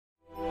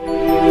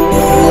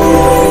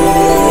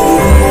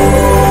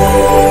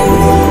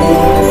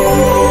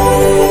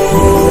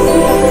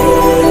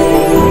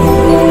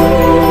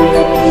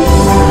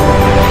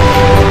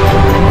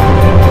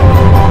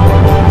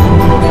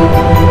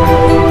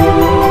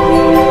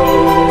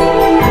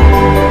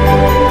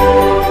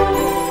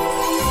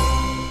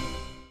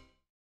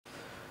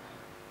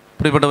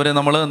പ്രിയപ്പെട്ടവരെ,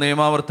 നമ്മൾ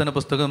നിയമാവർത്തന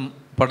പുസ്തകം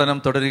പഠനം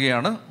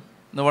തുടരുകയാണ്.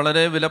 ഇന്ന്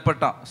വളരെ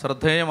വിലപ്പെട്ട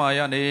ശ്രദ്ധേയമായ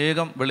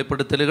അനേകം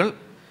വെളിപ്പെടുത്തലുകൾ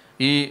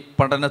ഈ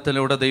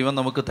പഠനത്തിലൂടെ ദൈവം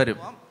നമുക്ക് തരും.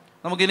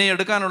 നമുക്കിനി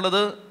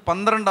എടുക്കാനുള്ളത്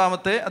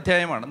 12-ാമത്തെ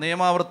അധ്യായമാണ്.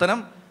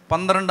 നിയമാവർത്തനം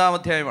 12-ാം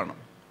അധ്യായമാണ്.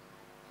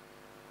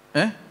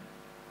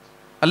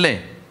 അല്ലേ?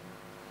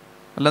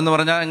 അല്ലെന്ന്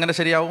പറഞ്ഞാൽ എങ്ങനെ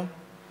ശരിയാവും?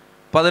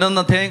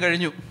 11 അധ്യായം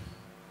കഴിഞ്ഞു.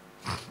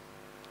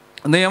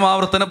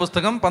 നിയമാവർത്തന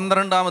പുസ്തകം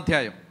 12-ാം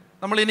അധ്യായം.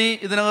 നമ്മളിനി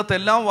ഇതിനകത്ത്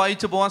എല്ലാം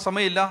വായിച്ചു പോകാൻ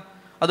സമയമില്ല.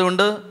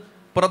 അതുകൊണ്ട്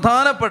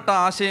പ്രധാനപ്പെട്ട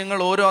ആശയങ്ങൾ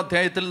ഓരോ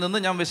അധ്യായത്തിൽ നിന്ന്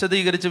ഞാൻ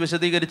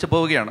വിശദീകരിച്ച്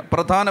പോവുകയാണ്.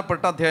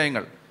 പ്രധാനപ്പെട്ട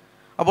അധ്യായങ്ങൾ.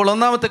 അപ്പോൾ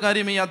ഒന്നാമത്തെ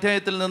കാര്യം, ഈ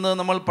അധ്യായത്തിൽ നിന്ന്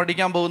നമ്മൾ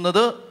പഠിക്കാൻ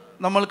പോകുന്നത്,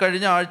 നമ്മൾ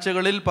കഴിഞ്ഞ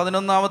ആഴ്ചകളിൽ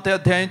 11-ാമത്തെ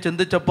അധ്യായം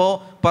ചിന്തിച്ചപ്പോൾ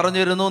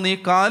പറഞ്ഞിരുന്നു, നീ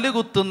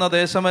കാലുകുത്തുന്ന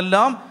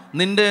ദേശമെല്ലാം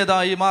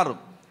നിൻ്റേതായി മാറും.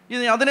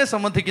 ഇനി അതിനെ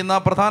സംബന്ധിക്കുന്ന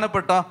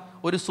പ്രധാനപ്പെട്ട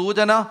ഒരു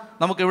സൂചന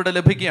നമുക്കിവിടെ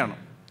ലഭിക്കുകയാണ്.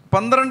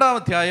 12-ാം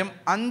അധ്യായം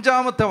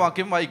 5-ാമത്തെ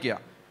വാക്യം വായിക്കുക.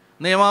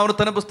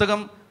 നിയമാവർത്തന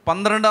പുസ്തകം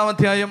 12-ാം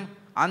അധ്യായം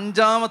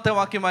 5-ാമത്തെ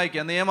വാക്യം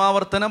വായിക്കുക.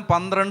 നിയമാവർത്തനം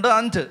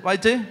 12:5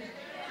 വായിച്ചേ.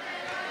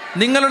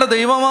 നിങ്ങളുടെ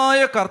ദൈവമായ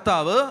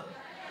കർത്താവ്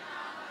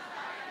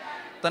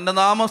തൻ്റെ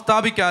നാമം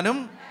സ്ഥാപിക്കാനും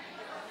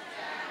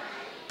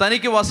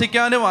തനിക്ക്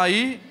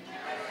വസിക്കാനുമായി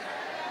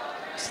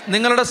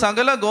നിങ്ങളുടെ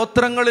സകല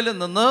ഗോത്രങ്ങളിൽ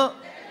നിന്ന്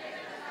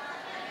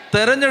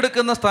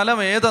തിരഞ്ഞെടുക്കുന്ന സ്ഥലം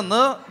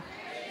ഏതെന്ന്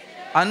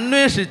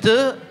അന്വേഷിച്ച്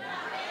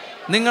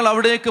നിങ്ങൾ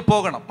അവിടേക്ക്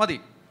പോകണം. മതി.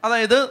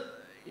 അതായത്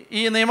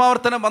ഈ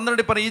നിയമാവർത്തനം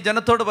 12 പറയും, ഈ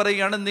ജനത്തോട്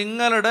പറയുകയാണ്,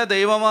 നിങ്ങളുടെ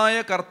ദൈവമായ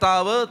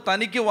കർത്താവ്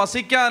തനിക്ക്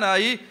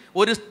വസിക്കാനായി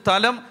ഒരു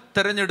സ്ഥലം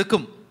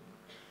തിരഞ്ഞെടുക്കും.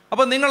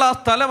 അപ്പം നിങ്ങൾ ആ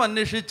സ്ഥലം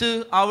അന്വേഷിച്ച്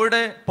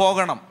അവിടെ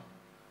പോകണം.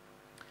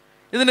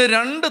 ഇതിന്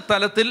 2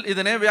 തലത്തിൽ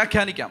ഇതിനെ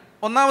വ്യാഖ്യാനിക്കാം.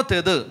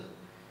 ഒന്നാമത്തേത്,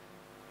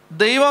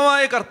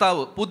 ദൈവമായ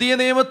കർത്താവ്, പുതിയ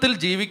നിയമത്തിൽ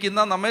ജീവിക്കുന്ന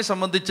നമ്മെ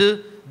സംബന്ധിച്ച്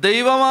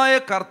ദൈവമായ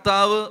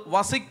കർത്താവ്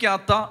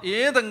വസിക്കാത്ത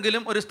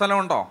ഏതെങ്കിലും ഒരു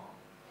സ്ഥലമുണ്ടോ?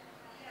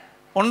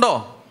 ഉണ്ടോ?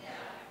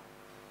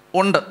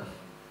 ഉണ്ട്.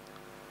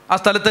 ആ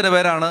സ്ഥലത്തിൻ്റെ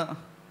പേരാണ്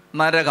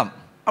നരകം.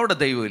 അവിടെ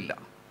ദൈവമില്ല.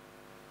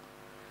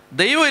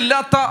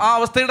 ദൈവമില്ലാത്ത ആ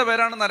അവസ്ഥയുടെ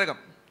പേരാണ് നരകം.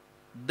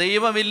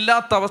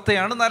 ദൈവമില്ലാത്ത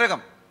അവസ്ഥയാണ്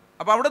നരകം.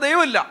 അപ്പം അവിടെ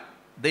ദൈവമില്ല.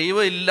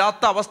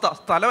 ദൈവമില്ലാത്ത അവസ്ഥ,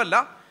 സ്ഥലമല്ല,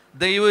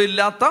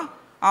 ദൈവമില്ലാത്ത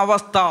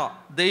അവസ്ഥ,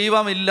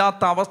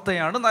 ദൈവമില്ലാത്ത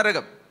അവസ്ഥയാണ്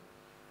നരകം.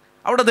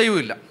 അവിടെ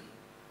ദൈവമില്ല.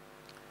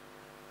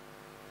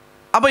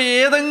 അപ്പം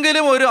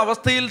ഏതെങ്കിലും ഒരു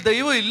അവസ്ഥയിൽ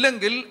ദൈവം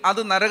ഇല്ലെങ്കിൽ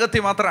അത്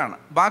നരകത്തിൽ മാത്രമാണ്.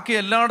 ബാക്കി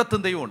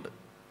എല്ലായിടത്തും ദൈവമുണ്ട്.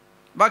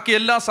 ബാക്കി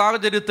എല്ലാ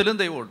സാഹചര്യത്തിലും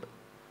ദൈവമുണ്ട്.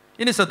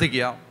 ഇനി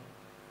ശ്രദ്ധിക്കുക.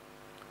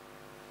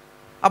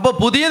 അപ്പോൾ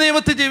പുതിയ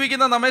നിയമത്തിൽ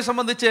ജീവിക്കുന്ന നമ്മെ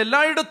സംബന്ധിച്ച്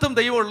എല്ലായിടത്തും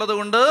ദൈവം ഉള്ളത്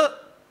കൊണ്ട്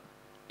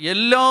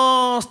എല്ലാ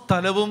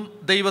സ്ഥലവും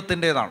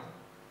ദൈവത്തിൻ്റെതാണ്.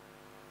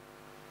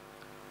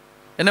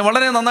 എന്നെ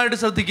വളരെ നന്നായിട്ട്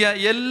ശ്രദ്ധിക്കുക.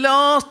 എല്ലാ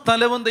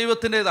സ്ഥലവും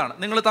ദൈവത്തിൻ്റെതാണ്.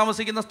 നിങ്ങൾ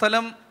താമസിക്കുന്ന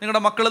സ്ഥലം,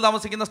 നിങ്ങളുടെ മക്കൾ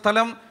താമസിക്കുന്ന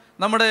സ്ഥലം,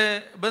 നമ്മുടെ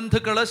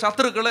ബന്ധുക്കൾ,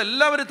 ശത്രുക്കൾ,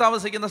 എല്ലാവരും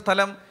താമസിക്കുന്ന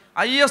സ്ഥലം,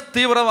 IS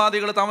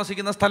തീവ്രവാദികൾ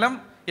താമസിക്കുന്ന സ്ഥലം,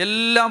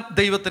 എല്ലാം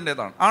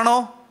ദൈവത്തിൻ്റെതാണ്.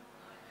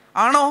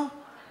 ആണോ?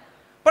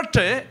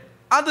 പക്ഷേ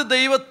അത്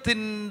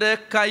ദൈവത്തിൻ്റെ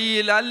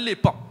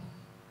കയ്യിലല്ലിപ്പം.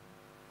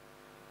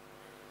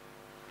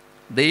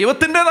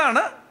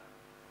 ദൈവത്തിൻ്റെതാണ്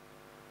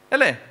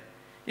അല്ലേ?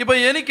 ഇപ്പം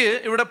എനിക്ക്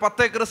ഇവിടെ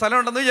 10 ഏക്കർ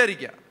സ്ഥലമുണ്ടെന്ന്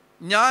വിചാരിക്കുക.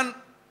 ഞാൻ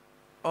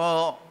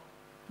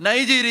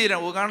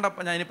നൈജീരിയയിലാണ്, ഉഗാണ്ട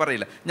ഞാൻ ഇനി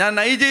പറയില്ല, ഞാൻ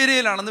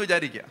നൈജീരിയയിലാണെന്ന്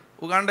വിചാരിക്കുക.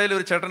 ഉഗാണ്ടയിൽ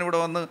ഒരു ചേട്ടൻ ഇവിടെ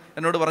വന്ന്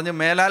എന്നോട് പറഞ്ഞ്,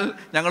 മേലാൽ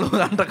ഞങ്ങൾ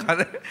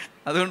ഉഗാണ്ടക്കാരെ,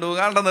 അതുകൊണ്ട്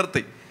ഉഗാണ്ട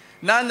നിർത്തി.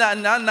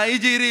 ഞാൻ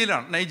നൈജീരിയയിൽ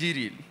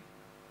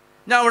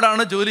ഞാൻ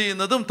അവിടെയാണ് ജോലി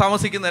ചെയ്യുന്നതും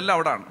താമസിക്കുന്നതെല്ലാം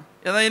അവിടെയാണ്.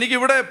 എന്നാൽ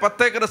എനിക്കിവിടെ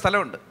 10 ഏക്കർ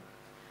സ്ഥലമുണ്ട്.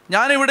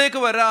 ഞാനിവിടേക്ക്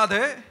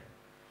വരാതെ,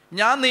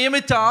 ഞാൻ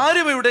നിയമിച്ച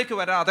ആരും ഇവിടേക്ക്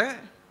വരാതെ,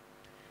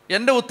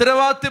 എൻ്റെ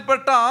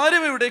ഉത്തരവാദിത്തപ്പെട്ട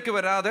ആരും ഇവിടേക്ക്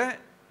വരാതെ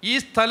ഈ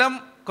സ്ഥലം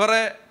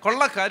കുറേ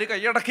കൊള്ളക്കാർ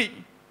കൈയടക്കി.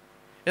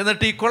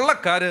 എന്നിട്ട് ഈ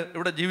കൊള്ളക്കാർ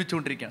ഇവിടെ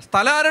ജീവിച്ചുകൊണ്ടിരിക്കുകയാണ്.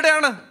 സ്ഥലം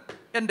ആരുടെയാണ്?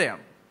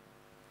 എൻ്റെയാണ്.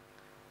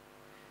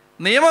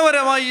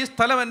 നിയമപരമായി ഈ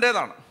സ്ഥലം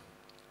എൻ്റേതാണ്.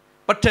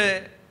 പക്ഷേ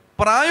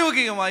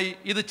പ്രായോഗികമായി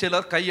ഇത്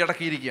ചിലർ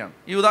കൈയടക്കിയിരിക്കുകയാണ്.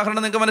 ഈ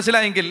ഉദാഹരണം നിങ്ങൾക്ക്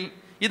മനസ്സിലായെങ്കിൽ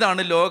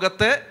ഇതാണ്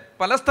ലോകത്തെ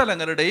പല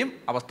സ്ഥലങ്ങളുടെയും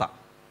അവസ്ഥ.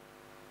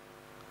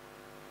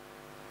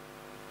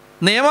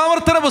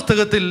 നിയമാവർത്തന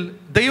പുസ്തകത്തിൽ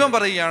ദൈവം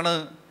പറയുകയാണ്,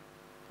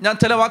 ഞാൻ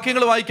ചില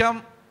വാക്യങ്ങൾ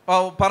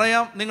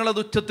പറയാം, നിങ്ങളത്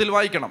ഉച്ചത്തിൽ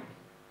വായിക്കണം.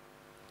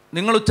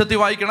 നിങ്ങൾ ഉച്ചത്തിൽ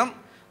വായിക്കണം.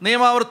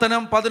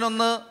 നിയമാവർത്തനം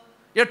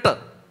 11:8.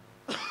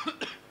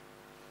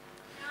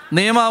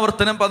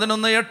 നിയമാവർത്തനം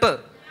 11:8.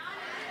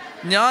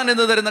 ഞാൻ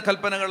ഇന്ന് തരുന്ന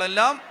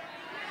കൽപ്പനകളെല്ലാം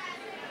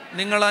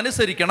നിങ്ങൾ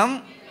അനുസരിക്കണം,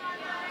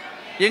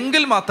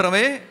 എങ്കിൽ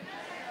മാത്രമേ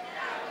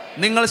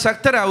നിങ്ങൾ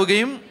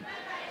ശക്തരാവുകയും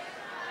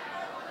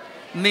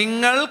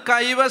നിങ്ങൾ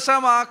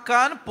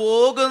കൈവശമാക്കാൻ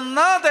പോകുന്ന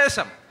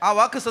ദേശം. ആ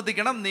വാക്ക്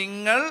ശ്രദ്ധിക്കണം.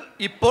 നിങ്ങൾ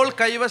ഇപ്പോൾ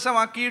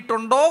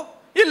കൈവശമാക്കിയിട്ടുണ്ടോ?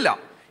 ഇല്ല.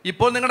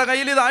 ഇപ്പോൾ നിങ്ങളുടെ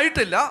കയ്യിൽ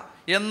ഇതായിട്ടില്ല.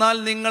 എന്നാൽ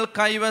നിങ്ങൾ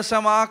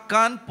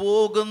കൈവശമാക്കാൻ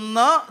പോകുന്ന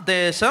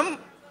ദേശം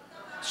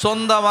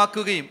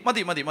സ്വന്തമാക്കുകയും.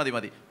 മതി.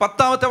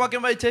 10-ാമത്തെ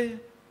വാക്യം വായിച്ചേ.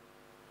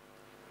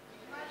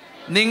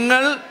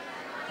 നിങ്ങൾ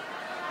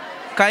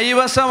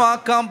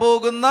കൈവശമാക്കാൻ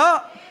പോകുന്ന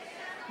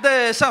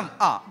ദേശം.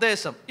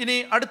 ദേശം. ഇനി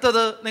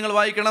അടുത്തത് നിങ്ങൾ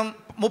വായിക്കണം.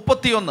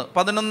 31,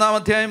 11-ാം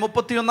അധ്യായം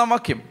 31-ാം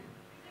വാക്യം.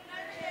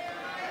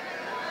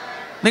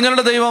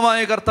 നിങ്ങളുടെ ദൈവമായ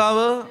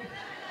കർത്താവ്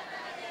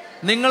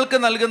നിങ്ങൾക്ക്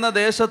നൽകുന്ന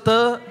ദേശത്ത്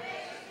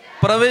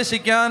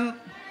പ്രവേശിക്കാൻ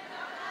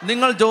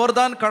നിങ്ങൾ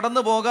ജോർദാൻ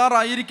കടന്നു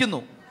പോകാറായിരിക്കുന്നു.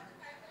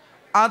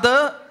 അത്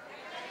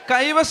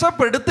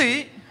കൈവശപ്പെടുത്തി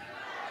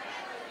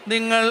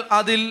നിങ്ങൾ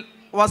അതിൽ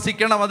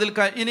വസിക്കണം.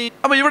 ഇനി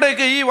അപ്പം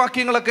ഇവിടെയൊക്കെ ഈ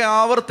വാക്യങ്ങളൊക്കെ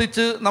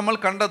ആവർത്തിച്ച് നമ്മൾ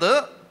കണ്ടത്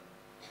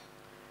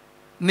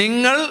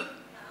നിങ്ങൾ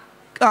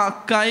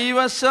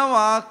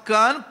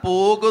കൈവശമാക്കാൻ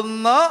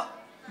പോകുന്ന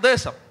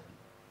ദേശം.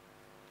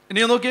 ഇനി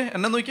നോക്കിയേ,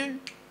 എന്നെ നോക്കിയേ,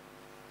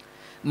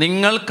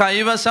 നിങ്ങൾ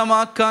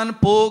കൈവശമാക്കാൻ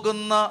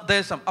പോകുന്ന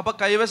ദേശം. അപ്പം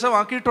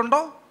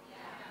കൈവശമാക്കിയിട്ടുണ്ടോ?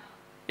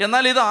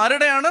 എന്നാൽ ഇത്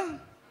ആരുടെയാണ്?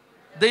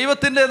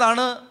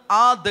 ദൈവത്തിൻ്റെതാണ്.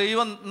 ആ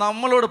ദൈവം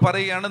നമ്മളോട്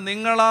പറയുകയാണ്,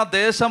 നിങ്ങൾ ആ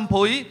ദേശം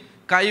പോയി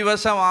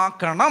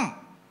കൈവശമാക്കണം.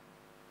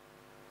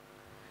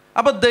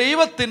 അപ്പം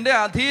ദൈവത്തിൻ്റെ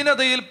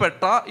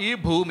അധീനതയിൽപ്പെട്ട ഈ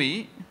ഭൂമി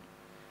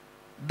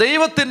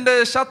ദൈവത്തിൻ്റെ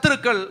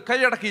ശത്രുക്കൾ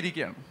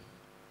കൈയടക്കിയിരിക്കുകയാണ്.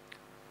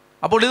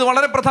 അപ്പോൾ ഇത്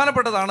വളരെ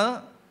പ്രധാനപ്പെട്ടതാണ്.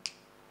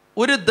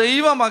 ഒരു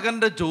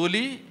ദൈവമകൻ്റെ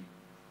ജോലി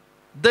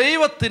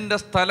ദൈവത്തിൻ്റെ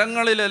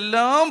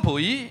സ്ഥലങ്ങളിലെല്ലാം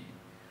പോയി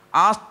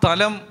ആ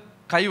സ്ഥലം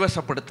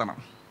കൈവശപ്പെടുത്തണം.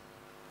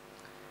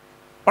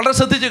 വളരെ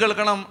ശ്രദ്ധിച്ച്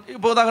കേൾക്കണം.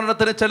 ഇപ്പോൾ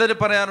ഉദാഹരണത്തിന് ചിലർ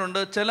പറയാറുണ്ട്,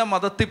 ചില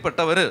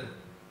മതത്തിൽപ്പെട്ടവർ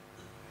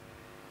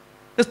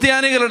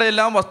ക്രിസ്ത്യാനികളുടെ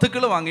എല്ലാം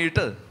വസ്തുക്കൾ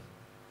വാങ്ങിയിട്ട്,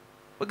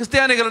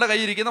 ക്രിസ്ത്യാനികളുടെ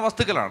കയ്യിരിക്കുന്ന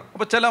വസ്തുക്കളാണ്.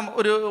 അപ്പോൾ ചില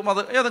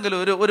ഏതെങ്കിലും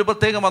ഒരു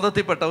പ്രത്യേക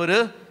മതത്തിൽപ്പെട്ടവർ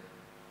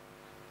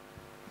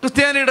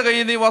ക്രിസ്ത്യാനിയുടെ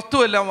കയ്യിൽ നിന്ന് ഈ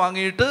വസ്തുവെല്ലാം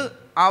വാങ്ങിയിട്ട്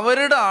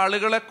അവരുടെ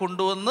ആളുകളെ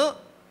കൊണ്ടുവന്ന്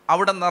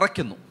അവിടെ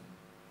നിറയ്ക്കുന്നു.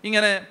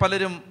 ഇങ്ങനെ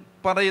പലരും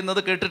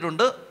പറയുന്നത്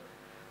കേട്ടിട്ടുണ്ട്.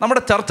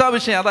 നമ്മുടെ ചർച്ചാ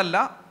വിഷയം അതല്ല.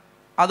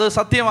 അത്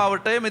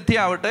സത്യമാവട്ടെ,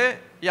 മിഥ്യയാവട്ടെ,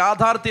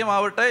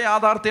 യാഥാർത്ഥ്യമാവട്ടെ,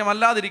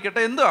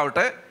 യാഥാർത്ഥ്യമല്ലാതിരിക്കട്ടെ, എന്തും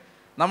ആവട്ടെ,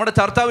 നമ്മുടെ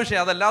ചർച്ചാ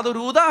വിഷയം അതല്ല.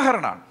 അതൊരു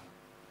ഉദാഹരണമാണ്.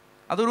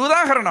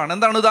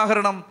 എന്താണ്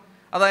ഉദാഹരണം?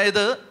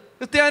 അതായത്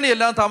ക്രിസ്ത്യാനി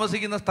എല്ലാം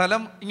താമസിക്കുന്ന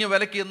സ്ഥലം ഇങ്ങനെ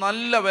വിലയ്ക്ക്,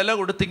 നല്ല വില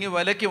കൊടുത്ത് ഇങ്ങനെ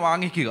വിലയ്ക്ക്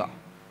വാങ്ങിക്കുക,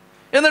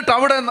 എന്നിട്ട്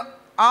അവിടെ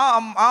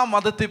ആ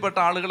മതത്തിൽപ്പെട്ട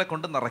ആളുകളെ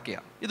കൊണ്ട് നിറയ്ക്കുക.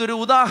 ഇതൊരു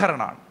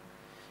ഉദാഹരണമാണ്.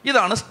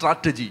 ഇതാണ്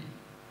സ്ട്രാറ്റജി.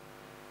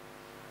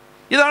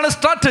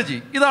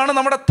 ഇതാണ്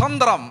നമ്മുടെ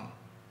തന്ത്രം.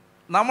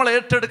 നമ്മൾ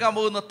ഏറ്റെടുക്കാൻ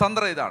പോകുന്ന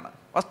തന്ത്രം ഇതാണ്.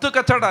 വസ്തു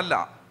കച്ചവടമല്ല.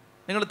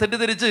 നിങ്ങൾ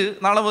തെറ്റിദ്ധരിച്ച്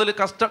നാളെ മുതൽ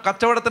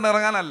കച്ചവടത്തിന്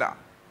ഇറങ്ങാനല്ല.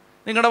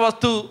 നിങ്ങളുടെ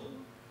വസ്തു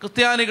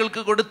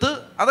ക്രിസ്ത്യാനികൾക്ക് കൊടുത്ത്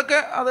അതൊക്കെ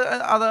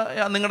അത്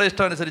നിങ്ങളുടെ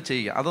ഇഷ്ടമനുസരിച്ച്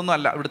ചെയ്യുക. അതൊന്നും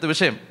അല്ല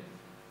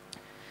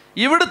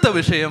ഇവിടുത്തെ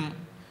വിഷയം.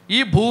 ഈ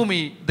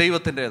ഭൂമി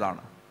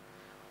ദൈവത്തിൻ്റെതാണ്.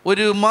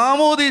 ഒരു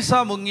മാമോദീസ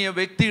മുങ്ങിയ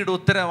വ്യക്തിയുടെ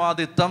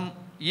ഉത്തരവാദിത്തം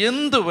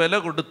എന്ത് വില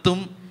കൊടുത്തും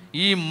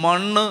ഈ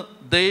മണ്ണ്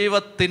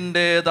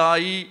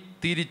ദൈവത്തിൻ്റെതായി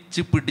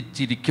തിരിച്ചു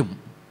പിടിച്ചിരിക്കും.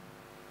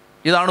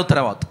 ഇതാണ്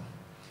ഉത്തരവാദിത്വം.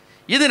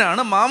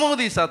 ഇതിനാണ്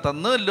മാമോദീസ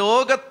തന്ന്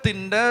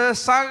ലോകത്തിൻ്റെ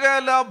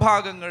സകല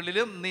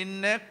ഭാഗങ്ങളിലും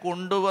നിന്നെ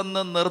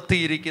കൊണ്ടുവന്ന്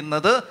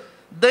നിർത്തിയിരിക്കുന്നത്.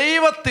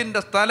 ദൈവത്തിൻ്റെ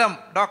സ്ഥലം.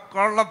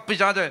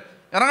 കൊള്ളപ്പിശാച്,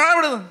 ഇറങ്ങടാ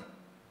ഇവിടുന്ന്,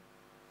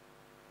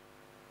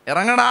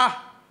 ഇറങ്ങടാ.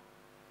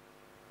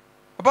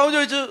 അപ്പം അവൻ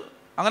ചോദിച്ചു,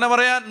 അങ്ങനെ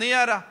പറയാൻ നീ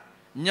ആരാ?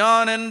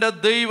 ഞാൻ എൻ്റെ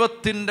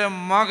ദൈവത്തിൻ്റെ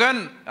മകൻ,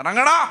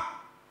 ഇറങ്ങടാ.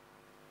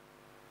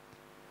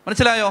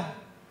 മനസ്സിലായോ?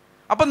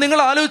 അപ്പം നിങ്ങൾ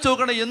ആലോചിച്ച്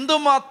നോക്കണം,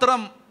 എന്തുമാത്രം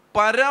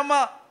പരമ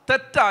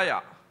തെറ്റായ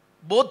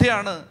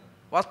ബോധ്യമാണ്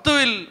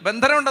വസ്തുവിൽ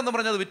ബന്ധനമുണ്ടെന്ന്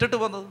പറഞ്ഞത് വിറ്റിട്ട്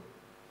വന്നത്.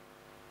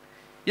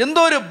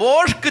 എന്തോ ഒരു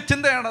ബോഷ്ക്ക്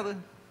ചിന്തയാണത്.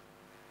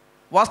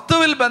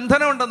 വസ്തുവിൽ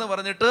ബന്ധനമുണ്ടെന്ന്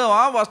പറഞ്ഞിട്ട്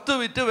ആ വസ്തു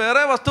വിറ്റ്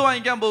വേറെ വസ്തു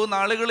വാങ്ങിക്കാൻ പോകുന്ന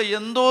ആളുകൾ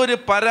എന്തോ ഒരു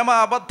പരമ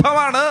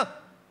അബദ്ധമാണ്.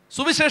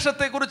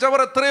 സുവിശേഷത്തെക്കുറിച്ച്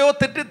അവർ എത്രയോ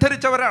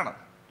തെറ്റിദ്ധരിച്ചവരാണ്.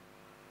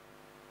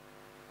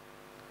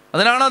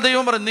 അതിനാണ്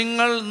ദൈവം പറയുന്നത്,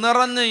 നിങ്ങൾ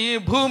നിറഞ്ഞ് ഈ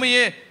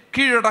ഭൂമിയെ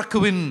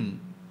കീഴടക്കുവിൻ.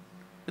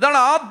 ഇതാണ്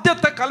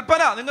ആദ്യത്തെ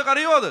കൽപ്പന.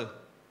 നിങ്ങൾക്കറിയോ അത്?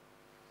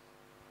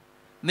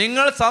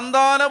 നിങ്ങൾ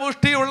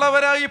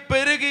സന്താനപുഷ്ടിയുള്ളവരായി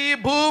പെരുകി ഈ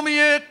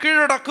ഭൂമിയെ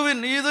കീഴടക്കുവിൻ.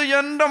 ഇത്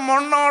എൻ്റെ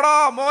മണ്ണാടാ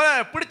മോനെ,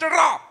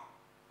 പിടിച്ചിടാ.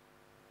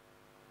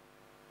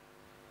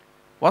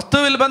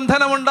 വസ്തുവിൽ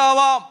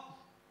ബന്ധനമുണ്ടാവാം,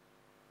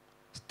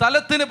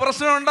 സ്ഥലത്തിന്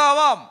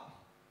പ്രശ്നമുണ്ടാവാം.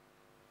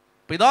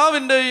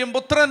 പിതാവിൻ്റെയും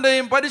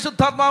പുത്രൻ്റെയും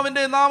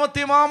പരിശുദ്ധാത്മാവിൻ്റെയും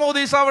നാമത്തിൽ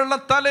മാമോദീസ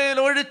വെള്ളം തലയിൽ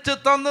ഒഴിച്ച്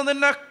തന്ന്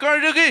നിന്നെ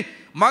കഴുകി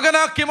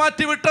മകനാക്കി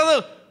മാറ്റി വിട്ടത്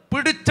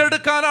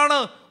പിടിച്ചെടുക്കാനാണ്,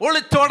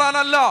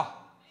 ഒളിച്ചോടാനല്ല.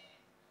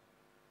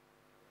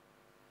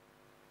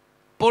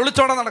 ഇപ്പോൾ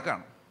ഒളിച്ചോടാൻ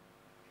നടക്കാണ്.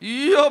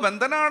 അയ്യോ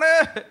ബന്ധനാണ്.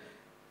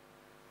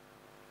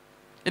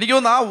 എനിക്ക്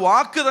തോന്നുന്നു ആ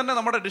വാക്ക് തന്നെ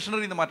നമ്മുടെ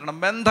ഡിക്ഷണറിയിൽ നിന്ന് മാറ്റണം,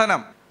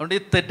 ബന്ധനം. അതുകൊണ്ട്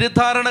ഈ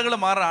തെറ്റിദ്ധാരണകൾ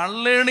മാറണം,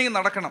 അൺലേണിങ്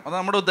നടക്കണം. അത്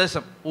നമ്മുടെ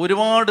ഉദ്ദേശം.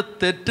 ഒരുപാട്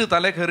തെറ്റ്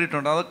തല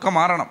കയറിയിട്ടുണ്ട്, അതൊക്കെ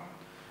മാറണം.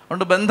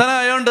 അതുകൊണ്ട്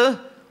ബന്ധനമായോണ്ട്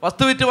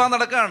വസ്തു വിറ്റുവാൻ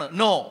നടക്കുകയാണ്.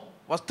 നോ,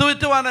 വസ്തു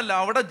വിറ്റുവാനല്ല,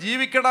 അവിടെ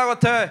ജീവിക്കടാ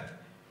കൊച്ചേ.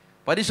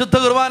 പരിശുദ്ധ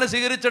കുർബാന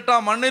സ്വീകരിച്ചിട്ടാ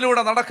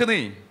മണ്ണിലൂടെ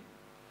നടക്കുന്നീ.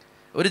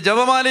 ഒരു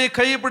ജപമാലയെ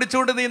കൈ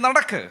പിടിച്ചുകൊണ്ട് നീ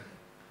നടക്ക്.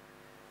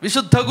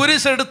 വിശുദ്ധ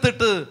കുരിശ്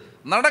എടുത്തിട്ട്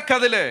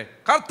നടക്കതിലെ.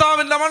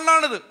 കർത്താവിൻ്റെ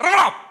മണ്ണാണിത്.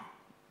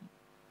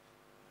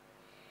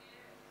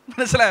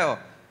 മനസ്സിലായോ?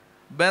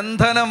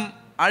 ബന്ധനം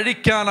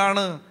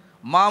അഴിക്കാനാണ്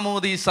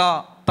മാമോദീസ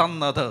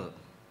തന്നത്.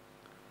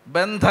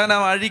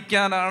 ബന്ധനം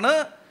അഴിക്കാനാണ്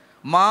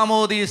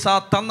മാമോദീസ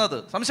തന്നത്.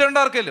 സംശയം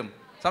ഉണ്ടാർക്കെങ്കിലും?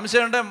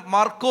 സംശയമുണ്ട്?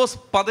 മർക്കോസ്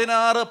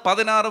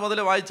 16:16 മുതൽ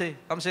വായിച്ചേ,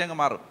 സംശയം അങ്ങ്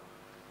മാറും.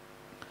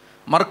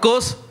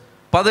 മർക്കോസ്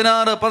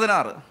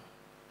 16:16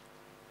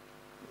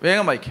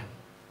 വേഗം വായിക്കാം.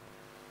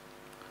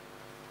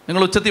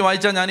 നിങ്ങൾ ഉച്ചത്തിൽ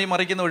വായിച്ചാൽ ഞാൻ ഈ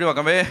മറിക്കുന്ന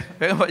ഒഴിവാക്കാം.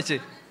 വേഗം വായിച്ചേ.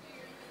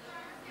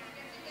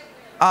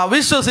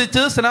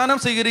 വിശ്വസിച്ച് സ്നാനം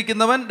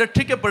സ്വീകരിക്കുന്നവൻ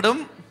രക്ഷിക്കപ്പെടും,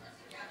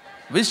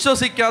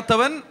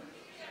 വിശ്വസിക്കാത്തവൻ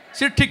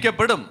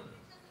ശിക്ഷിക്കപ്പെടും.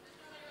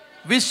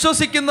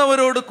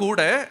 വിശ്വസിക്കുന്നവരോട്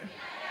കൂടെ,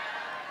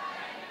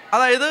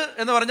 അതായത്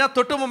എന്ന് പറഞ്ഞാൽ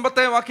തൊട്ടു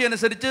മുമ്പത്തെ വാക്യം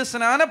അനുസരിച്ച്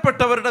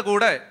സ്നാനപ്പെട്ടവരുടെ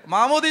കൂടെ,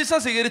 മാമോദീസ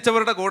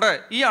സ്വീകരിച്ചവരുടെ കൂടെ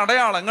ഈ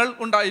അടയാളങ്ങൾ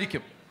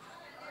ഉണ്ടായിരിക്കും.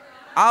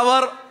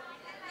 അവർ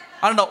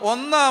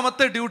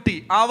ഒന്നാമത്തെ ഡ്യൂട്ടി,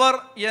 അവർ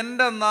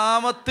എൻ്റെ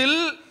നാമത്തിൽ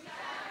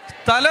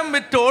സ്ഥലം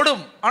വിറ്റോടും.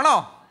 ആണോ?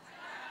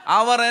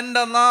 അവർ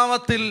എൻ്റെ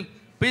നാമത്തിൽ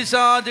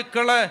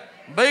പിശാചുക്കളെ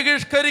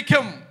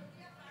ബഹിഷ്കരിക്കും.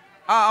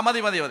 മതി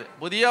മതി മതി,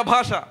 പുതിയ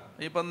ഭാഷ.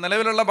 ഇപ്പം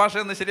നിലവിലുള്ള ഭാഷ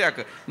ഒന്ന്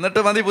ശരിയാക്ക്, എന്നിട്ട്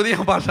മതി പുതിയ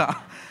ഭാഷ.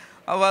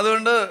 അപ്പോൾ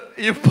അതുകൊണ്ട്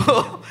ഇപ്പോൾ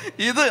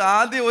ഇത്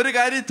ആദ്യം ഒരു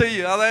കാര്യം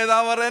ചെയ്യും, അതായത്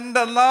അവർ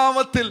എൻ്റെ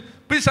നാമത്തിൽ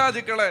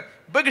പിശാചുക്കളെ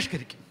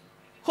ബഹിഷ്കരിക്കും.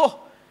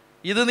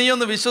 ഇത് നീ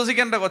ഒന്ന്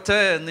വിശ്വസിക്കേണ്ട കൊച്ചേ,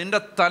 നിന്റെ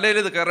തലയിൽ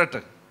ഇത്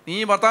കയറട്ടെ. നീ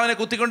ഭർത്താവിനെ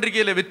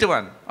കുത്തിക്കൊണ്ടിരിക്കുകയല്ലേ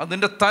വിറ്റുവാൻ, അത്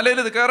നിന്റെ തലയിൽ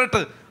ഇത്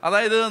കയറട്ട്.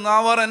 അതായത്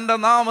അവർ എൻ്റെ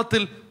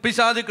നാമത്തിൽ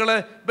പിശാചുക്കളെ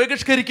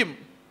ബഹിഷ്കരിക്കും.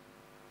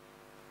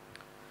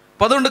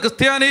 അപ്പം അതുകൊണ്ട്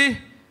ക്രിസ്ത്യാനി,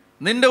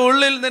 നിന്റെ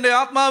ഉള്ളിൽ, നിന്റെ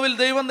ആത്മാവിൽ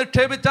ദൈവം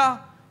നിക്ഷേപിച്ച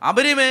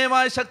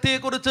അപരിമേയമായ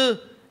ശക്തിയെക്കുറിച്ച്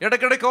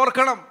ഇടയ്ക്കിടയ്ക്ക്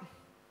ഓർക്കണം.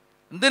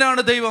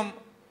 എന്തിനാണ്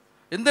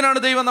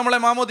ദൈവം നമ്മളെ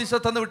മാമോദീസ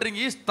തന്നു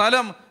വിട്ടിരിക്കുക? ഈ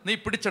സ്ഥലം നീ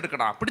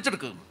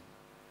പിടിച്ചെടുക്കുക.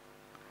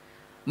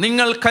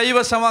 നിങ്ങൾ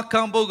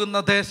കൈവശമാക്കാൻ പോകുന്ന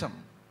ദേശം.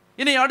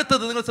 ഇനി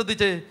അടുത്തത് നിങ്ങൾ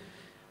ശ്രദ്ധിച്ചേ,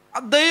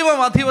 ദൈവം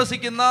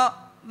അധിവസിക്കുന്ന,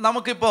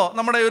 നമുക്കിപ്പോൾ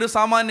നമ്മുടെ ഒരു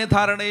സാമാന്യ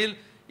ധാരണയിൽ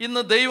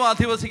ഇന്ന് ദൈവം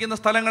അധിവസിക്കുന്ന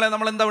സ്ഥലങ്ങളെ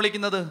നമ്മൾ എന്താ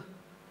വിളിക്കുന്നത്?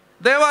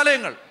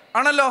 ദേവാലയങ്ങൾ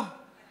ആണല്ലോ.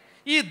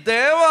 ഈ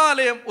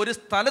ദേവാലയം ഒരു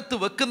സ്ഥലത്ത്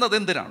വെക്കുന്നത്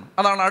എന്തിനാണ്?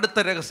 അതാണ് അടുത്ത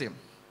രഹസ്യം.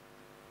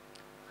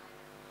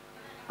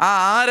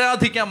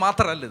 ആരാധിക്കാൻ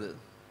മാത്രമല്ലത്.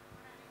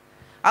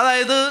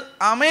 അതായത്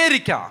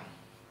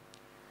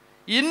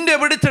ഇന്ത്യ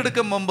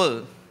പിടിച്ചെടുക്കും മുമ്പ്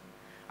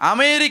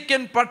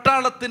അമേരിക്കൻ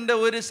പട്ടാളത്തിൻ്റെ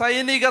ഒരു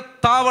സൈനിക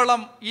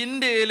താവളം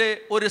ഇന്ത്യയിലെ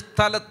ഒരു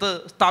സ്ഥലത്ത്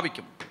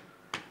സ്ഥാപിക്കും.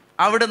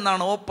 അവിടെ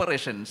നിന്നാണ്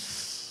ഓപ്പറേഷൻസ്.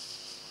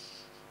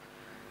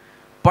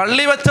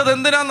 പള്ളി വെച്ചത്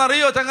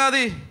എന്തിനാണെന്നറിയോ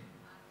ചങ്ങാതി?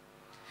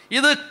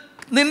 ഇത്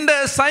നിന്റെ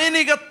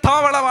സൈനിക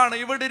താവളമാണ്.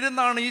 ഇവിടെ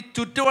ഇരുന്നാണ് ഈ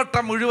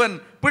ചുറ്റുവട്ടം മുഴുവൻ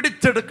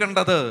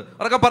പിടിച്ചെടുക്കേണ്ടത്.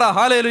 അവരൊക്കെ പറ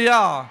ഹല്ലേലൂയ.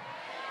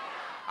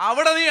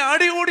 അവിടെ നീ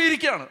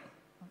ആടികൂടിയിരിക്കുകയാണ്,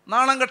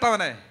 നാണം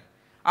കെട്ടവനെ.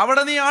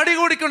 അവിടെ നീ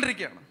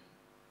ആടികൂടിക്കൊണ്ടിരിക്കുകയാണ്.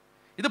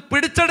 ഇത്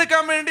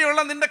പിടിച്ചെടുക്കാൻ വേണ്ടിയുള്ള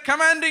നിന്റെ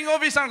കമാൻഡിങ്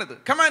ഓഫീസാണിത്.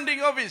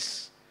 Commanding office.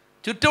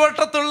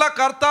 ചുറ്റുവട്ടത്തുള്ള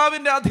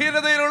കർത്താവിൻ്റെ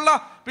അധീനതയിലുള്ള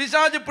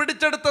പിശാച്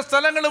പിടിച്ചെടുത്ത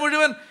സ്ഥലങ്ങൾ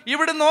മുഴുവൻ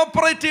ഇവിടുന്ന്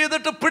ഓപ്പറേറ്റ്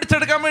ചെയ്തിട്ട്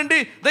പിടിച്ചെടുക്കാൻ വേണ്ടി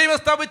ദൈവം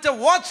സ്ഥാപിച്ച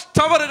വാച്ച്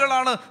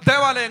ടവറുകളാണ്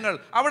ദേവാലയങ്ങൾ.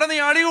 അവിടെ നീ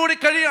അടികൂടി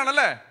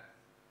കഴിയാണല്ലേ.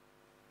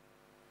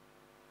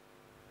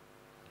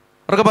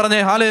 അവർക്ക്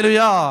പറഞ്ഞേ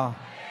ഹല്ലേലൂയ,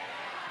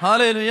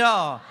 ഹല്ലേലൂയ.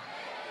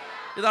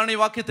 ഇതാണ് ഈ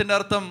വാക്യത്തിൻ്റെ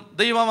അർത്ഥം.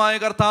 ദൈവമായ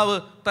കർത്താവ്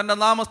തൻ്റെ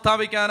നാമം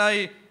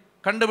സ്ഥാപിക്കാനായി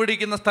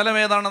കണ്ടുപിടിക്കുന്ന സ്ഥലം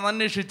ഏതാണെന്ന്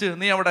അന്വേഷിച്ച്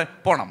നീ അവിടെ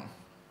പോകണം.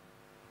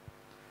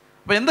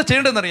 അപ്പം എന്താ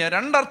ചെയ്യേണ്ടതെന്നറിയാം?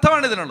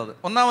 രണ്ടർത്ഥമാണ് ഇതിനുള്ളത്.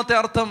 ഒന്നാമത്തെ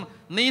അർത്ഥം,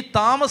 നീ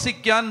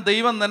താമസിക്കാൻ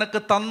ദൈവം നിനക്ക്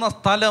തന്ന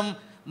സ്ഥലം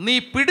നീ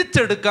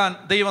പിടിച്ചെടുക്കാൻ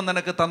ദൈവം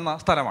നിനക്ക് തന്ന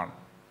സ്ഥലമാണ്.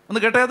 ഒന്ന്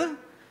കേട്ടത്?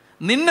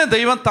 നിന്നെ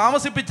ദൈവം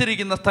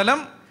താമസിപ്പിച്ചിരിക്കുന്ന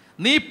സ്ഥലം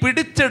നീ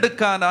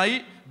പിടിച്ചെടുക്കാനായി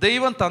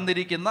ദൈവം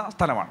തന്നിരിക്കുന്ന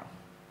സ്ഥലമാണ്.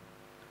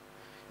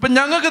 ഇപ്പം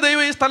ഞങ്ങൾക്ക്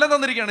ദൈവം ഈ സ്ഥലം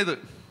തന്നിരിക്കുകയാണ്.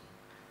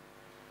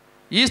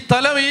 ഈ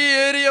സ്ഥലം, ഈ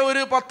ഏരിയ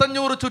ഒരു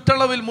 500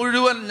 ചുറ്റളവിൽ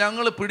മുഴുവൻ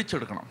ഞങ്ങൾ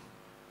പിടിച്ചെടുക്കണം.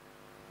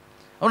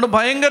 അതുകൊണ്ട്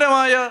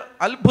ഭയങ്കരമായ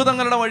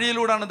അത്ഭുതങ്ങളുടെ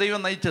വഴിയിലൂടെയാണ്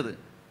ദൈവം നയിച്ചത്.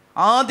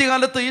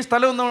 ആദ്യകാലത്ത് ഈ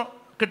സ്ഥലമൊന്നും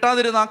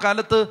കിട്ടാതിരുന്ന ആ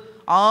കാലത്ത്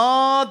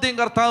ആദ്യം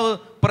കർത്താവ്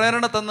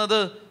പ്രേരണ തന്നത്,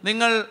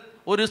 നിങ്ങൾ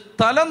ഒരു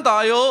സ്ഥലം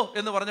തായോ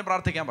എന്ന് പറഞ്ഞ്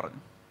പ്രാർത്ഥിക്കാൻ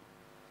പറഞ്ഞു.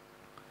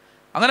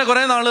 അങ്ങനെ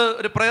കുറേ നാൾ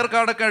ഒരു പ്രയർ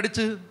കാർഡൊക്കെ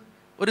അടിച്ച്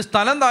ഒരു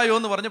സ്ഥലം തായോ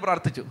എന്ന് പറഞ്ഞ്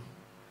പ്രാർത്ഥിച്ചു.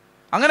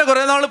 അങ്ങനെ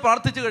കുറേ നാൾ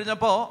പ്രാർത്ഥിച്ചു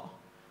കഴിഞ്ഞപ്പോൾ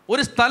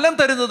ഒരു സ്ഥലം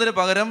തരുന്നതിന്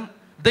പകരം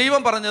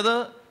ദൈവം പറഞ്ഞത്,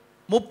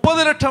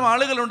 30 ലക്ഷം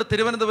ആളുകളുണ്ട്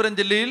തിരുവനന്തപുരം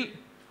ജില്ലയിൽ.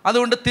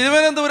 അതുകൊണ്ട്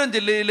തിരുവനന്തപുരം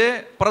ജില്ലയിലെ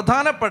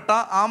പ്രധാനപ്പെട്ട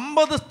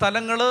 50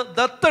 സ്ഥലങ്ങൾ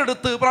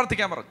ദത്തെടുത്ത്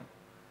പ്രാർത്ഥിക്കാൻ പറഞ്ഞു.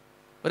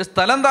 ഒരു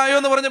സ്ഥലം തായോ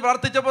എന്ന് പറഞ്ഞ്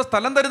പ്രാർത്ഥിച്ചപ്പോൾ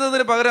സ്ഥലം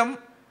തരുന്നതിന് പകരം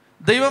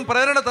ദൈവം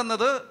പ്രേരണ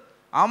തന്നത്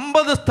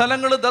 50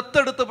 സ്ഥലങ്ങൾ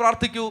ദത്തെടുത്ത്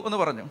പ്രാർത്ഥിക്കൂ എന്ന്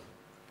പറഞ്ഞു.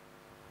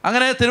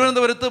 അങ്ങനെ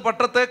തിരുവനന്തപുരത്ത്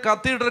പട്ടത്തെ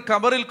കത്തീഡ്രൽ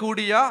ഖബറിൽ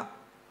കൂടിയ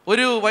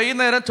ഒരു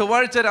വൈകുന്നേരം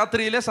ചൊവ്വാഴ്ച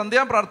രാത്രിയിലെ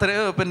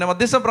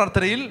മധ്യസ്ഥ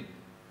പ്രാർത്ഥനയിൽ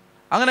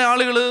അങ്ങനെ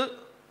ആളുകൾ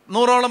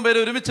 100ഓളം പേര്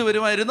ഒരുമിച്ച്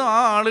വരുമായിരുന്നു. ആ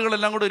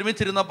ആളുകളെല്ലാം കൂടെ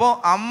ഒരുമിച്ചിരുന്നപ്പോൾ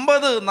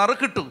 50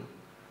 നറുക്കിട്ടു.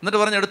 എന്നിട്ട്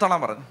പറഞ്ഞ് എടുത്തോളാൻ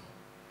പറഞ്ഞു.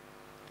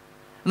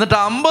 എന്നിട്ട്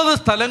 50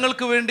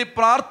 സ്ഥലങ്ങൾക്ക് വേണ്ടി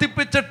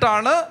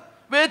പ്രാർത്ഥിപ്പിച്ചിട്ടാണ്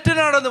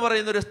വേറ്റനാട് എന്ന്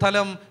പറയുന്നൊരു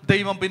സ്ഥലം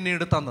ദൈവം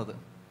പിന്നീട് തന്നത്.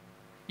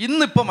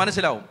 ഇന്നിപ്പോൾ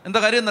മനസ്സിലാവും എന്താ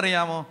കാര്യം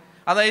എന്നറിയാമോ?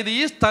 അതായത്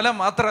ഈ സ്ഥലം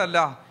മാത്രമല്ല,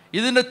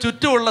 ഇതിൻ്റെ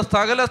ചുറ്റുമുള്ള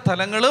സകല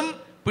സ്ഥലങ്ങളും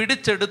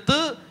പിടിച്ചെടുത്ത്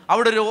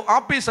അവിടെ ഒരു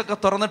ആപ്പീസൊക്കെ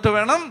തുറന്നിട്ട്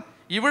വേണം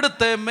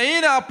ഇവിടുത്തെ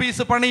മെയിൻ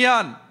ആപ്പീസ്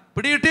പണിയാൻ.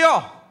 പിടികിട്ടിയോ?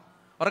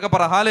 അവരൊക്കെ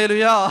പറ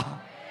ഹല്ലേലൂയ.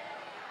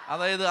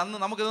 അതായത് അന്ന്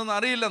നമുക്കിതൊന്നും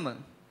അറിയില്ലെന്ന്,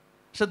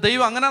 പക്ഷെ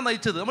ദൈവം അങ്ങനെ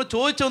നയിച്ചത്. നമ്മൾ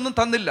ചോദിച്ചൊന്നും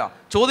തന്നില്ല,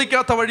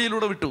 ചോദിക്കാത്ത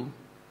വഴിയിലൂടെ വിട്ടു.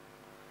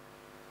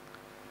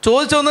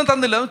 ചോദിച്ചൊന്നും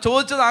തന്നില്ല,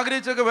 ചോദിച്ചത്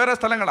ആഗ്രഹിച്ചൊക്കെ വേറെ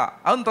സ്ഥലങ്ങളാണ്,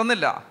 അതൊന്നും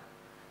തന്നില്ല.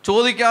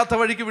 ചോദിക്കാത്ത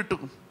വഴിക്ക് വിട്ടു.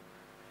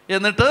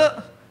 എന്നിട്ട്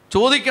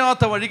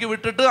ചോദിക്കാത്ത വഴിക്ക്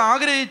വിട്ടിട്ട്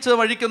ആഗ്രഹിച്ച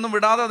വഴിക്കൊന്നും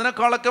വിടാതെ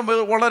അതിനേക്കാളൊക്കെ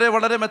വളരെ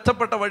വളരെ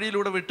മെച്ചപ്പെട്ട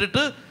വഴിയിലൂടെ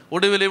വിട്ടിട്ട്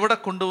ഒടുവിൽ ഇവിടെ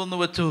കൊണ്ടുവന്ന്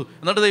വെച്ചു.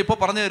 എന്നിട്ട് ഇപ്പോൾ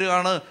പറഞ്ഞു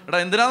തരികയാണ്, എടാ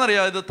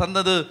എന്തിനാണെന്നറിയാം ഇത്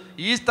തന്നത്?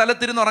 ഈ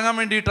സ്ഥലത്തിരുന്ന് ഉറങ്ങാൻ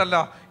വേണ്ടിയിട്ടല്ല,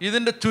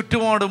 ഇതിൻ്റെ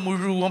ചുറ്റുപാട്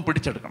മുഴുവൻ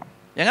പിടിച്ചെടുക്കണം.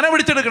 എങ്ങനെ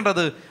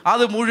പിടിച്ചെടുക്കേണ്ടത്?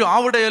 അത് മുഴുവൻ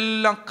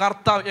അവിടെയെല്ലാം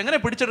കർത്താവ് എങ്ങനെ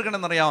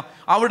പിടിച്ചെടുക്കണമെന്നറിയാം?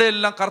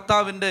 അവിടെയെല്ലാം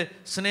കർത്താവിൻ്റെ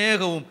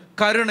സ്നേഹവും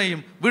കരുണയും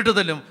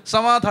വിടുതലും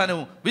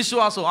സമാധാനവും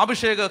വിശ്വാസവും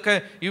അഭിഷേകമൊക്കെ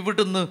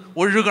ഇവിടുന്ന്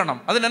ഒഴുകണം.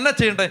 അതിനെന്നാ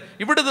ചെയ്യണ്ടേ?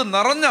 ഇവിടുന്ന്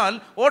നിറഞ്ഞാൽ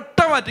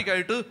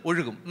ഓട്ടോമാറ്റിക്കായിട്ട്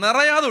ഒഴുകും,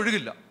 നിറയാതെ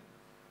ഒഴുകില്ല.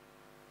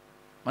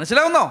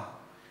 മനസ്സിലാവുന്നോ?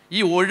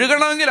 ഈ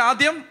ഒഴുകണമെങ്കിൽ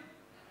ആദ്യം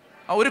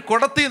ഒരു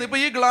കുടത്തിൽ നിന്ന്, ഇപ്പം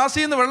ഈ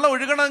ഗ്ലാസ്സിൽ നിന്ന് വെള്ളം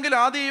ഒഴുകണമെങ്കിൽ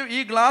ആദ്യം ഈ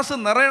ഗ്ലാസ്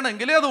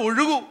നിറയണമെങ്കിൽ അത്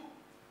ഒഴുകൂ.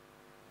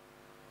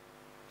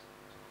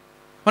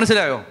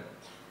 മനസ്സിലായോ?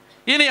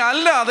 ഇനി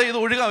അല്ലാതെ ഇത്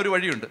ഒഴുകാൻ ഒരു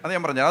വഴിയുണ്ട്, അത്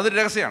ഞാൻ പറഞ്ഞത്, അതൊരു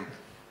രഹസ്യമാണ്.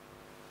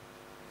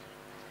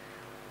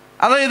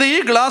 അതായത് ഈ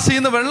ഗ്ലാസ്സിൽ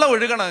നിന്ന് വെള്ളം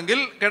ഒഴുകണമെങ്കിൽ,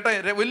 കേട്ടെ,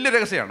 വലിയ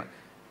രഹസ്യമാണ്.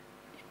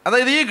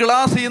 അതായത് ഈ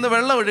ഗ്ലാസ്സിൽ നിന്ന്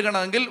വെള്ളം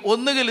ഒഴുകണമെങ്കിൽ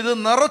ഒന്നുകിൽ ഇത്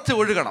നിറച്ച്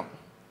ഒഴുകണം.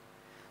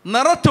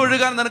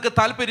 നിറച്ചൊഴുകാൻ നിനക്ക്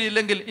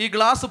താല്പര്യമില്ലെങ്കിൽ ഈ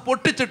ഗ്ലാസ്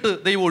പൊട്ടിച്ചിട്ട്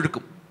ദൈവം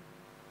ഒഴുക്കും.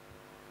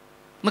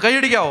 ഒന്ന്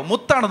കൈയടിക്കാവോ?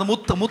 മുത്താണത്,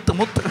 മുത്ത് മുത്ത്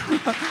മുത്ത്.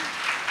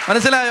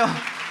 മനസ്സിലായോ?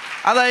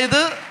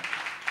 അതായത്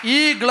ഈ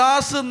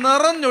ഗ്ലാസ്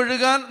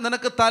നിറഞ്ഞൊഴുകാൻ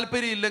നിനക്ക്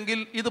താല്പര്യമില്ലെങ്കിൽ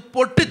ഇത്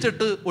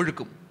പൊട്ടിച്ചിട്ട്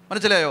ഒഴുക്കും.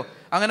 മനസ്സിലായോ?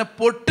 അങ്ങനെ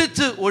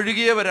പൊട്ടിച്ച്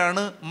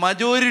ഒഴുകിയവരാണ്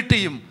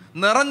മജോറിറ്റിയും,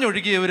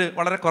 നിറഞ്ഞൊഴുകിയവർ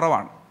വളരെ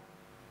കുറവാണ്.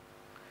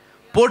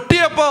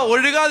 പൊട്ടിയപ്പോൾ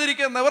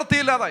ഒഴുകാതിരിക്കാൻ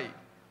നിവൃത്തിയില്ലാതായി.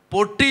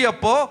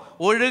 പൊട്ടിയപ്പോൾ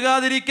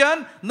ഒഴുകാതിരിക്കാൻ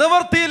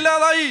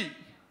നിവൃത്തിയില്ലാതായി.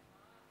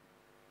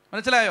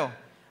 മനസ്സിലായോ?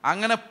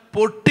 അങ്ങനെ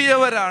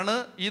പൊട്ടിയവരാണ്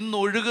ഇന്ന്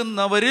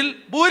ഒഴുകുന്നവരിൽ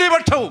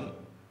ഭൂരിപക്ഷവും.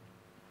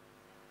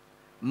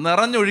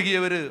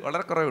 നിറഞ്ഞൊഴുകിയവർ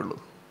വളരെ കുറവേ ഉള്ളൂ.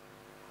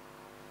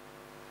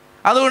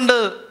 അതുകൊണ്ട്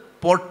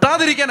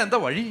പൊട്ടാതിരിക്കാൻ എന്താ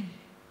വഴി?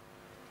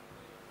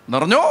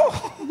 നിറഞ്ഞോ?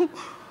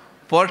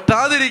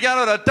 പൊട്ടാതിരിക്കാൻ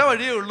ഒരൊറ്റ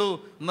വഴിയേ ഉള്ളൂ,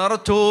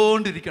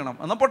 നിറച്ചോണ്ടിരിക്കണം.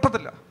 എന്നാൽ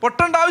പൊട്ടത്തില്ല.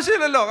 പൊട്ടേണ്ട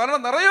ആവശ്യമില്ലല്ലോ,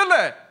 കാരണം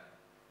നിറയല്ലേ.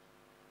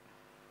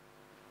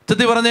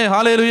 ചെത്തി പറഞ്ഞേ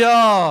ഹല്ലേലൂയാ,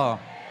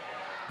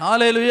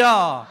 ഹല്ലേലൂയാ.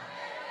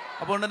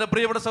 അപ്പോൾ എൻ്റെ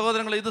പ്രിയപ്പെട്ട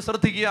സഹോദരങ്ങളെ, ഇത്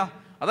ശ്രദ്ധിക്കുക.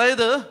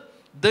 അതായത്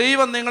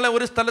ദൈവം നിങ്ങളെ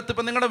ഒരു സ്ഥലത്ത്,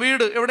 ഇപ്പം നിങ്ങളുടെ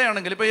വീട്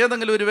എവിടെയാണെങ്കിലും, ഇപ്പം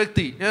ഏതെങ്കിലും ഒരു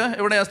വ്യക്തി,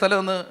 എവിടെയാ സ്ഥലം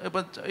എന്ന്,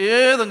 ഇപ്പം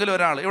ഏതെങ്കിലും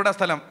ഒരാൾ, എവിടെ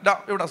സ്ഥലം,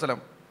 എവിടെ സ്ഥലം,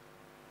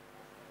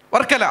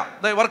 വർക്കല,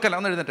 വർക്കല,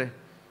 ഒന്ന് എഴുന്നേറ്റെ.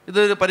 ഇത്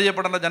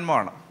പരിചയപ്പെടേണ്ട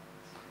ജന്മമാണ്.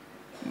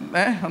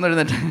 ഒന്ന്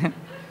എഴുന്നേറ്റെ.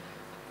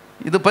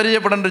 ഇത്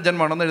പരിചയപ്പെടേണ്ട ഒരു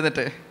ജന്മമാണ്. ഒന്ന്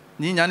എഴുന്നേറ്റെ.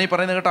 ഞാനീ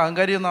പറയുന്നത് കേട്ടോ,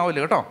 അഹങ്കാരിയൊന്നും ആവില്ല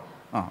കേട്ടോ.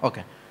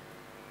 ഓക്കെ.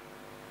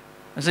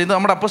 പക്ഷേ ഇത്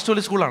നമ്മുടെ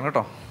അപ്പസ്റ്റോലിക് സ്കൂളാണ്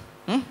കേട്ടോ.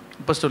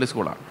 അപ്പസ്റ്റോലിക്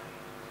സ്കൂളാണ്,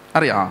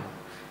 അറിയാം.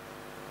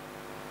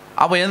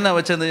 അപ്പോൾ എന്നാ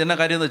വെച്ചത്, എന്നാ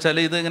കാര്യം എന്ന് വെച്ചാൽ,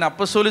 ഇത് ഇങ്ങനെ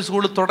അപ്പസ്റ്റോലിക്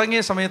സ്കൂൾ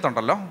തുടങ്ങിയ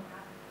സമയത്തുണ്ടല്ലോ,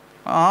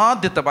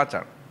 ആദ്യത്തെ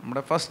ബാച്ചാണ്,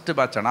 നമ്മുടെ ഫസ്റ്റ്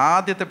ബാച്ചാണ്,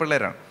 ആദ്യത്തെ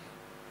പിള്ളേരാണ്.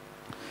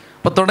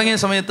 അപ്പോൾ തുടങ്ങിയ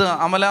സമയത്ത്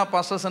അമല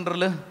പാസ്റ്റർ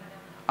സെൻറ്ററിൽ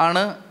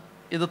ആണ്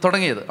ഇത്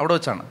തുടങ്ങിയത്, അവിടെ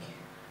വെച്ചാണ്.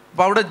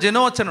 അപ്പോൾ അവിടെ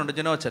ജിനോ അച്ഛനുണ്ട്,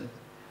 ജിനോ അച്ഛൻ.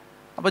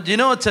 അപ്പോൾ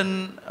ജിനോ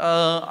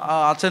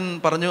അച്ഛൻ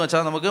പറഞ്ഞു,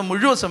 വെച്ചാൽ നമുക്ക്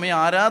മുഴുവൻ സമയം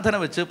ആരാധന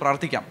വെച്ച്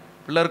പ്രാർത്ഥിക്കാം,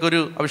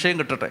 പിള്ളേർക്കൊരു അഭിഷേകം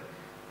കിട്ടട്ടെ.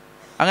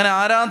 അങ്ങനെ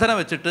ആരാധന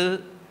വെച്ചിട്ട്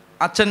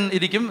അച്ഛൻ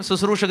ഇരിക്കും,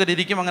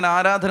 ശുശ്രൂഷകരിരിക്കും. അങ്ങനെ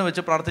ആരാധന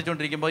വെച്ച്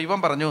പ്രാർത്ഥിച്ചുകൊണ്ടിരിക്കുമ്പോൾ ഇവൻ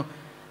പറഞ്ഞു,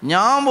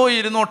 ഞാൻ പോയി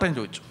ഇരുന്നോട്ടം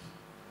ചോദിച്ചു.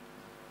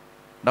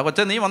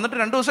 കൊച്ചേ, നീ വന്നിട്ട്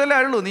 2 ദിവസമല്ലേ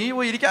ആയുള്ളൂ, നീ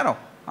പോയി ഇരിക്കാനോ?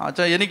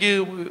 അച്ഛാ എനിക്ക്.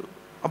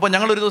 അപ്പോൾ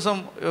ഞങ്ങളൊരു ദിവസം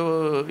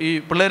ഈ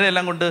പിള്ളേരെ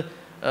എല്ലാം കൊണ്ട്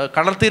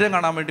കടൽത്തീരം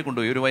കാണാൻ വേണ്ടി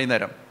കൊണ്ടുപോയി ഒരു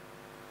വൈകുന്നേരം.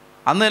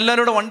 അന്ന്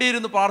എല്ലാവരും കൂടെ വണ്ടി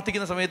ഇരുന്ന്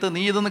പ്രാർത്ഥിക്കുന്ന സമയത്ത്,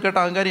 നീ ഇതൊന്ന് കേട്ടോ,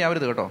 അഹങ്കാരി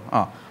ആവരുത് കേട്ടോ.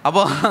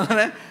 അപ്പോൾ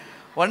അങ്ങനെ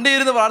വണ്ടി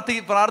ഇരുന്ന്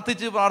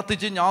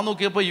പ്രാർത്ഥിച്ച് ഞാൻ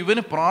നോക്കിയപ്പോൾ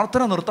ഇവന്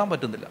പ്രാർത്ഥന നിർത്താൻ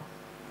പറ്റുന്നില്ല.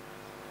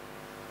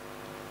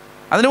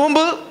 അതിനു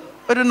മുമ്പ്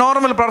ഒരു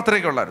നോർമൽ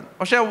പ്രാർത്ഥനയൊക്കെ ഉള്ളായിരുന്നു.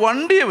 പക്ഷേ ആ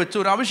വണ്ടിയെ വെച്ച്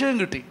ഒരു അഭിഷേകം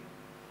കിട്ടി,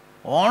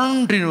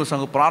 കോണ്ടിന്യൂസ്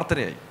അങ്ങ്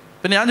പ്രാർത്ഥനയായി.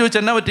 പിന്നെ ഞാൻ ചോദിച്ചു,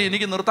 എന്നാ പറ്റി?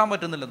 എനിക്ക് നിർത്താൻ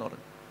പറ്റുന്നില്ലെന്ന്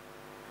പറഞ്ഞു.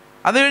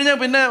 അത് കഴിഞ്ഞ്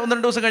പിന്നെ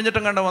 1-2 ദിവസം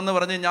കഴിഞ്ഞിട്ടും കണ്ട വന്ന്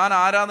പറഞ്ഞ്, ഞാൻ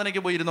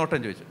ആരാധനയ്ക്ക് പോയി ഇരുന്നോട്ടം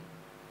ചോദിച്ചു.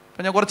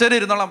 അപ്പം ഞാൻ കുറച്ച് നേരം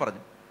ഇരുന്നോളാൻ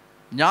പറഞ്ഞു.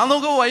 ഞാൻ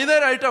നോക്കുമ്പോൾ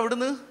വൈകുന്നേരമായിട്ട്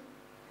അവിടുന്ന്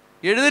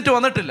എഴുന്നേറ്റ്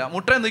വന്നിട്ടില്ല,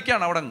 മുട്ടേ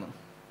നിൽക്കുകയാണ് അവിടെ നിന്ന്.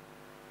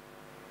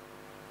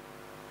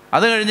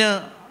 അത് കഴിഞ്ഞ്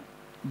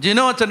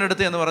ജിനോ അച്ഛൻ്റെ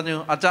അടുത്ത് എന്ന് പറഞ്ഞു,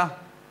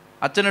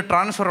 അച്ഛന്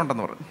ട്രാൻസ്ഫർ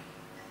ഉണ്ടെന്ന് പറഞ്ഞു.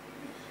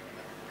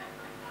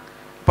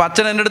 അപ്പം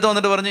അച്ഛൻ എൻ്റെ അടുത്ത്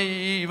വന്നിട്ട് പറഞ്ഞ്,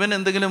 ഇവൻ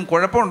എന്തെങ്കിലും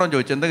കുഴപ്പമുണ്ടോ എന്ന്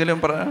ചോദിച്ചു. എന്തെങ്കിലും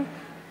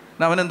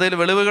അവൻ എന്തെങ്കിലും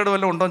വെളിവുകേട്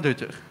വല്ലതും ഉണ്ടോ എന്ന്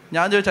ചോദിച്ചു.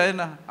 ഞാൻ ചോദിച്ചു,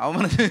 അതെന്നാ?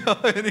 അവൻ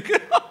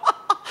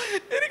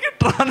എനിക്ക്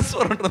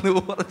ട്രാൻസ്ഫർ ഉണ്ടെന്ന്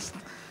പറഞ്ഞു.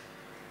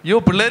 അയ്യോ,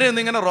 പിള്ളേരെ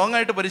ഒന്നിങ്ങനെ റോങ്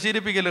ആയിട്ട്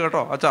പരിശീലിപ്പിക്കില്ല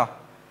കേട്ടോ അച്ഛാ.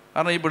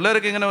 കാരണം ഈ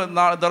പിള്ളേരൊക്കെ ഇങ്ങനെ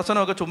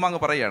ദർശനമൊക്കെ ചുമ്മാ അങ്ങ്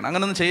പറയുകയാണ്.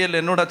 അങ്ങനൊന്നും ചെയ്യല്ലേ,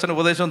 എന്നോട് അച്ഛൻ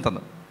ഉപദേശവും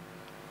തന്നു.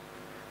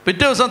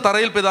 പിറ്റേ ദിവസം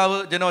തറയിൽ പിതാവ്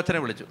ജിനോ അച്ഛനെ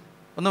വിളിച്ചു,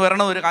 ഒന്ന്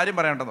വരണം, ഒരു കാര്യം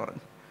പറയാണ്ടെന്ന്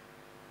പറഞ്ഞു.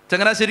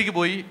 ചങ്ങനാശ്ശേരിക്ക്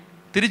പോയി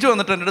തിരിച്ചു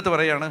വന്നിട്ട് എൻ്റെ അടുത്ത്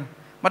പറയുകയാണ്,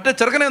 മറ്റേ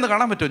ചെറുക്കനെ ഒന്ന്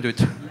കാണാൻ പറ്റുമോ എന്ന്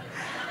ചോദിച്ചു.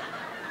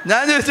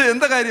 ഞാൻ ചോദിച്ചു,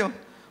 എന്താ കാര്യം?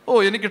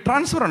 എനിക്ക്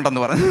ട്രാൻസ്ഫർ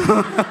ഉണ്ടെന്ന് പറഞ്ഞു.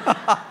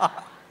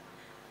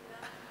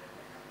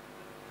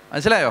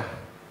 മനസ്സിലായോ?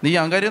 നീ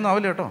അഹങ്കാരിയൊന്നും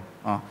ആവില്ല കേട്ടോ.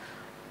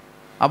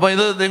 അപ്പോൾ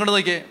ഇത് നിങ്ങളുടെ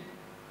നോക്കിയേ,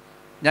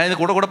 ഞാൻ ഇത്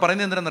കൂടെ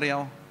പറയുന്നത്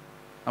എന്തിനാണെന്നറിയാമോ?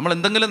 നമ്മൾ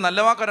എന്തെങ്കിലും നല്ല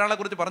വാക്ക് ഒരാളെ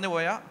കുറിച്ച് പറഞ്ഞു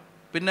പോയാൽ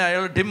പിന്നെ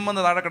അയാൾ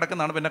ഡിമ്മെന്ന് താഴെ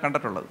കിടക്കുന്നതാണ് പിന്നെ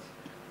കണ്ടിട്ടുള്ളത്.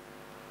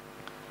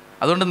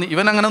 അതുകൊണ്ട്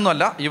ഇവൻ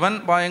അങ്ങനെയൊന്നുമല്ല, ഇവൻ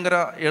ഭയങ്കര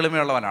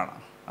എളിമയുള്ളവനാണ്.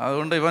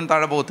 അതുകൊണ്ട് ഇവൻ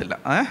താഴെ പോകത്തില്ല.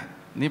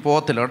 നീ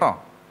പോകത്തില്ല കേട്ടോ,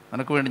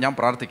 നിനക്ക് വേണ്ടി ഞാൻ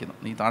പ്രാർത്ഥിക്കുന്നു,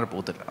 നീ താഴെ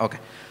പോകത്തില്ല. ഓക്കെ.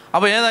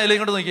 അപ്പോൾ ഏതായാലും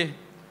ഇങ്ങോട്ട് നോക്കിയേ,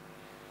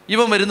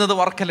 ഇവൻ വരുന്നത്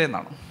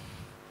വർക്കലയെന്നാണ്.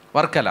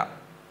 വർക്കല.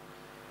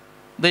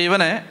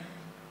 ഇവനെ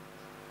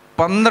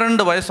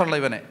 12 വയസ്സുള്ള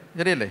ഇവനെ,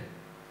 ശരിയല്ലേ,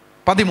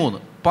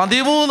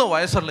 13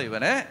 വയസ്സുള്ള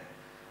ഇവനെ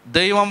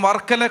ദൈവം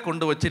വർക്കല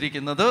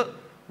കൊണ്ടുവച്ചിരിക്കുന്നത്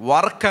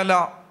വർക്കല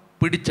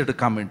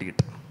പിടിച്ചെടുക്കാൻ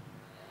വേണ്ടിയിട്ട്.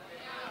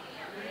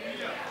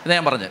 ഇത്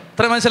ഞാൻ പറഞ്ഞു.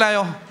 ഇത്രയും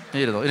മനസ്സിലായോ?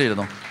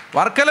 ഇരുന്നു.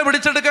 വർക്കല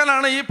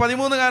പിടിച്ചെടുക്കാനാണ് ഈ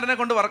 13കാരനെ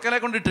കൊണ്ട് വർക്കലെ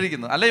കൊണ്ട്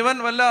ഇട്ടിരിക്കുന്നത്. അല്ല, ഇവൻ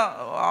വല്ല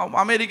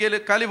അമേരിക്കയിൽ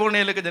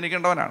കാലിഫോർണിയയിലൊക്കെ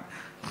ജനിക്കേണ്ടവനാണ്,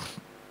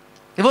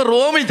 ഇവൻ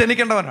റോമിൽ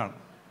ജനിക്കേണ്ടവനാണ്.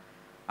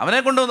 അവനെ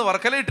കൊണ്ടുവന്ന്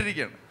വർക്കല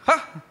ഇട്ടിരിക്കുകയാണ്.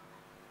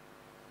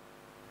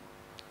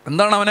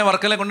 എന്താണ് അവനെ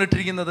വർക്കലെ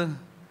കൊണ്ടിട്ടിരിക്കുന്നത്?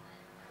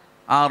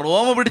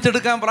 റോം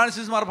പിടിച്ചെടുക്കാൻ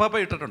ഫ്രാൻസിസ് മാർപ്പാപ്പ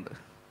ഇട്ടിട്ടുണ്ട്.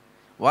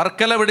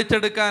 വർക്കല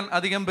പിടിച്ചെടുക്കാൻ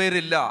അധികം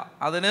പേരില്ല,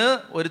 അതിന്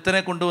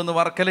ഒരുത്തനെ കൊണ്ടുവന്ന്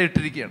വർക്കല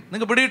ഇട്ടിരിക്കുകയാണ്.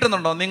 നിങ്ങൾക്ക്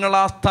പിടിയിട്ടുന്നുണ്ടോ? നിങ്ങൾ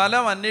ആ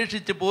സ്ഥലം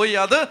അന്വേഷിച്ച് പോയി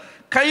അത്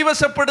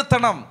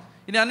കൈവശപ്പെടുത്തണം.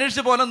 ഇനി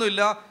അന്വേഷിച്ച്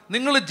പോലൊന്നുമില്ല,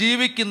 നിങ്ങൾ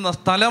ജീവിക്കുന്ന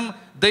സ്ഥലം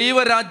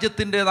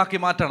ദൈവരാജ്യത്തിൻ്റെതാക്കി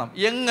മാറ്റണം.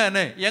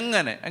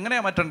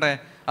 എങ്ങനെയാ മാറ്റണ്ടേ?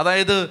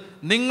 അതായത്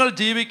നിങ്ങൾ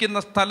ജീവിക്കുന്ന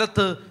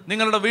സ്ഥലത്ത്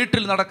നിങ്ങളുടെ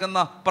വീട്ടിൽ നടക്കുന്ന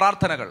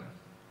പ്രാർത്ഥനകൾ,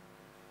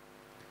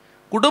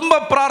 കുടുംബ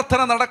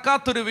പ്രാർത്ഥന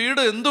നടക്കാത്തൊരു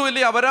വീട് എന്തു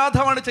വലിയ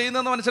അപരാധമാണ്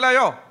ചെയ്യുന്നതെന്ന്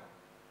മനസ്സിലായോ?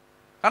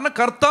 കാരണം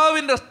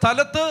കർത്താവിൻ്റെ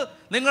സ്ഥലത്ത്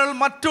നിങ്ങൾ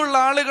മറ്റുള്ള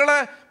ആളുകളെ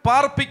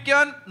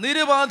പാർപ്പിക്കാൻ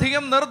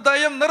നിരുപാധികം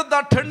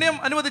നിർദാക്ഷിണ്യം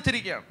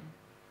അനുവദിച്ചിരിക്കുകയാണ്.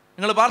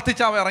 നിങ്ങൾ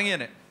പ്രാർത്ഥിച്ചാൽ അവൻ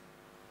ഇറങ്ങിയനെ,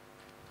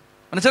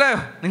 മനസ്സിലായോ?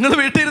 നിങ്ങൾ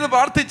വീട്ടിൽ ഇരുന്ന്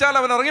പ്രാർത്ഥിച്ചാൽ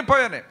അവൻ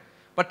ഇറങ്ങിപ്പോയനെ.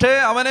 പക്ഷേ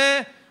അവനെ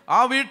ആ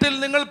വീട്ടിൽ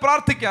നിങ്ങൾ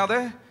പ്രാർത്ഥിക്കാതെ,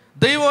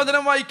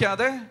 ദൈവവചനം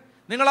വായിക്കാതെ,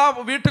 നിങ്ങൾ ആ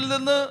വീട്ടിൽ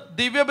നിന്ന്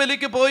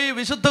ദിവ്യബലിക്ക് പോയി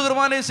വിശുദ്ധ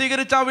കുർബാനയെ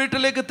സ്വീകരിച്ച് ആ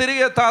വീട്ടിലേക്ക്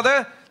തിരികെ എത്താതെ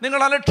നിങ്ങൾ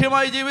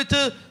അലക്ഷ്യമായി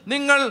ജീവിച്ച്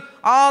നിങ്ങൾ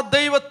ആ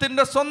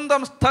ദൈവത്തിൻ്റെ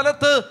സ്വന്തം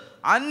സ്ഥലത്ത്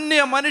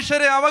അന്യ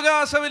മനുഷ്യരെ,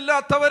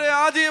 അവകാശമില്ലാത്തവരെ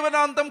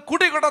ആജീവനാന്തം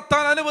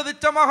കുടികൊടത്താൻ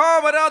അനുവദിച്ച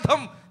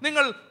മഹാപരാധം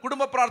നിങ്ങൾ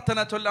കുടുംബ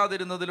പ്രാർത്ഥന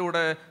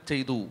ചൊല്ലാതിരുന്നതിലൂടെ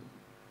ചെയ്തു.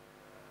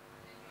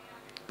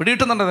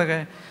 പിടിയിട്ടുന്നുണ്ടതൊക്കെ.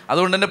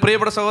 അതുകൊണ്ട് എൻ്റെ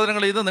പ്രിയപ്പെട്ട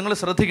സഹോദരങ്ങൾ, ഇത് നിങ്ങൾ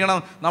ശ്രദ്ധിക്കണം.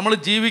 നമ്മൾ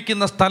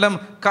ജീവിക്കുന്ന സ്ഥലം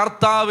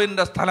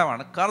കർത്താവിൻ്റെ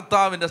സ്ഥലമാണ്.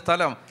 കർത്താവിൻ്റെ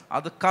സ്ഥലം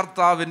അത്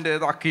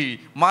കർത്താവിൻ്റെതാക്കി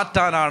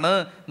മാറ്റാനാണ്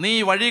നീ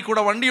വഴി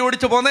കൂടെ വണ്ടി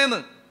ഓടിച്ച് പോന്നേന്ന്.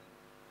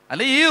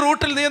 അല്ലെ, ഈ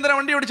റൂട്ടിൽ നീ എന്തിനാ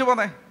വണ്ടി ഓടിച്ച്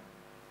പോന്നേ?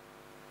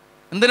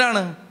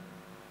 എന്തിനാണ്?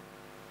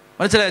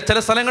 മനസ്സിലായി? ചില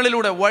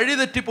സ്ഥലങ്ങളിലൂടെ വഴി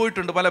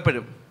തെറ്റിപ്പോയിട്ടുണ്ട്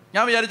പലപ്പോഴും.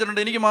 ഞാൻ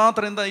വിചാരിച്ചിട്ടുണ്ട് എനിക്ക്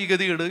മാത്രം എന്താ ഈ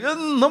ഗതികേട്,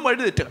 എന്നും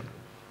വഴി തെറ്റുകയാണ്,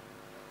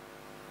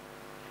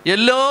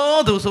 എല്ലാ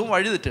ദിവസവും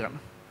വഴി തെറ്റുകയാണ്.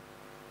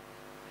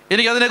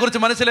 എനിക്കതിനെക്കുറിച്ച്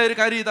മനസ്സിലായ ഒരു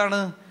കാര്യം ഇതാണ്.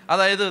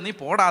 അതായത് നീ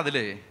പോടാ,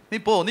 അതിലേ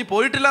നീ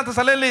പോയിട്ടില്ലാത്ത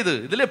സ്ഥലമല്ലേ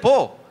ഇതിലേ പോ,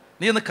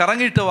 നീ ഒന്ന്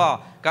കറങ്ങിയിട്ട് വാ.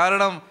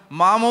 കാരണം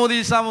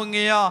മാമോദീസ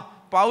മുങ്ങിയ,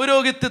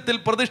 പൗരോഹിത്യത്തിൽ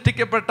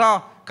പ്രതിഷ്ഠിക്കപ്പെട്ട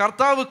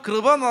കർത്താവ്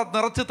കൃപ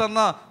നിറച്ചു തന്ന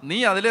നീ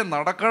അതിലേ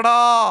നടക്കടാ.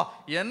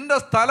 എൻ്റെ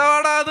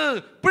സ്ഥലമാടാ അത്,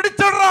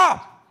 പിടിച്ചോടാ.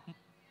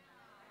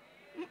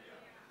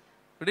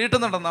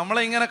 പിടിയിട്ടുന്നുണ്ടോ?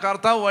 നമ്മളെ ഇങ്ങനെ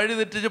കർത്താവ് വഴി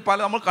തെറ്റിച്ച്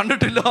നമ്മൾ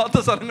കണ്ടിട്ടില്ലാത്ത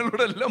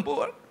സ്ഥലങ്ങളിലൂടെ എല്ലാം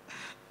പോവാൻ.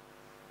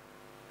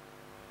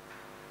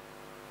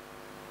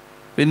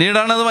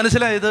 പിന്നീടാണ് അത്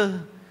മനസ്സിലായത്.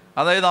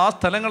 അതായത് ആ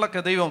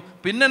സ്ഥലങ്ങളൊക്കെ ദൈവം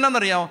പിന്നെ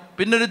എന്നാന്നറിയാം,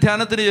 പിന്നെ ഒരു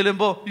ധ്യാനത്തിന്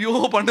ചെല്ലുമ്പോൾ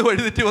പണ്ട്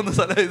വഴി തെറ്റി വന്ന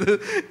സ്ഥലം ഇത്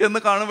എന്ന്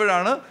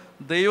കാണുമ്പോഴാണ്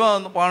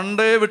ദൈവം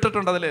പണ്ടേ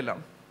വിട്ടിട്ടുണ്ട് അതിലെല്ലാം.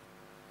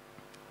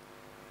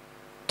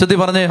 ചൊല്ലി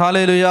പറഞ്ഞേ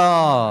ഹല്ലേലൂയാ,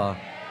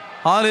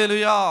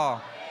 ഹല്ലേലൂയാ.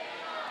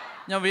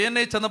 ഞാൻ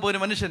വിയന്നയിൽ ചെന്നപ്പോൾ ഒരു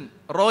മനുഷ്യൻ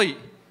റോയ്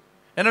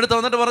എൻ്റെ അടുത്ത്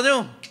വന്നിട്ട് പറഞ്ഞു,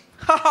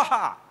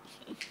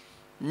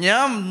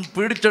 ഞാൻ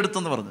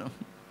പിടിച്ചെടുത്തെന്ന് പറഞ്ഞു.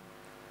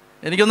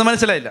 എനിക്കൊന്നും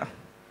മനസ്സിലായില്ല.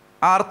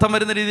 ആ അർത്ഥം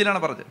വരുന്ന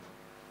രീതിയിലാണ് പറഞ്ഞത്.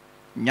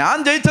 ഞാൻ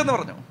ജയിച്ചെന്ന്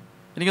പറഞ്ഞു.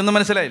 എനിക്കൊന്നും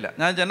മനസ്സിലായില്ല.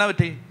 ഞാൻ ചെന്നാ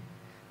പറ്റി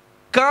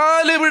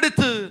കാല്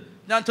പിടിച്ച്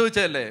ഞാൻ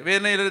ചോദിച്ചതല്ലേ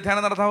വിയന്നയിലൊരു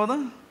ധ്യാനം നടത്താമെന്ന്.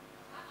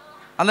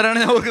 അന്നേരമാണ്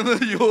ഞാൻ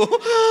ഓർക്കുന്നത്,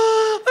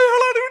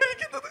 അയാളാണ് ഇവിടെ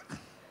ഇരിക്കുന്നത്.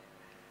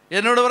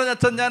 എന്നോട് പറഞ്ഞു,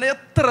 അച്ഛൻ ഞാൻ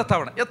എത്ര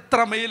തവണ എത്ര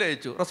മെയിൽ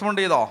അയച്ചു,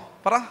 റെസ്പോണ്ട് ചെയ്തോ?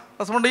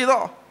 റെസ്പോണ്ട് ചെയ്തോ?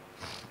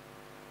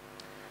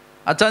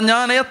 അച്ഛൻ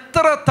ഞാൻ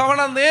എത്ര തവണ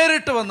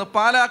നേരിട്ട് വന്ന്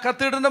പാലാ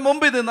കത്തീഡ്രലിൻ്റെ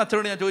മുമ്പിൽ നിന്ന്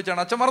അച്ഛനോട് ഞാൻ ചോദിച്ചാണ്.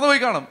 അച്ഛൻ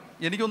മറന്നുപോയി കാണും,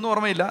 എനിക്കൊന്നും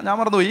ഓർമ്മയില്ല, ഞാൻ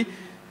മറന്നുപോയി.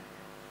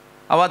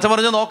 അപ്പോൾ അച്ഛൻ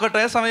പറഞ്ഞു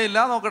നോക്കട്ടെ, സമയമില്ല,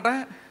 നോക്കട്ടെ.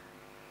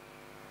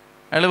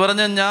 അയാൾ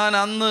പറഞ്ഞു, ഞാൻ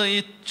അന്ന് ഈ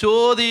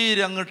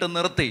ചോദ്യങ്ങോട്ട്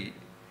നിർത്തി.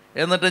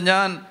 എന്നിട്ട്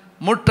ഞാൻ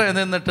മുട്ട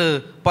നിന്നിട്ട്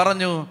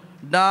പറഞ്ഞു,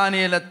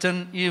 ഡാനിയേൽ അച്ഛൻ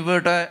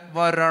ഇവിടെ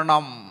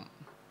വരണം.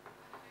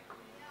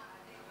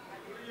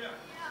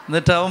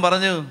 എന്നിട്ട് അവൻ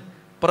പറഞ്ഞു,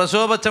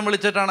 പ്രശോഭച്ചൻ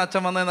വിളിച്ചിട്ടാണ്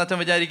അച്ഛൻ വന്നതെന്ന് അച്ഛൻ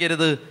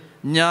വിചാരിക്കരുത്,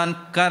 ഞാൻ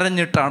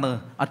കരഞ്ഞിട്ടാണ്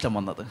അച്ഛൻ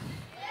വന്നത്.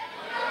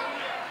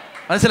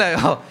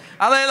 മനസ്സിലായോ?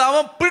 അതായത്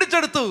അവൻ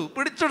പിടിച്ചെടുത്തു,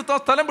 ആ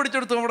സ്ഥലം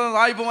പിടിച്ചെടുത്തു. നമ്മുടെ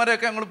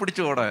സായിപ്പുമാരെയൊക്കെ ഞങ്ങൾ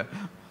പിടിച്ചു. അവിടെ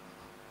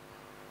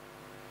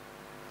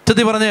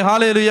ചെത്തി പറഞ്ഞേ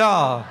ഹല്ലേലൂയാ,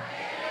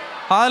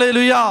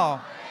 ഹല്ലേലൂയാ.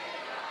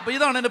 അപ്പോൾ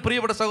ഇതാണ് എൻ്റെ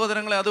പ്രിയപ്പെട്ട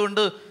സഹോദരങ്ങളെ.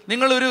 അതുകൊണ്ട്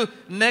നിങ്ങളൊരു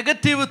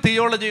നെഗറ്റീവ്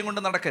തിയോളജിയും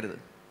കൊണ്ട് നടക്കരുത്.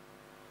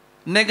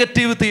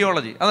 നെഗറ്റീവ്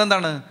തിയോളജി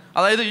അതെന്താണ്?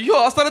 അതായത്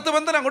ആ സ്ഥലത്ത്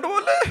ബന്ധനം അങ്ങോട്ട്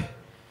പോകല്ലേ,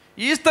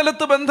 ഈ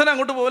സ്ഥലത്ത് ബന്ധനം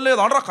അങ്ങോട്ട് പോകല്ലേ,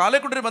 നമ്മുടെ കാലേ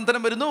കൂടെ ഒരു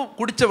ബന്ധനം വരുന്നു,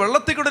 കുടിച്ച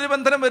വെള്ളത്തിൽ കൂടെ ഒരു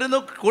ബന്ധനം വരുന്നു,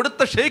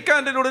 കൊടുത്ത ഷെയ്ക്ക്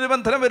ഹാൻഡിലൂടെ ഒരു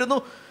ബന്ധനം വരുന്നു,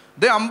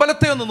 ദേ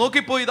അമ്പലത്തെ ഒന്ന്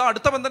നോക്കിപ്പോയി ഇതാ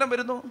അടുത്ത ബന്ധനം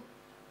വരുന്നു.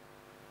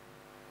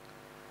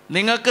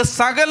 നിങ്ങൾക്ക്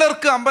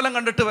സകലർക്ക് അമ്പലം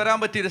കണ്ടിട്ട് വരാൻ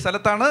പറ്റിയൊരു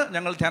സ്ഥലത്താണ്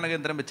ഞങ്ങൾ ധ്യാന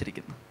കേന്ദ്രം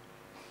വെച്ചിരിക്കുന്നത്.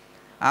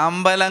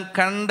 അമ്പലം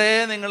കണ്ടേ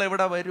നിങ്ങൾ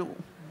ഇവിടെ വരൂ.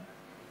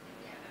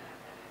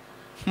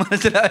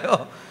 മനസ്സിലായോ?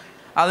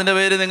 അതിൻ്റെ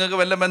പേര് നിങ്ങൾക്ക്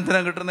വല്ല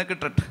ബന്ധനം കിട്ടുന്ന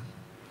കിട്ടട്ടെ.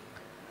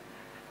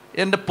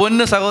 എൻ്റെ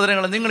പൊന്ന്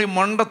സഹോദരങ്ങൾ, നിങ്ങൾ ഈ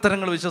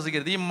മണ്ടത്തരങ്ങൾ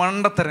വിശ്വസിക്കരുത്. ഈ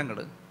മണ്ടത്തരങ്ങൾ,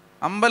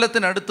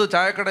 അമ്പലത്തിനടുത്ത്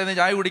ചായക്കടയിൽ നിന്ന്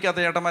ചായ കുടിക്കാത്ത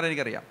ചേട്ടന്മാരെ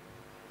എനിക്കറിയാം.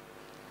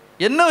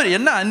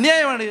 എന്നെ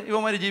അന്യായമാണ്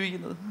ഇവന്മാർ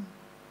ജീവിക്കുന്നത്.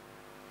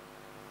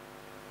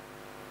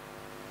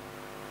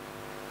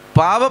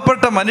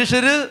 പാവപ്പെട്ട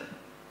മനുഷ്യര്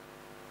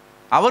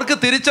അവർക്ക്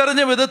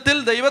തിരിച്ചറിഞ്ഞ വിധത്തിൽ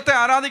ദൈവത്തെ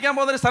ആരാധിക്കാൻ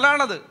പോകുന്നൊരു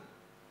സ്ഥലമാണത്.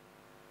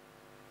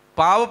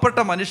 പാവപ്പെട്ട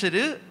മനുഷ്യർ,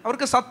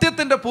 അവർക്ക്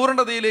സത്യത്തിൻ്റെ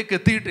പൂർണ്ണതയിലേക്ക്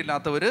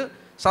എത്തിയിട്ടില്ലാത്തവർ,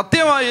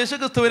 സത്യമായ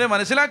യേശുക്രിസ്തുവിനെ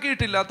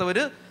മനസ്സിലാക്കിയിട്ടില്ലാത്തവർ,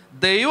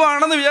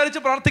 ദൈവമാണെന്ന് വിചാരിച്ച്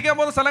പ്രാർത്ഥിക്കാൻ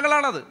പോകുന്ന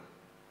സ്ഥലങ്ങളാണത്.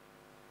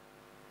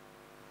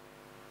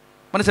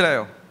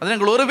 മനസ്സിലായോ? അതിനെ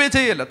ഗ്ലോറിഫൈ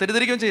ചെയ്യല്ല,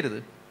 തെറ്റിദ്ധരിക്കുകയും ചെയ്യരുത്.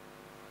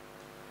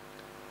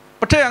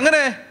 പക്ഷേ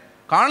അങ്ങനെ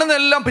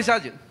കാണുന്നതെല്ലാം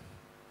പിശാച്,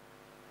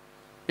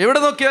 എവിടെ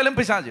നോക്കിയാലും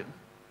പിശാച്.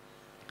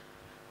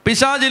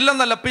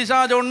 പിശാചില്ലെന്നല്ല,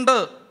 പിശാചുണ്ട്.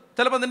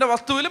 ചിലപ്പോൾ നിന്റെ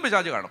വസ്തുവിലും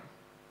പിശാച് കാണും.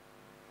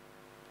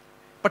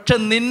 പക്ഷെ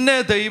നിന്നെ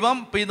ദൈവം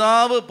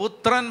പിതാവ്,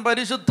 പുത്രൻ,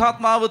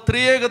 പരിശുദ്ധാത്മാവ്,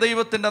 ത്രിയേക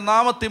ദൈവത്തിൻ്റെ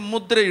നാമത്തിൽ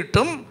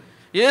മുദ്രയിട്ടും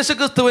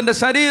യേശുക്രിസ്തുവിൻ്റെ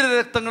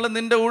ശരീരരക്തങ്ങൾ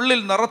നിന്റെ ഉള്ളിൽ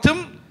നിറച്ചും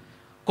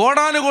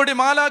കോടാനുകോടി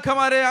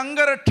മാലാഖമാരെ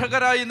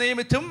അംഗരക്ഷകരായി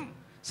നിയമിച്ചും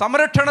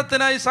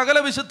സംരക്ഷണത്തിനായി സകല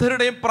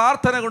വിശുദ്ധരുടെയും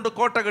പ്രാർത്ഥന കൊണ്ട്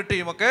കോട്ട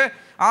കെട്ടിയുമൊക്കെ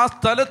ആ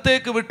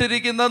സ്ഥലത്തേക്ക്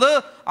വിട്ടിരിക്കുന്നത്,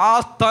 ആ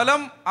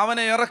സ്ഥലം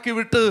അവനെ ഇറക്കി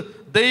വിട്ട്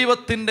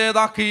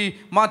ദൈവത്തിൻ്റെതാക്കി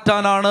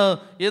മാറ്റാനാണ്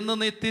എന്ന്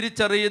നീ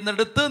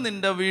തിരിച്ചറിയുന്നിടത്ത്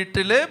നിന്റെ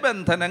വീട്ടിലെ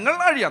ബന്ധനങ്ങൾ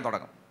അഴിയാൻ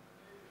തുടങ്ങും.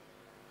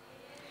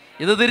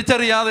 ഇത്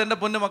തിരിച്ചറിയാതെ എൻ്റെ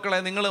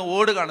പൊന്നുമക്കളെ നിങ്ങൾ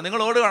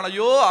ഓടുകയാണ്.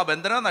 അയ്യോ ആ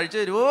ബന്ധനം അഴിച്ചു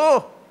തരുമോ?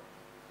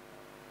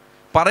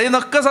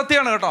 പറയുന്നൊക്കെ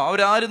സത്യമാണ് കേട്ടോ.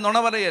 അവരാരും നുണ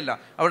പറയല്ല.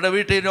 അവരുടെ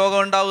വീട്ടിൽ രോഗം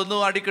ഉണ്ടാകുന്നു,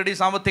 അടിക്കടി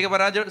സാമ്പത്തിക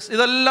പരാജയം,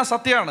 ഇതെല്ലാം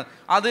സത്യമാണ്.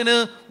 അതിന്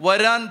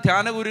വരാൻ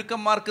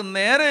ധ്യാനഗുരുക്കന്മാർക്ക്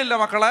നേരെയില്ല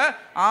മക്കളെ.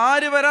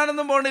 ആര്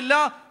വരാനൊന്നും പോണില്ല.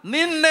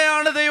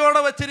 നിന്നെയാണ്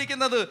ദൈവോടെ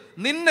വച്ചിരിക്കുന്നത്.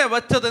 നിന്നെ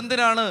വച്ചത്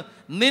എന്തിനാണ്?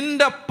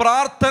 നിന്റെ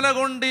പ്രാർത്ഥന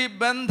കൊണ്ട് ഈ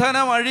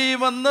ബന്ധനം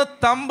അഴിയുമെന്ന്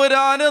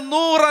തമ്പുരാന്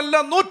 100 അല്ല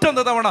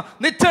 101 തവണ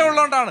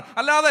നിശ്ചയമുള്ളതുകൊണ്ടാണ്.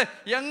 അല്ലാതെ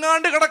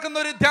എങ്ങാണ്ട് കിടക്കുന്ന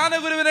ഒരു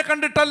ധ്യാനഗുരുവിനെ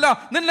കണ്ടിട്ടല്ല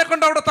നിന്നെ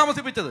കൊണ്ട് അവിടെ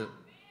താമസിപ്പിച്ചത്.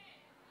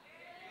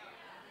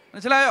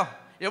 മനസ്സിലായോ?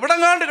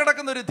 എവിടെങ്ങാണ്ട്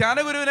കിടക്കുന്ന ഒരു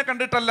ധ്യാനഗുരുവിനെ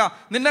കണ്ടിട്ടല്ല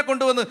നിന്നെ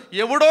കൊണ്ടുവന്ന്,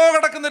 എവിടോ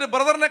കിടക്കുന്ന ഒരു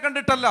ബ്രദറിനെ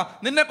കണ്ടിട്ടല്ല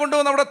നിന്നെ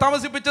കൊണ്ടുവന്ന് അവിടെ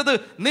താമസിപ്പിച്ചത്.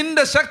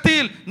 നിന്റെ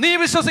ശക്തിയിൽ നീ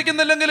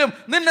വിശ്വസിക്കുന്നില്ലെങ്കിലും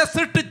നിന്നെ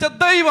സൃഷ്ടിച്ച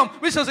ദൈവം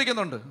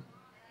വിശ്വസിക്കുന്നുണ്ട്.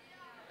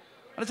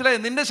 മനസ്സിലായി?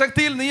 നിന്റെ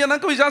ശക്തിയിൽ നീ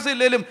നിനക്ക് വിശ്വാസം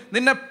ഇല്ലെങ്കിലും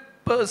നിന്നെ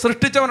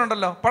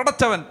സൃഷ്ടിച്ചവനുണ്ടല്ലോ,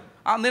 പടച്ചവൻ.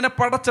 നിന്നെ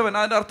പടച്ചവൻ,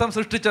 അതിൻ്റെ അർത്ഥം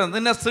സൃഷ്ടിച്ചവൻ.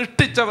 നിന്നെ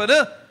സൃഷ്ടിച്ചവന്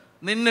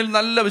നിന്നിൽ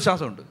നല്ല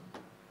വിശ്വാസമുണ്ട്.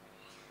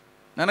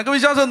 നിനക്ക്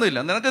വിശ്വാസമൊന്നുമില്ല,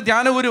 നിനക്ക്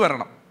ധ്യാനഗുരു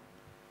വരണം.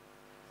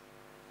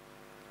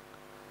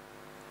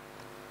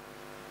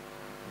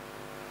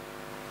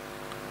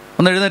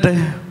 ഒന്ന് എഴുന്നേറ്റേ.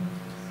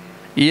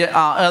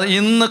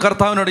 ഇന്ന്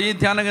കർത്താവിനോട് ഈ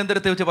ധ്യാന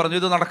കേന്ദ്രത്തെ വെച്ച് പറഞ്ഞു,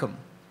 ഇത് നടക്കും.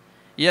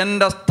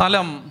 എൻ്റെ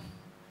സ്ഥലം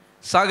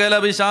സകല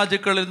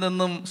പിശാചുക്കളിൽ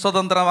നിന്നും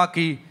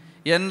സ്വതന്ത്രമാക്കി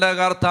എൻ്റെ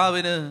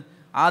കർത്താവിന്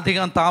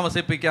അധികം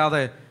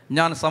താമസിപ്പിക്കാതെ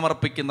ഞാൻ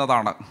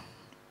സമർപ്പിക്കുന്നതാണ്.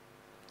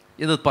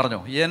 ഇത് പറഞ്ഞു.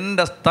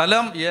 എൻ്റെ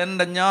സ്ഥലം,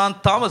 ഞാൻ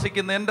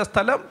താമസിക്കുന്ന എൻ്റെ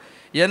സ്ഥലം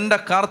എൻ്റെ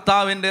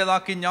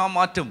കർത്താവിൻ്റേതാക്കി ഞാൻ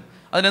മാറ്റും.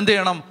 അതിനെന്ത്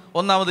ചെയ്യണം?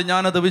 ഒന്നാമത്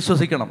ഞാനത്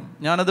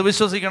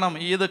വിശ്വസിക്കണം.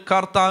 ഇത്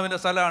കർത്താവിൻ്റെ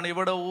സ്ഥലമാണ്.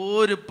 ഇവിടെ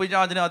ഒരു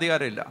പിശാചിനും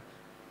അധികാരമില്ല.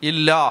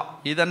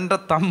 ഇതെൻ്റെ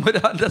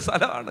തമ്പുരാൻ്റെ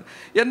സ്ഥലമാണ്.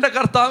 എൻ്റെ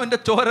കർത്താവിൻ്റെ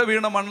ചോര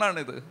വീണ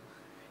മണ്ണാണിത്.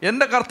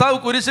 എൻ്റെ കർത്താവ്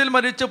കുരിശിൽ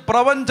മരിച്ച്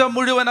പ്രപഞ്ചം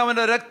മുഴുവൻ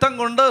അവൻ്റെ രക്തം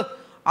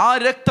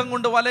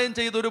കൊണ്ട് വലയം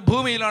ചെയ്തൊരു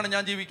ഭൂമിയിലാണ്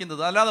ഞാൻ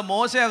ജീവിക്കുന്നത്. അല്ലാതെ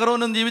മോശെ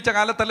അഹരോനും ജീവിച്ച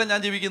കാലത്തല്ല ഞാൻ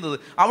ജീവിക്കുന്നത്.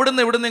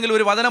 അവിടുന്ന് എവിടുന്നെങ്കിലും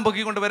ഒരു വചനം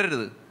പൊക്കിക്കൊണ്ട്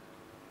വരരുത്.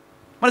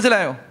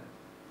 മനസ്സിലായോ?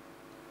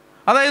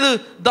 അതായത്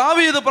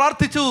ദാവീദ്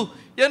പ്രാർത്ഥിച്ചു,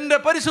 എൻ്റെ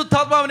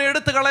പരിശുദ്ധാത്മാവിനെ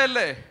എടുത്തു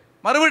കളയല്ലേ.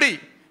 മറുപടി,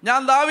 ഞാൻ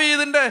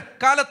ദാവീദിൻ്റെ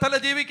കാലത്തല്ല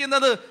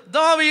ജീവിക്കുന്നത്,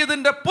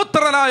 ദാവീദിൻ്റെ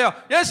പുത്രനായ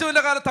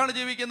യേശുവിൻ്റെ കാലത്താണ്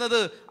ജീവിക്കുന്നത്.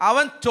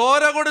 അവൻ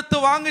ചോര കൊടുത്ത്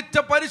വാങ്ങിച്ച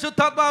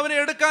പരിശുദ്ധാത്മാവിനെ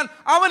എടുക്കാൻ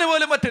അവന്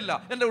പോലും പറ്റില്ല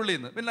എൻ്റെ ഉള്ളിൽ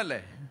നിന്ന്. പിന്നല്ലേ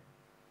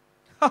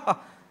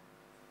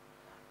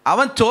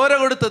അവൻ ചോര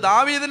കൊടുത്ത്.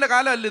 ദാവീദിൻ്റെ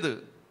കാലമല്ല ഇത്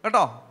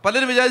കേട്ടോ.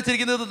 പലരും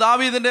വിചാരിച്ചിരിക്കുന്നത്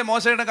ദാവീദിൻ്റെ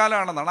മോശയുടെ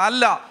കാലമാണെന്നാണ്.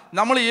 അല്ല,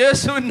 നമ്മൾ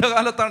യേശുവിൻ്റെ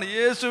കാലത്താണ്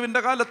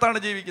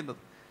ജീവിക്കുന്നത്.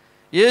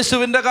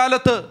 യേശുവിൻ്റെ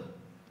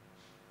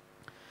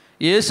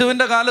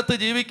കാലത്ത്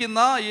ജീവിക്കുന്ന,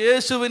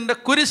 യേശുവിൻ്റെ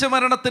കുരിശ്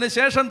മരണത്തിന്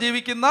ശേഷം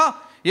ജീവിക്കുന്ന,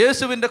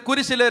 യേശുവിൻ്റെ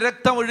കുരിശിലെ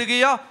രക്തം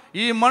ഒഴുകിയ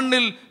ഈ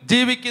മണ്ണിൽ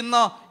ജീവിക്കുന്ന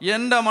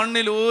എൻ്റെ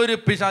മണ്ണിൽ ഒരു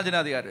പിശാചിന്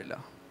അധികാരമില്ല.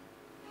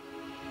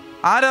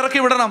 ആരിറക്കി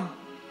വിടണം?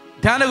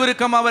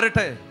 ധ്യാനഗുരുക്കന്മാർ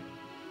വരട്ടെ.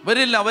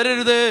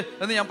 വരരുതേ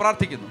എന്ന് ഞാൻ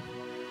പ്രാർത്ഥിക്കുന്നു.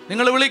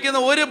 നിങ്ങൾ വിളിക്കുന്ന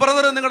ഒരു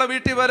ബ്രദറും നിങ്ങളുടെ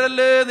വീട്ടിൽ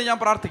വരല്ലേ എന്ന് ഞാൻ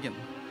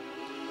പ്രാർത്ഥിക്കുന്നു.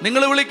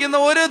 നിങ്ങൾ വിളിക്കുന്ന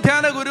ഒരു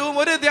ധ്യാനഗുരുവും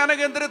ഒരു ധ്യാന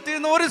കേന്ദ്രത്തിൽ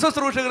നിന്ന് ഒരു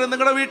ശുശ്രൂഷകരും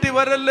നിങ്ങളുടെ വീട്ടിൽ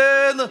വരല്ലേ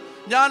എന്ന്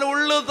ഞാൻ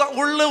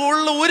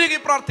ഉള്ളു ഉരുകി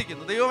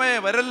പ്രാർത്ഥിക്കുന്നു. ദൈവമേ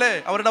വരല്ലേ,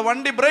 അവരുടെ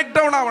വണ്ടി ബ്രേക്ക്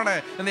ഡൗൺ ആവണേ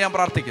എന്ന് ഞാൻ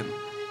പ്രാർത്ഥിക്കുന്നു.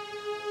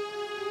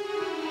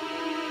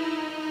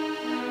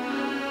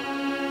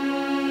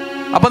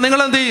 അപ്പൊ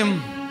നിങ്ങൾ എന്ത് ചെയ്യും?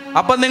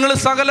 അപ്പൊ നിങ്ങൾ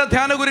സകല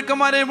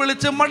ധ്യാനഗുരുക്കന്മാരെയും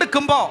വിളിച്ച്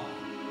മടുക്കുമ്പോ,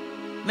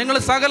 നിങ്ങൾ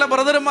സകല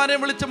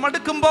ബ്രദർമാരെയും വിളിച്ച്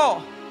മടുക്കുമ്പോ,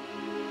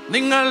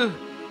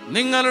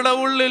 നിങ്ങളുടെ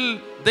ഉള്ളിൽ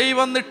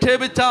ദൈവം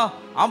നിക്ഷേപിച്ച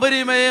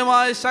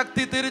അപരിമയമായ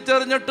ശക്തി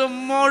തിരിച്ചറിഞ്ഞിട്ട്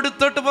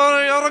മടുത്തിട്ട്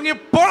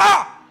ഇറങ്ങിപ്പോടാ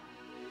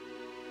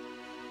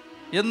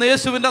എന്ന്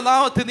യേശുവിൻ്റെ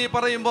നാമത്തിൽ നീ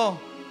പറയുമ്പോ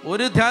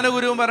ഒരു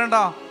ധ്യാനഗുരുവും വരണ്ട,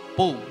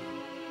 പോവും.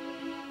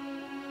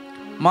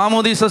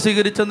 മാമോദീസ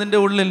സ്വീകരിച്ച നിന്റെ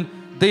ഉള്ളിൽ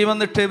ദൈവം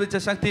നിക്ഷേപിച്ച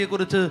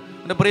ശക്തിയെക്കുറിച്ച്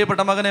എൻ്റെ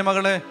പ്രിയപ്പെട്ട മകനെ,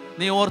 മകളെ,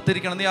 നീ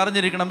ഓർത്തിരിക്കണം, നീ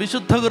അറിഞ്ഞിരിക്കണം.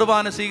 വിശുദ്ധ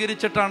കുർബാന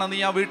സ്വീകരിച്ചിട്ടാണ് നീ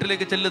ആ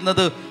വീട്ടിലേക്ക്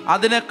ചെല്ലുന്നത്.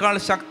 അതിനേക്കാൾ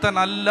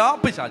ശക്തനല്ല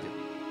പിശാച്.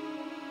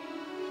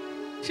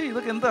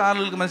 ഇതൊക്കെ എന്താ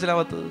ആളുകൾക്ക്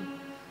മനസ്സിലാവാത്തത്?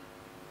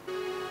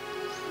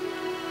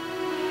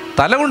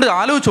 തല കൊണ്ട്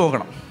ആലോചിച്ച്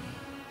നോക്കണം.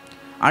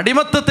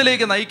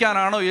 അടിമത്തത്തിലേക്ക്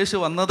നയിക്കാനാണോ യേശു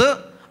വന്നത്,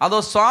 അതോ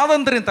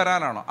സ്വാതന്ത്ര്യം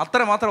തരാനാണോ? അത്ര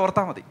മാത്രം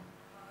ഓർത്താൽ മതി.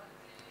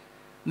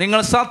 നിങ്ങൾ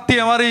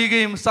സത്യം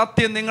അറിയുകയും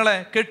സത്യം നിങ്ങളെ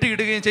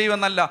കെട്ടിയിടുകയും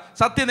ചെയ്യുമെന്നല്ല,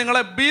 സത്യം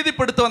നിങ്ങളെ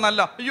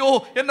ഭീതിപ്പെടുത്തുമെന്നല്ല. അയ്യോ,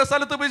 എൻ്റെ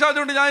സ്ഥലത്ത്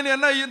പിശാചുണ്ട്, ഞാൻ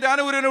എന്നെ ഈ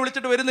ധ്യാനഗുരുവിനെ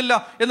വിളിച്ചിട്ട് വരുന്നില്ല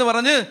എന്ന്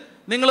പറഞ്ഞ്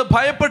നിങ്ങൾ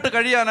ഭയപ്പെട്ട്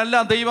കഴിയാനല്ല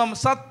ദൈവം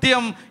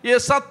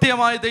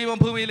സത്യമായി ദൈവം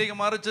ഭൂമിയിലേക്ക്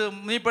മറിച്ച്,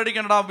 നീ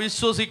പേടിക്കണ്ട,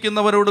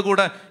 വിശ്വസിക്കുന്നവരോട്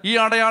കൂടെ ഈ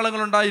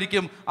അടയാളങ്ങൾ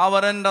ഉണ്ടായിരിക്കും,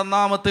 അവർ എൻ്റെ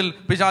നാമത്തിൽ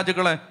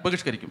പിശാചുക്കളെ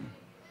ബഹിഷ്കരിക്കും.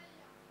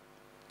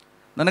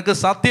 നിനക്ക്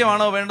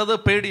സത്യമാണോ വേണ്ടത്,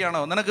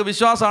 പേടിയാണോ? നിനക്ക്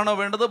വിശ്വാസമാണോ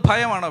വേണ്ടത്,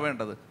 ഭയമാണോ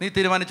വേണ്ടത്? നീ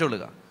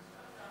തീരുമാനിച്ചോളുക.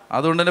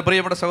 അതുകൊണ്ട് എൻ്റെ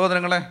പ്രിയപ്പെട്ട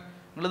സഹോദരങ്ങളെ,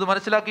 നിങ്ങളിത്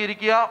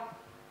മനസ്സിലാക്കിയിരിക്കുക.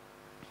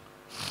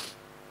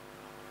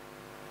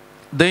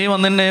 ദൈവം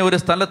നിന്നെ ഒരു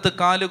സ്ഥലത്ത്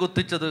കാല്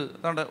കുത്തിച്ചത്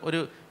അതാണ്ട് ഒരു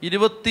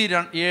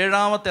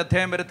 27-ാമത്തെ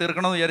അധ്യായം വരെ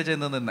തീർക്കണമെന്ന്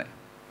വിചാരിച്ചു നിന്നെ.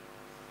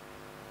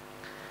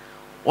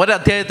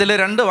 ഒരധ്യായത്തിൽ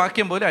 2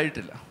 വാക്യം പോലും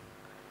ആയിട്ടില്ല.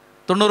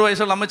 90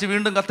 വയസ്സുള്ള അമ്മച്ചി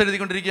വീണ്ടും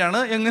കത്തെഴുതിക്കൊണ്ടിരിക്കുകയാണ്,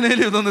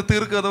 എങ്ങനെയും ഇതൊന്ന്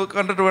തീർക്കുക, അത്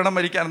കണ്ടിട്ട് വേണം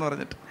മരിക്കാനെന്ന്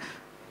പറഞ്ഞിട്ട്.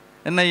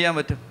 എന്നെ ചെയ്യാൻ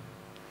പറ്റും?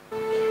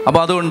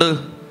 അപ്പോൾ അതുകൊണ്ട്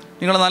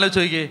നിങ്ങളൊന്ന്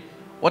ആലോചിച്ച് നോക്കിയേ,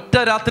 ഒറ്റ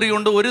രാത്രി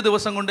കൊണ്ട്, ഒരു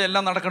ദിവസം കൊണ്ട്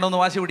എല്ലാം നടക്കണമെന്ന്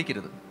വാശി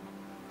പിടിക്കരുത്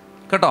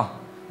കേട്ടോ.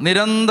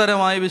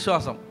 നിരന്തരമായ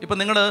വിശ്വാസം. ഇപ്പം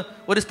നിങ്ങൾ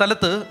ഒരു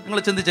സ്ഥലത്ത്, നിങ്ങൾ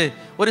ചിന്തിച്ചേ,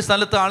 ഒരു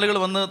സ്ഥലത്ത് ആളുകൾ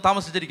വന്ന്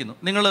താമസിച്ചിരിക്കുന്നു.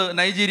 നിങ്ങൾ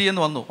നൈജീരിയയിൽ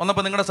നിന്ന്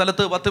വന്നപ്പോൾ നിങ്ങളുടെ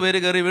സ്ഥലത്ത് 10 പേര്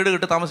കയറി വീട്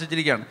കിട്ടി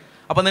താമസിച്ചിരിക്കുകയാണ്.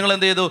 അപ്പോൾ നിങ്ങൾ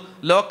എന്ത് ചെയ്തു?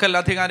 ലോക്കൽ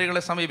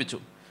അധികാരികളെ സമീപിച്ചു,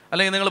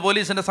 അല്ലെങ്കിൽ നിങ്ങൾ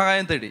പോലീസിൻ്റെ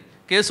സഹായം തേടി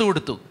കേസ്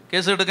കൊടുത്തു.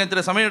 കേസ് എടുക്കാൻ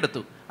ഇച്ചിരി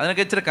സമയമെടുത്തു,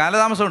 അതിനൊക്കെ ഇച്ചിരി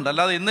കാലതാമസമുണ്ട്.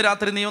 അല്ലാതെ ഇന്ന്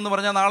രാത്രി നീ എന്ന്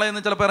പറഞ്ഞാൽ നാളെ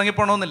ഇന്ന് ചിലപ്പോൾ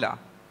ഇറങ്ങിപ്പോണമെന്നില്ല.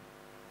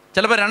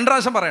 ചിലപ്പോൾ 2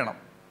 പ്രാവശ്യം പറയണം,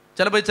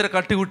 ചിലപ്പോൾ ഇച്ചിരി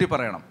കട്ടികൂട്ടി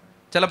പറയണം,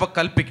 ചിലപ്പോൾ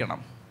കൽപ്പിക്കണം.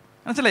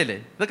 മനസ്സിലായില്ലേ?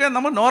 ഇതൊക്കെ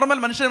നമ്മൾ നോർമൽ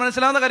മനുഷ്യർ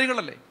മനസ്സിലാവുന്ന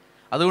കാര്യങ്ങളല്ലേ.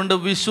 അതുകൊണ്ട്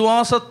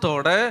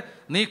വിശ്വാസത്തോടെ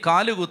നീ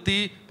കാലുകുത്തി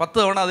 10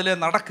 തവണ അതിലെ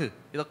നടക്ക്,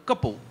 ഇതൊക്കെ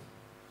പോവും.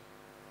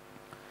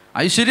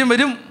 ഐശ്വര്യം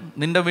വരും,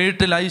 നിൻ്റെ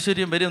വീട്ടിൽ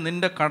ഐശ്വര്യം വരും.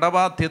 നിൻ്റെ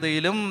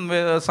കടബാധ്യതയിലും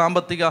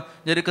സാമ്പത്തിക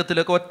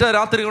ഞെരുക്കത്തിലൊക്കെ ഒറ്റ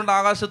രാത്രി കൊണ്ട്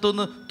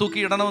ആകാശത്തുനിന്ന്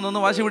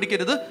തൂക്കിയിടണമെന്നൊന്നും വാശി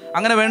പിടിക്കരുത്.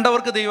 അങ്ങനെ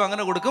വേണ്ടവർക്ക് ദൈവം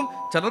അങ്ങനെ കൊടുക്കും.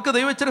 ചിലർക്ക്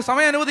ദൈവം ഇച്ചിരി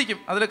സമയം അനുവദിക്കും,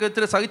 അതിലൊക്കെ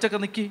ഇച്ചിരി സഹിച്ചൊക്കെ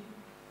നിൽക്കി.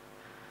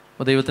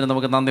 അപ്പോൾ ദൈവത്തിന്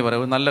നമുക്ക് നന്ദി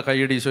പറയാം. നല്ല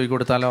കൈയടി ഈശോയ്ക്ക്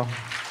കൊടുത്താലോ?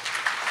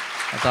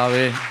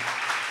 കർത്താവേ,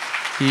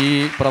 ഈ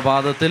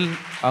പ്രഭാതത്തിൽ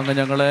അങ്ങ്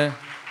ഞങ്ങളെ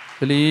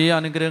വലിയ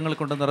അനുഗ്രഹങ്ങൾ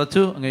കൊണ്ട്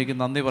നിറച്ചു, അങ്ങേക്ക്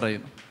നന്ദി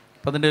പറയുന്നു.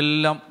 അപ്പം അതിൻ്റെ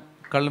എല്ലാം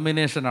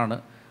കൾമിനേഷനാണ്,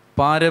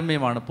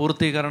 പാരമ്യമാണ്,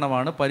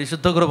 പൂർത്തീകരണമാണ്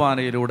പരിശുദ്ധ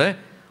കുർബാനയിലൂടെ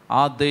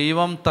ആ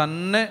ദൈവം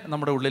തന്നെ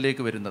നമ്മുടെ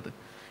ഉള്ളിലേക്ക് വരുന്നത്.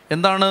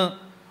 എന്താണ്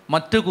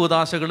മറ്റു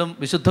കൂദാശകളും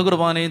വിശുദ്ധ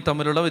കുർബാനയും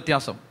തമ്മിലുള്ള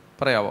വ്യത്യാസം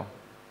പറയാവോ?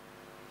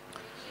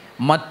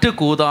 മറ്റു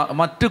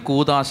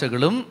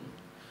കൂദാശകളും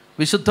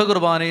വിശുദ്ധ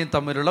കുർബാനയും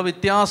തമ്മിലുള്ള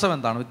വ്യത്യാസം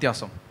എന്താണ്?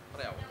 വ്യത്യാസം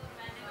പറയാവോ?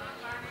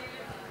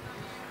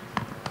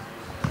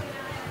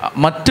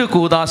 മറ്റു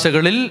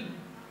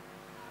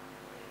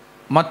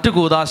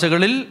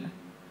കൂദാശകളിൽ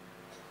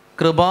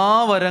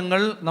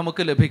കൃപാവരങ്ങൾ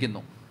നമുക്ക്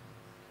ലഭിക്കുന്നു.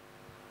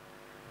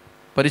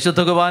 പരിശുദ്ധ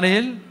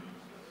കുർബാനയിൽ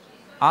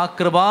ആ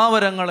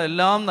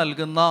കൃപാവരങ്ങളെല്ലാം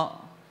നൽകുന്ന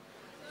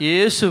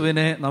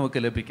യേശുവിനെ നമുക്ക്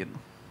ലഭിക്കുന്നു.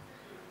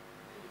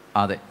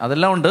 അതെ,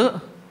 അതെല്ലാം ഉണ്ട്.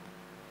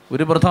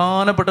 ഒരു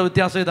പ്രധാനപ്പെട്ട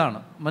വ്യത്യാസം ഇതാണ്.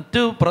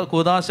 മറ്റു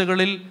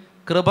കൂദാശകളിൽ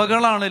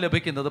കൃപകളാണ്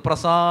ലഭിക്കുന്നത്,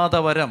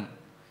 പ്രസാദവരം.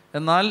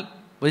 എന്നാൽ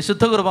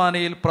വിശുദ്ധ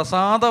കുർബാനയിൽ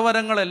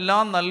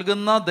പ്രസാദവരങ്ങളെല്ലാം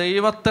നൽകുന്ന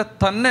ദൈവത്തെ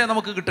തന്നെ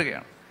നമുക്ക്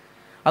കിട്ടുകയാണ്.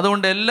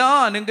 അതുകൊണ്ട് എല്ലാ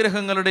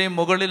അനുഗ്രഹങ്ങളുടെയും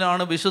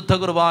മുകളിലാണ് വിശുദ്ധ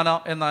കുർബാന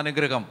എന്ന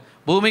അനുഗ്രഹം.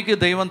 ഭൂമിക്ക്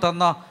ദൈവം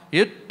തന്ന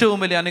ഏറ്റവും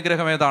വലിയ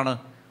അനുഗ്രഹം ഏതാണ്?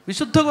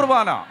 വിശുദ്ധ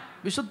കുർബാന.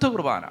 വിശുദ്ധ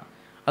കുർബാന.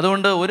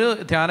 അതുകൊണ്ട് ഒരു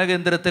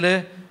ധ്യാനകേന്ദ്രത്തിലെ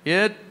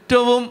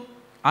ഏറ്റവും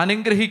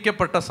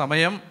അനുഗ്രഹിക്കപ്പെട്ട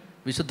സമയം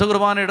വിശുദ്ധ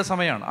കുർബാനയുടെ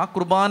സമയമാണ്. ആ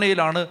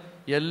കുർബാനയിലാണ്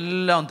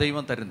എല്ലാം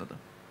ദൈവം തരുന്നത്.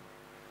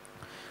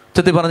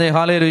 ഉച്ചത്തിൽ പറഞ്ഞേ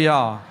ഹല്ലേലൂയ.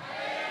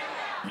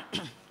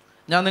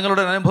 ഞാൻ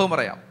നിങ്ങളുടെ അനുഭവം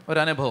പറയാം.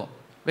 ഒരനുഭവം.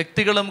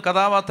 വ്യക്തികളും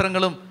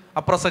കഥാപാത്രങ്ങളും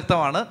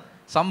അപ്രസക്തമാണ്,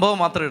 സംഭവം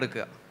മാത്രം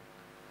എടുക്കുക.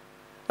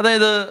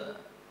 അതായത്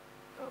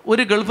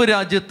ഒരു ഗൾഫ്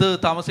രാജ്യത്ത്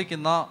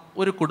താമസിക്കുന്ന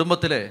ഒരു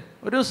കുടുംബത്തിലെ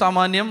ഒരു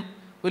സാമാന്യം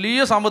വലിയ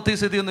സാമ്പത്തിക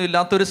സ്ഥിതിയൊന്നും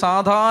ഇല്ലാത്തൊരു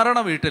സാധാരണ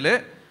വീട്ടിലെ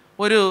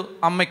ഒരു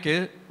അമ്മയ്ക്ക്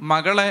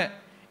മകളെ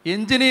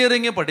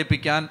എൻജിനീയറിങ്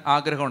പഠിപ്പിക്കാൻ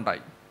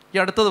ആഗ്രഹമുണ്ടായി. ഈ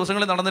അടുത്ത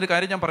ദിവസങ്ങളിൽ നടന്നൊരു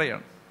കാര്യം ഞാൻ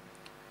പറയുകയാണ്.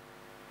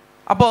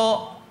 അപ്പോൾ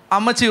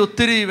അമ്മച്ചി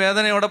ഒത്തിരി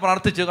വേദനയോടെ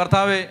പ്രാർത്ഥിച്ചു,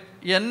 കർത്താവേ,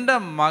 എൻ്റെ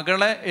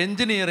മകളെ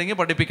എൻജിനീയറിങ്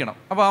പഠിപ്പിക്കണം.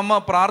 അപ്പോൾ അമ്മ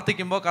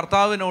പ്രാർത്ഥിക്കുമ്പോൾ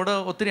കർത്താവിനോട്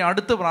ഒത്തിരി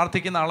അടുത്ത്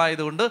പ്രാർത്ഥിക്കുന്ന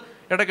ആളായതുകൊണ്ട്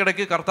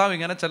ഇടയ്ക്കിടയ്ക്ക് കർത്താവ്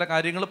ഇങ്ങനെ ചില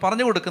കാര്യങ്ങൾ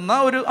പറഞ്ഞു കൊടുക്കുന്ന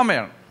ഒരു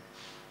അമ്മയാണ്.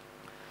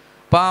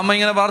 അപ്പോൾ ആ അമ്മ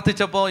ഇങ്ങനെ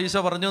പ്രാർത്ഥിച്ചപ്പോൾ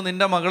ഈശോ പറഞ്ഞു,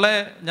 നിൻ്റെ മകളെ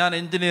ഞാൻ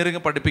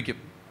എൻജിനീയറിങ് പഠിപ്പിക്കും.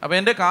 അപ്പോൾ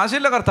എൻ്റെ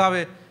കാശില്ല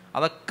കർത്താവേ,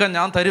 അതൊക്കെ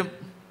ഞാൻ തരും,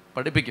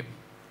 പഠിപ്പിക്കും.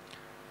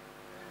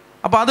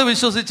 അപ്പോൾ അത്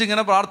വിശ്വസിച്ച്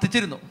ഇങ്ങനെ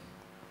പ്രാർത്ഥിച്ചിരുന്നു.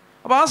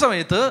 അപ്പോൾ ആ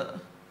സമയത്ത്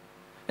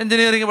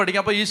എൻജിനീയറിങ്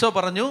പഠിക്കാം. അപ്പോൾ ഈശോ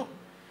പറഞ്ഞു,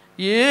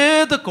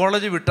 ഏത്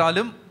കോളേജ്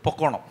വിട്ടാലും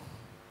പൊക്കോണം,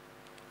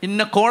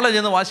 ഇന്ന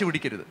കോളേജെന്ന് വാശി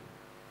പിടിക്കരുത്,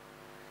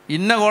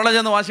 ഇന്ന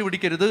കോളേജെന്ന് വാശി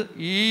പിടിക്കരുത്.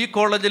 ഈ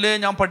കോളേജിലേ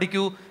ഞാൻ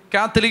പഠിക്കൂ,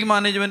 കാത്തലിക്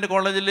മാനേജ്മെൻറ്റ്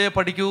കോളേജിലേ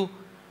പഠിക്കൂ,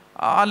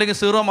 അല്ലെങ്കിൽ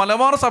സീറോ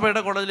മലബാർ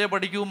സഭയുടെ കോളേജിലേ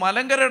പഠിക്കൂ,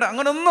 മലങ്കരയുടെ,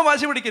 അങ്ങനെയൊന്നും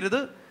വാശി പിടിക്കരുത്.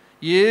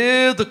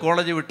 ഏത്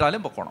കോളേജ്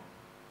വിട്ടാലും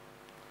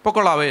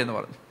പൊക്കോളാവേ എന്ന്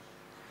പറഞ്ഞു.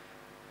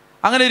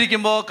 അങ്ങനെ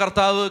ഇരിക്കുമ്പോൾ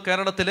കർത്താവ്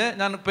കേരളത്തിലെ,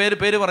 ഞാൻ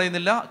പേര്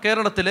പറയുന്നില്ല,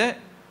 കേരളത്തിലെ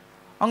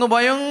അങ്ങ്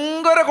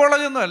ഭയങ്കര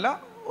കോളേജൊന്നുമല്ല,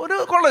 ഒരു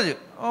കോളേജ്,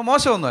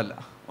 മോശമൊന്നുമല്ല,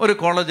 ഒരു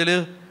കോളേജിൽ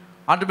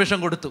അഡ്മിഷൻ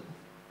കൊടുത്തു.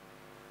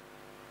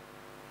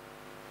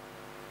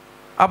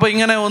 അപ്പോൾ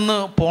ഇങ്ങനെ ഒന്ന്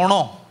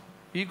പോണോ,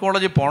 ഈ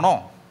കോളേജിൽ പോണോ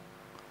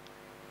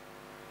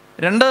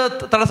രണ്ട്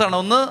തടസ്സമാണ്.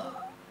 ഒന്ന്,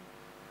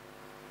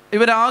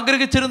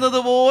 ഇവരാഗ്രഹിച്ചിരുന്നത്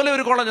പോലെ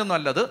ഒരു കോളേജൊന്നും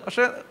അല്ലത്,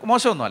 പക്ഷേ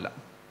മോശമൊന്നുമല്ല.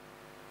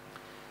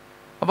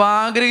 അപ്പോൾ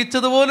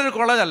ആഗ്രഹിച്ചതുപോലൊരു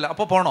കോളേജല്ല,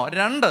 അപ്പോൾ പോകണോ?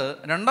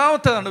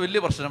 രണ്ടാമത്തേതാണ് വലിയ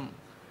പ്രശ്നം.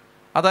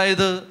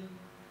 അതായത്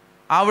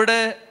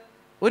അവിടെ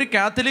ഒരു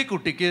കാത്തലിക്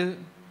കുട്ടിക്ക്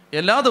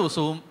എല്ലാ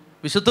ദിവസവും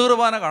വിശുദ്ധ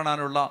കുർബാന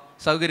കാണാനുള്ള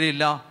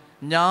സൗകര്യമില്ല.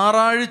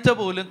 ഞായറാഴ്ച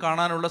പോലും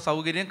കാണാനുള്ള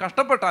സൗകര്യം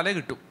കഷ്ടപ്പെട്ടാലേ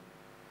കിട്ടും.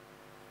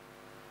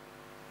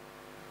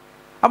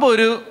 അപ്പോൾ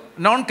ഒരു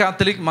നോൺ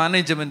കാത്തലിക്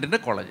മാനേജ്മെൻറ്റിൻ്റെ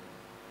കോളേജ്.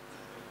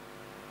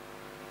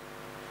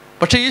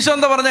 പക്ഷേ ഈശോ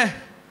എന്താ പറഞ്ഞേ?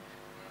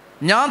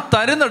 ഞാൻ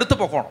തരുന്നെടുത്ത്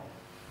പൊക്കോണം.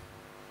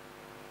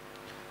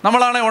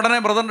 നമ്മളാണെങ്കിൽ ഉടനെ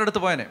ബ്രദറിൻ്റെ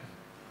അടുത്ത് പോയനെ,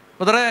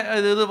 ബ്രദറെ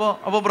ഇതിപ്പോൾ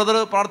അപ്പോൾ ബ്രദർ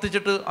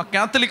പ്രാർത്ഥിച്ചിട്ട് ആ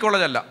കാത്തലിക്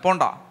കോളേജല്ല,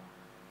 പോണ്ട.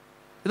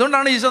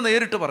 ഇതുകൊണ്ടാണ് ഈശോ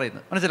നേരിട്ട്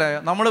പറയുന്നത്. മനസ്സിലായോ?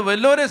 നമ്മൾ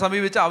വല്ലവരെ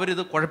സമീപിച്ച്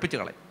അവരിത് കുഴപ്പിച്ച്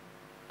കളയും.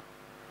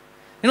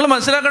 നിങ്ങൾ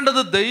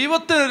മനസ്സിലാക്കേണ്ടത്,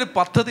 ദൈവത്തിനൊരു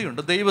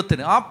പദ്ധതിയുണ്ട്.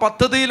 ദൈവത്തിന് ആ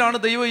പദ്ധതിയിലാണ്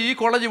ദൈവം ഈ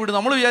കോളേജ് വിടുന്നത്.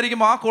 നമ്മൾ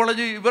വിചാരിക്കുമ്പോൾ ആ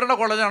കോളേജ് ഇവരുടെ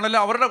കോളേജാണല്ലോ,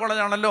 അവരുടെ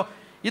കോളേജാണല്ലോ,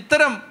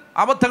 ഇത്തരം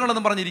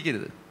അബദ്ധങ്ങളൊന്നും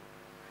പറഞ്ഞിരിക്കരുത്.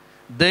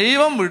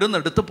 ദൈവം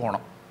വിടുന്നെടുത്ത്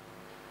പോകണം.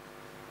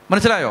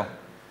 മനസ്സിലായോ?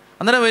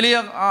 അന്നേരം വലിയ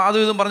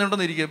അതും ഇതും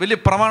പറഞ്ഞുകൊണ്ടൊന്നും ഇരിക്കുക, വലിയ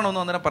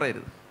പ്രമാണമൊന്നും അന്നേരം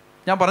പറയരുത്.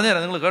 ഞാൻ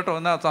പറഞ്ഞുതരാം, നിങ്ങൾ കേട്ടോ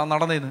എന്നാ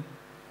നടന്നതെന്ന്.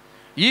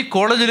 ഈ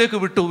കോളേജിലേക്ക്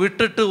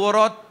വിട്ടിട്ട്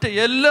ഒരൊറ്റ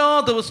എല്ലാ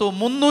ദിവസവും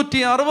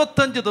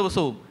 365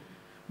 ദിവസവും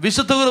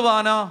വിശുദ്ധ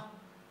കുർബാന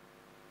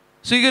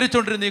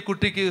സ്വീകരിച്ചുകൊണ്ടിരുന്ന ഈ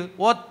കുട്ടിക്ക്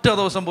ഒറ്റ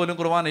ദിവസം പോലും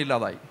കുർബാന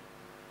ഇല്ലാതായി.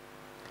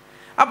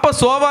 അപ്പം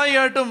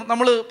സ്വാഭാവികമായിട്ടും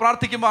നമ്മൾ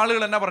പ്രാർത്ഥിക്കുമ്പോൾ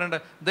ആളുകൾ എന്നാ പറയണ്ടേ?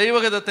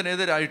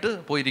 ദൈവഗതത്തിനെതിരായിട്ട്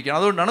പോയിരിക്കുകയാണ്,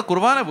 അതുകൊണ്ടാണ്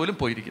കുർബാന പോലും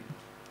പോയിരിക്കുന്നത്.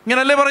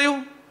 ഇങ്ങനല്ലേ പറയൂ?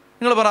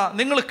 നിങ്ങൾ പറ.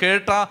 നിങ്ങൾ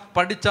കേട്ട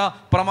പഠിച്ച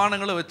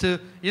പ്രമാണങ്ങൾ വെച്ച്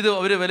ഇത്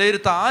ഒരു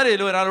വിലയിരുത്താൻ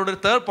ആരെങ്കിലും ഒരാളോട്, ഒരു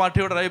തേർഡ്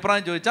പാർട്ടിയോട്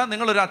അഭിപ്രായം ചോദിച്ചാൽ,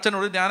 നിങ്ങളൊരു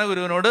അച്ഛനോട്,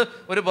 ജ്ഞാനഗുരുവിനോട്,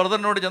 ഒരു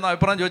ബ്രദറിനോട് ചെന്ന്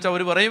അഭിപ്രായം ചോദിച്ചാൽ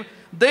അവർ പറയും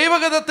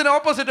ദൈവഗതത്തിന്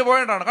ഓപ്പോസിറ്റ്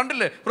പോയിട്ടാണ്,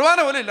 കണ്ടില്ലേ കുർബാന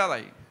പോലും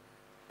ഇല്ലാതായി.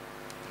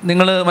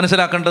 നിങ്ങൾ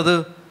മനസ്സിലാക്കേണ്ടത്,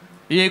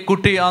 ഈ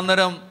കുട്ടി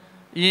അന്നേരം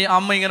ഈ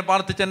അമ്മ ഇങ്ങനെ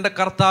പ്രാർത്ഥിച്ച്, എൻ്റെ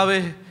കർത്താവേ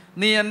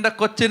നീ എൻ്റെ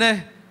കൊച്ചിനെ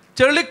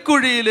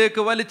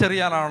ചെളിക്കുഴിയിലേക്ക്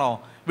വലിച്ചെറിയാനാണോ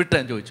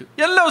വിട്ടേന്ന് ചോദിച്ചു.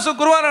 എല്ലാ ദിവസവും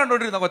കുർബാന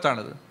കണ്ടുകൊണ്ടിരുന്ന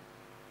കൊച്ചാണിത്.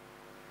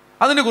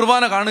 അതിന്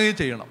കുർബാന കാണുകയും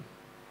ചെയ്യണം.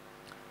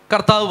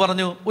 കർത്താവ്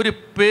പറഞ്ഞു, ഒരു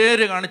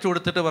പേര് കാണിച്ചു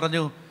കൊടുത്തിട്ട്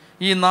പറഞ്ഞു,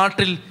 ഈ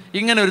നാട്ടിൽ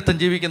ഇങ്ങനെ ഒരുത്തൻ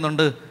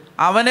ജീവിക്കുന്നുണ്ട്,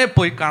 അവനെ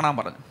പോയി കാണാൻ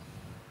പറഞ്ഞു.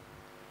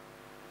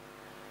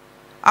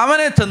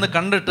 അവനെ ചെന്ന്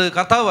കണ്ടിട്ട്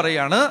കർത്താവ്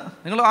പറയുകയാണ്,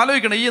 നിങ്ങൾ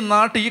ആലോചിക്കണം, ഈ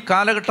നാട്ടിൽ ഈ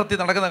കാലഘട്ടത്തിൽ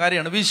നടക്കുന്ന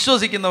കാര്യമാണ്.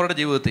 വിശ്വസിക്കുന്നവരുടെ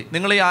ജീവിതത്തിൽ,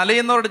 നിങ്ങൾ ഈ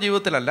അലയുന്നവരുടെ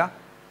ജീവിതത്തിലല്ല,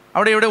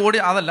 അവിടെ ഇവിടെ ഓടി,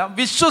 അതല്ല,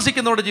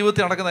 വിശ്വസിക്കുന്നവരുടെ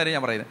ജീവിതത്തിൽ നടക്കുന്ന കാര്യം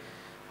ഞാൻ പറയുന്നത്.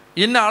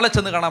 ഇന്ന ആളെ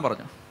ചെന്ന് കാണാൻ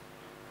പറഞ്ഞു.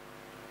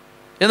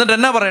 എന്നിട്ട്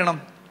എന്നാ പറയണം?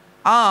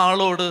 ആ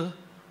ആളോട്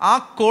ആ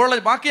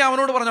കോളേജ്, ബാക്കി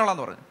അവനോട്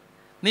പറഞ്ഞോളാന്ന് പറഞ്ഞു.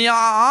 നീ ആ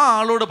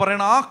ആളോട്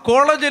പറയണം ആ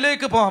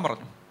കോളേജിലേക്ക് പോകാൻ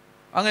പറഞ്ഞു.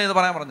 അങ്ങനെ ഇത്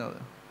പറയാൻ പറഞ്ഞത്.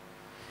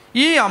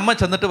 ഈ അമ്മ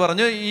ചെന്നിട്ട്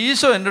പറഞ്ഞു,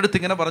 ഈശോ എൻ്റെ അടുത്ത്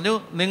ഇങ്ങനെ പറഞ്ഞു,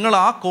 നിങ്ങൾ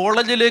ആ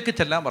കോളേജിലേക്ക്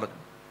ചെല്ലാൻ പറഞ്ഞു.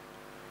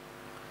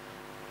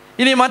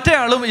 ഇനി മറ്റേ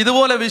ആളും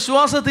ഇതുപോലെ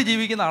വിശ്വാസത്തിൽ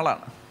ജീവിക്കുന്ന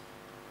ആളാണ്.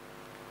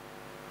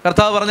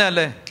 കർത്താവ്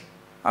പറഞ്ഞല്ലേ,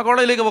 ആ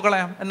കോളേജിലേക്ക്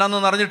പോക്കളയാം,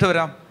 എന്നാന്ന് അറിഞ്ഞിട്ട്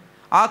വരാം.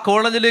 ആ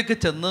കോളേജിലേക്ക്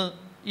ചെന്ന്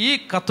ഈ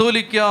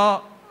കത്തോലിക്ക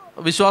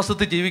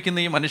വിശ്വാസത്തിൽ ജീവിക്കുന്ന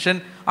ഈ മനുഷ്യൻ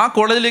ആ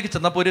കോളേജിലേക്ക്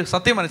ചെന്നപ്പോൾ ഒരു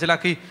സത്യം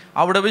മനസ്സിലാക്കി,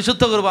 അവിടെ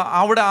വിശുദ്ധ കുർബാന,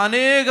 അവിടെ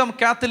അനേകം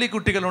കാത്തലിക്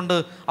കുട്ടികളുണ്ട്,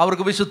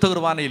 അവർക്ക് വിശുദ്ധ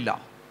കുർബാനയില്ല.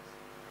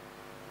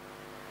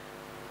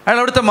 അയാൾ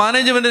അവിടുത്തെ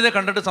മാനേജ്മെൻറ്റിനെ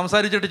കണ്ടിട്ട്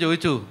സംസാരിച്ചിട്ട്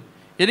ചോദിച്ചു,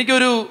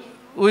 എനിക്കൊരു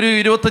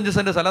 25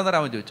 സെൻറ്റ് സ്ഥലം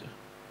തരാമെന്ന് ചോദിച്ചു.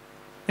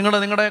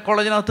 നിങ്ങളുടെ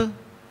കോളേജിനകത്ത്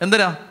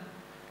എന്തിനാ?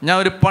 ഞാൻ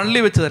ഒരു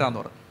പള്ളി വെച്ച് തരാമെന്ന്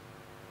പറഞ്ഞു.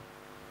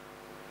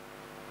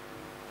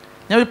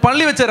 ഞാൻ ഒരു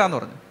പള്ളി വെച്ച് തരാമെന്ന്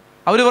പറഞ്ഞു.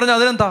 അവർ പറഞ്ഞു,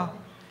 അതിനെന്താ?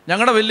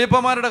 ഞങ്ങളുടെ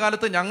വല്യപ്പന്മാരുടെ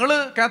കാലത്ത്, ഞങ്ങൾ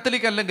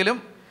കാത്തലിക് അല്ലെങ്കിലും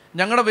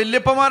ഞങ്ങളുടെ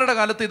വല്യപ്പന്മാരുടെ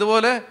കാലത്ത്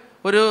ഇതുപോലെ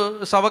ഒരു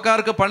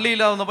സഭക്കാർക്ക്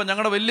പള്ളിയില്ലാതെ വന്നപ്പോൾ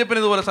ഞങ്ങളുടെ വല്യപ്പന്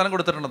ഇതുപോലെ സ്ഥലം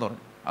കൊടുത്തിട്ടുണ്ടെന്ന്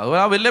പറഞ്ഞു. അതുപോലെ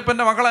ആ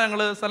വല്യപ്പൻ്റെ മക്കളെ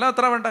ഞങ്ങൾ, സ്ഥലം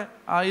എത്ര വേണ്ടേ?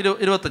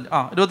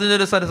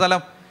 25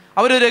 സ്ഥലം.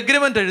 അവരൊരു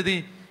എഗ്രിമെൻ്റ് എഴുതി,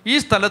 ഈ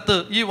സ്ഥലത്ത്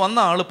ഈ വന്ന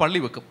ആൾ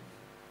പള്ളി വെക്കും.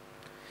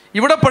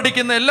 ഇവിടെ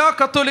പഠിക്കുന്ന എല്ലാ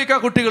കത്തോലിക്ക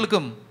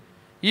കുട്ടികൾക്കും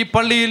ഈ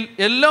പള്ളിയിൽ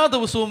എല്ലാ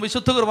ദിവസവും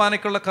വിശുദ്ധ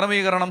കുർബാനയ്ക്കുള്ള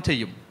ക്രമീകരണം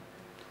ചെയ്യും.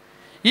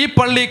 ഈ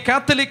പള്ളി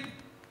കാത്തലിക്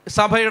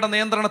സഭയുടെ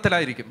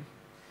നിയന്ത്രണത്തിലായിരിക്കും.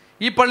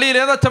 ഈ പള്ളിയിൽ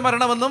ഏതച്ഛൻ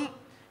വരണമെന്നും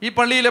ഈ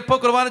പള്ളിയിൽ എപ്പോൾ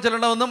കുർബാന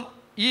ചെല്ലണമെന്നും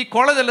ഈ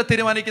കോളേജല്ല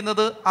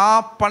തീരുമാനിക്കുന്നത്. ആ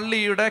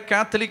പള്ളിയുടെ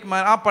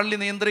ആ പള്ളി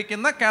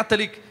നിയന്ത്രിക്കുന്ന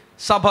കാത്തലിക്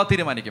സഭ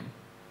തീരുമാനിക്കും.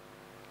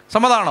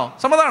 സമ്മതാണോ?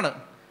 സമ്മതാണ്.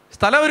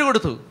 സ്ഥലം അവർ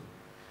കൊടുത്തു.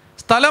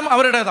 സ്ഥലം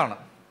അവരുടേതാണ്.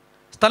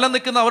 സ്ഥലം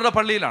നിൽക്കുന്ന അവരുടെ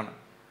പള്ളിയിലാണ്.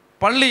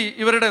 പള്ളി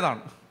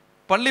ഇവരുടേതാണ്.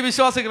 പള്ളി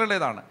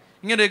വിശ്വാസികളുടേതാണ്.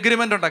 ഇങ്ങനെ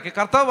എഗ്രിമെൻ്റ് ഉണ്ടാക്കി,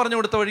 കർത്താവ് പറഞ്ഞു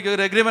കൊടുത്ത വഴിക്ക്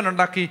ഒരു എഗ്രിമെൻ്റ്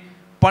ഉണ്ടാക്കി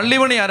പള്ളി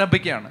പണി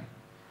ആരംഭിക്കുകയാണ്.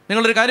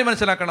 നിങ്ങളൊരു കാര്യം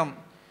മനസ്സിലാക്കണം.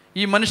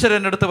 ഈ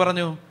മനുഷ്യരെൻ്റെ അടുത്ത്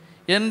പറഞ്ഞു,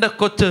 എൻ്റെ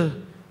കൊച്ച്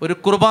ഒരു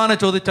കുർബാന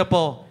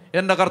ചോദിച്ചപ്പോൾ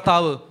എൻ്റെ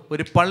കർത്താവ്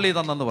ഒരു പള്ളി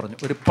തന്നെന്ന് പറഞ്ഞു.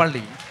 ഒരു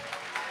പള്ളി.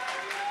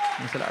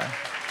 മനസ്സിലായോ?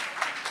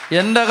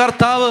 എൻ്റെ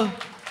കർത്താവ്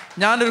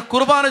ഞാനൊരു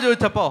കുർബാന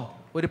ചോദിച്ചപ്പോൾ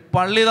ഒരു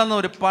പള്ളി തന്നു,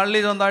 ഒരു പള്ളി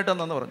സ്വന്തമായിട്ട്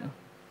തന്നെന്ന് പറഞ്ഞു.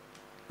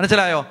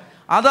 മനസ്സിലായോ?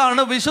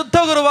 അതാണ് വിശുദ്ധ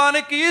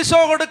കുർബാനയ്ക്ക് ഈശോ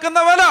കൊടുക്കുന്ന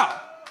വില.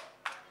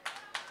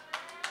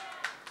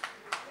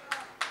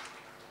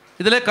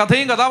 ഇതിലെ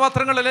കഥയും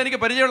കഥാപാത്രങ്ങളെല്ലാം എനിക്ക്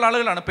പരിചയമുള്ള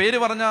ആളുകളാണ്. പേര്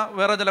പറഞ്ഞാൽ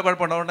വേറെ ചില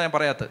കുഴപ്പമുണ്ട്, അതുകൊണ്ട് ഞാൻ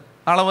പറയാത്തത്.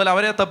 നാളെ മുതൽ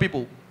അവരെ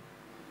തപ്പിപ്പോവും.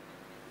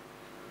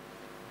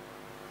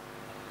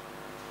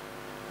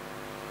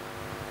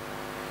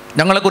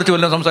 ഞങ്ങളെക്കുറിച്ച്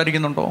വല്ലതും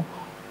സംസാരിക്കുന്നുണ്ടോ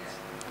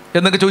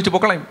എന്നൊക്കെ ചോദിച്ച്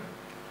പൊക്കളയും.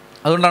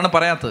 അതുകൊണ്ടാണ്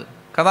പറയാത്തത്.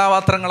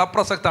 കഥാപാത്രങ്ങൾ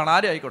അപ്രസക്തമാണ്,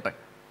 ആരും ആയിക്കോട്ടെ.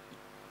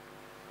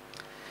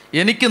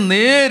 എനിക്ക്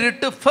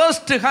നേരിട്ട്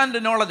ഫസ്റ്റ് ഹാൻഡ്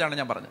നോളജാണ്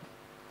ഞാൻ പറഞ്ഞത്,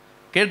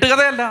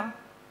 കേട്ടുകഥയല്ല,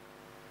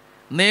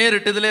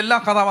 നേരിട്ട് ഇതിലെ എല്ലാ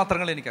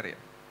കഥാപാത്രങ്ങളും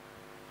എനിക്കറിയാം.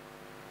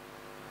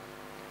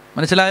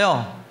 മനസ്സിലായോ?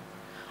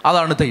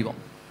 അതാണ് ദൈവം.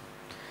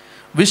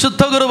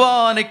 വിശുദ്ധ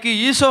കുർബാനയ്ക്ക്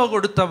ഈശോ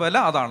കൊടുത്ത വില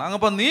അതാണ്.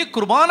 അപ്പം നീ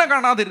കുർബാന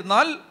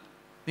കാണാതിരുന്നാൽ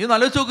നീ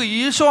ആലോചിച്ച് നോക്ക്,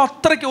 ഈശോ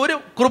അത്രയ്ക്ക് ഒരു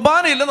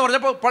കുർബാന ഇല്ലെന്ന്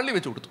പറഞ്ഞപ്പോൾ പള്ളി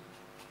വെച്ച് കൊടുത്തു.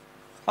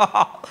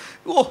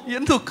 ഓ,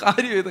 എന്തു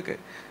കാര്യം ഇതൊക്കെ!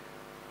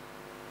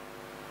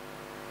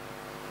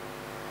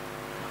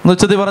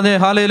 ഉച്ചത്തിൽ പറഞ്ഞേ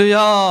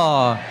ഹല്ലേലൂയാ,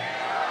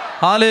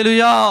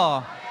 ഹല്ലേലൂയാ,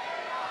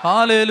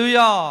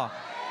 ഹല്ലേലൂയാ.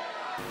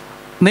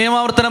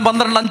 നിയമാവർത്തനം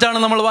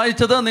 12:5 നമ്മൾ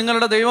വായിച്ചത്.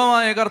 നിങ്ങളുടെ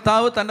ദൈവമായ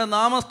കർത്താവ് തൻ്റെ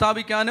നാമം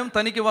സ്ഥാപിക്കാനും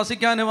തനിക്ക്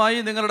വസിക്കാനുമായി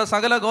നിങ്ങളുടെ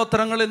സകല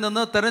ഗോത്രങ്ങളിൽ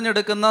നിന്ന്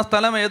തിരഞ്ഞെടുക്കുന്ന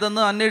സ്ഥലം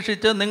ഏതെന്ന്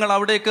അന്വേഷിച്ച് നിങ്ങൾ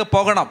അവിടേക്ക്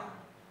പോകണം.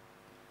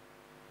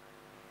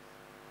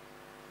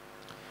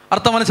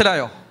 അർത്ഥം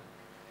മനസ്സിലായോ?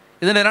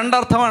 ഇതിന്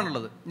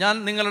രണ്ടർത്ഥമാണുള്ളത്. ഞാൻ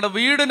നിങ്ങളുടെ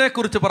വീടിനെ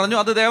കുറിച്ച് പറഞ്ഞു,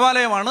 അത്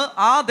ദേവാലയമാണ്.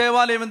 ആ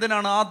ദേവാലയം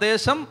എന്തിനാണ്? ആ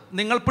ദേശം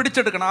നിങ്ങൾ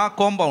പിടിച്ചെടുക്കണം, ആ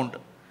കോമ്പൗണ്ട്.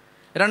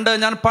 2,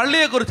 ഞാൻ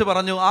പള്ളിയെക്കുറിച്ച്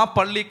പറഞ്ഞു. ആ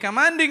പള്ളി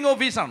കമാൻഡിങ്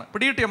ഓഫീസാണ്.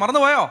 പിടികിട്ടിയോ?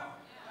 മറന്നുപോയോ?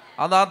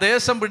 അത് ആ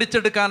ദേശം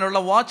പിടിച്ചെടുക്കാനുള്ള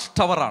വാച്ച്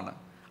ടവറാണ്.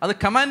 അത്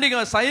കമാൻഡിങ്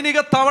സൈനിക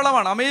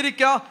താവളമാണ്.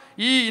 അമേരിക്ക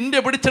ഈ ഇന്ത്യ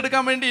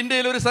പിടിച്ചെടുക്കാൻ വേണ്ടി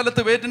ഇന്ത്യയിൽ ഒരു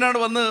സ്ഥലത്ത് വേറ്റിനാട്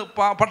വന്ന്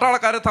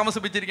പട്ടാളക്കാരെ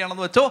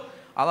താമസിപ്പിച്ചിരിക്കുകയാണെന്ന് വെച്ചോ,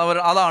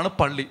 അതാണ്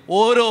പള്ളി.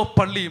 ഓരോ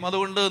പള്ളിയും.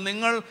 അതുകൊണ്ട്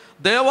നിങ്ങൾ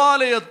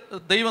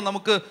ദൈവം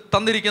നമുക്ക്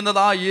തന്നിരിക്കുന്നത്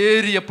ആ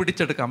ഏരിയ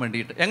പിടിച്ചെടുക്കാൻ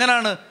വേണ്ടിയിട്ട്.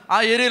 എങ്ങനെയാണ്? ആ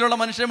ഏരിയയിലുള്ള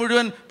മനുഷ്യരെ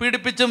മുഴുവൻ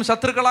പീഡിപ്പിച്ചും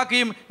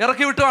ശത്രുക്കളാക്കിയും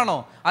ഇറക്കി വിട്ടുവാണോ?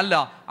 അല്ല,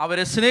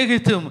 അവരെ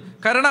സ്നേഹിച്ചും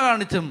കരുണ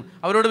കാണിച്ചും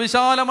അവരോട്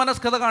വിശാല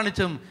മനസ്കത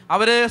കാണിച്ചും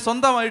അവരെ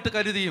സ്വന്തമായിട്ട്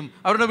കരുതിയും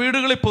അവരുടെ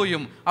വീടുകളിൽ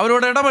പോയും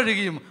അവരോട്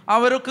ഇടപഴകിയും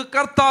അവർക്ക്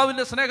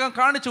കർത്താവിൻ്റെ സ്നേഹം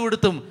കാണിച്ചു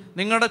കൊടുത്തും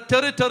നിങ്ങളുടെ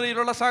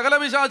ടെറിറ്ററിയിലുള്ള സകല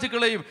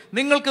പിശാചുക്കളെയും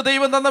നിങ്ങൾക്ക്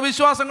ദൈവം തന്ന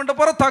വിശ്വാസം കൊണ്ട്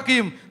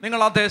പുറത്താക്കിയും നിങ്ങൾ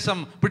ആ ദേശം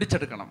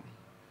പിടിച്ചെടുക്കണം.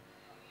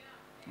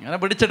 അങ്ങനെ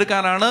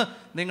പിടിച്ചെടുക്കാനാണ്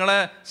നിങ്ങളെ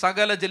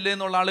സകല ജില്ലയിൽ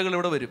നിന്നുള്ള ആളുകൾ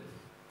ഇവിടെ വരും.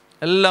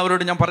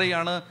 എല്ലാവരോടും ഞാൻ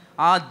പറയുകയാണ്,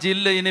 ആ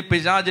ജില്ല ഇനി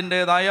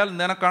പിശാചിൻ്റേതായാൽ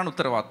നിനക്കാണ്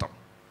ഉത്തരവാദിത്തം.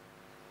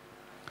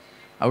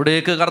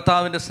 അവിടേക്ക്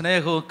കർത്താവിൻ്റെ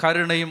സ്നേഹവും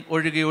കരുണയും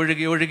ഒഴുകി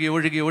ഒഴുകി ഒഴുകി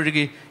ഒഴുകി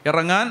ഒഴുകി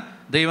ഇറങ്ങാൻ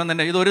ദൈവം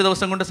തന്നെ. ഇതൊരു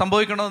ദിവസം കൊണ്ട്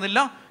സംഭവിക്കണമെന്നില്ല.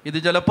 ഇത്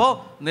ചിലപ്പോൾ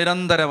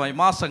നിരന്തരമായി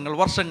മാസങ്ങൾ,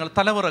 വർഷങ്ങൾ,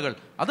 തലമുറകൾ.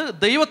 അത്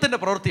ദൈവത്തിൻ്റെ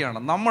പ്രവൃത്തിയാണ്.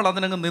 നമ്മൾ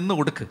അതിനങ്ങ് നിന്ന്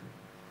കൊടുക്ക്,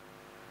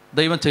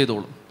 ദൈവം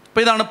ചെയ്തോളും.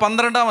 അപ്പോൾ ഇതാണ്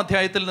 12-ാം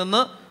അധ്യായത്തിൽ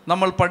നിന്ന്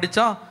നമ്മൾ പഠിച്ച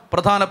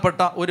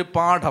പ്രധാനപ്പെട്ട ഒരു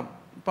പാഠം.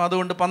 അപ്പം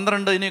അതുകൊണ്ട്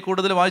 12 ഇനി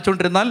കൂടുതൽ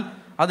വായിച്ചുകൊണ്ടിരുന്നാൽ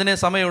അതിനെ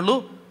സമയമുള്ളൂ.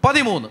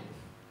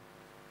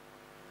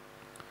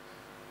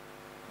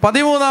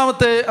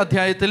 13-ാമത്തെ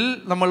അധ്യായത്തിൽ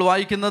നമ്മൾ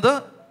വായിക്കുന്നത്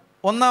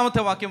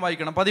 1-ാമത്തെ വാക്യം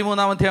വായിക്കണം.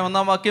 13-ാം അധ്യായം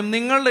 1-ാം വാക്യം.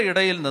 നിങ്ങളുടെ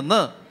ഇടയിൽ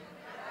നിന്ന്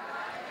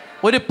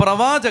ഒരു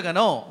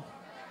പ്രവാചകനോ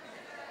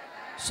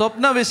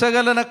സ്വപ്ന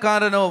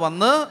വിശകലനക്കാരനോ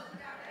വന്ന്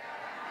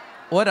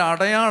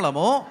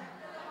ഒരടയാളമോ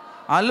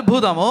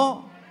അത്ഭുതമോ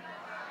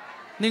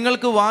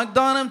നിങ്ങൾക്ക്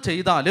വാഗ്ദാനം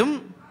ചെയ്താലും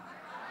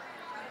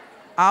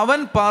അവൻ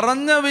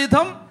പറഞ്ഞ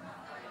വിധം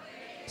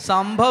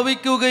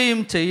സംഭവിക്കുകയും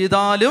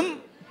ചെയ്താലും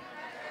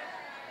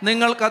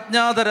നിങ്ങൾക്ക്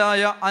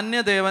അജ്ഞാതരായ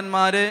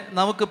അന്യദേവന്മാരെ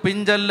നമുക്ക്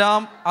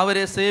പിഞ്ചെല്ലാം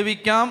അവരെ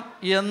സേവിക്കാം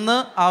എന്ന്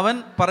അവൻ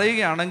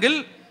പറയുകയാണെങ്കിൽ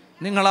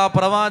നിങ്ങൾ ആ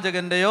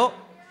പ്രവാചകൻ്റെയോ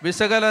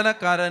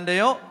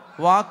വിശകലനക്കാരൻ്റെയോ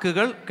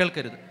വാക്കുകൾ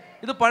കേൾക്കരുത്.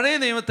 ഇത് പഴയ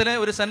നിയമത്തിലെ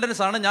ഒരു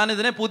സെൻറ്റൻസാണ്. ഞാൻ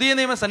ഇതിനെ പുതിയ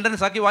നിയമ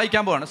സെൻറ്റൻസാക്കി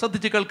വായിക്കാൻ പോവാണ്.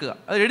 ശ്രദ്ധിച്ച് കേൾക്കുക.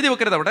 അത് എഴുതി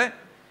വെക്കരുത് അവിടെ.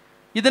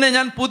 ഇതിനെ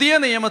ഞാൻ പുതിയ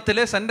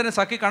നിയമത്തിലെ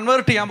സെൻറ്റൻസാക്കി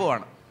കൺവേർട്ട് ചെയ്യാൻ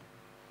പോവാണ്.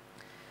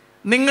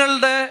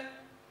 നിങ്ങളുടെ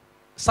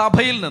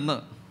സഭയിൽ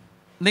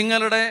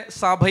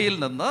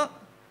നിന്ന്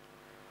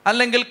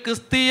അല്ലെങ്കിൽ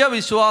ക്രിസ്തീയ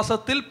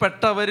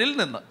വിശ്വാസത്തിൽപ്പെട്ടവരിൽ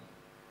നിന്ന്,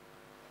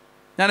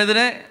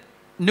 ഞാനിതിനെ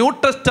ന്യൂ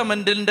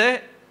ടെസ്റ്റമെൻറ്റിൻ്റെ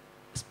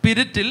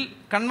സ്പിരിറ്റിൽ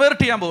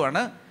കൺവേർട്ട് ചെയ്യാൻ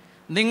പോവാണ്.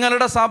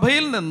 നിങ്ങളുടെ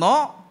സഭയിൽ നിന്നോ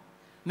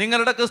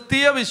നിങ്ങളുടെ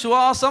ക്രിസ്തീയ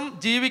വിശ്വാസം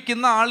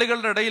ജീവിക്കുന്ന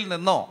ആളുകളുടെ ഇടയിൽ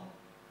നിന്നോ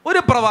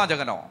ഒരു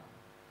പ്രവാചകനോ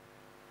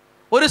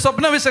ഒരു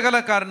സ്വപ്ന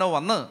വിശകലനക്കാരനോ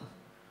വന്ന്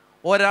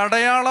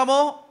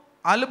ഒരടയാളമോ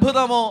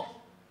അത്ഭുതമോ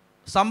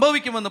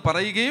സംഭവിക്കുമെന്ന്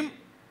പറയുകയും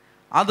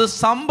അത്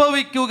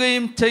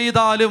സംഭവിക്കുകയും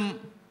ചെയ്താലും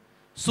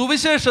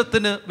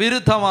സുവിശേഷത്തിന്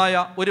വിരുദ്ധമായ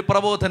ഒരു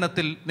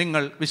പ്രബോധനത്തിൽ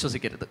നിങ്ങൾ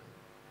വിശ്വസിക്കരുത്.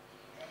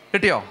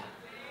 കിട്ടിയോ?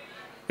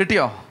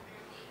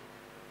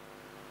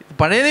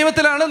 പഴയ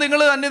നിയമത്തിലാണ് നിങ്ങൾ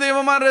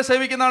അന്യദൈവന്മാരെ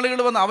സേവിക്കുന്ന ആളുകൾ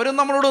വന്ന് അവരും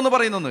നമ്മളോടൊന്നും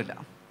പറയുന്നൊന്നുമില്ല.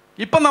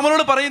 ഇപ്പം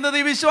നമ്മളോട് പറയുന്നത്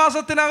ഈ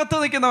വിശ്വാസത്തിനകത്ത്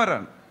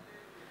നിൽക്കുന്നവരാണ്.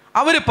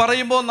 അവർ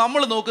പറയുമ്പോൾ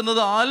നമ്മൾ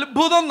നോക്കുന്നത്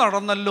അത്ഭുതം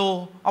നടന്നല്ലോ.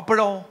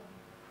 അപ്പോഴോ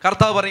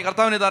കർത്താവ് പറയും,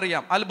 കർത്താവിന്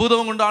ഇതറിയാം,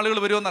 അത്ഭുതം കൊണ്ട് ആളുകൾ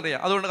വരുമെന്നറിയാം.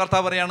 അതുകൊണ്ട്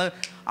കർത്താവ് പറയാണ്,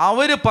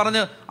 അവർ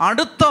പറഞ്ഞ്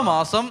അടുത്ത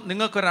മാസം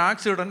നിങ്ങൾക്കൊരു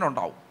ആക്സിഡൻ്റ്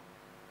ഉണ്ടാവും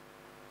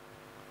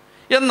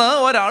എന്ന്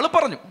ഒരാൾ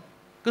പറഞ്ഞു.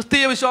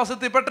 ക്രിസ്തീയ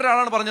വിശ്വാസത്തിൽപ്പെട്ട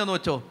ഒരാളാണ് പറഞ്ഞതെന്ന്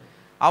വെച്ചോ.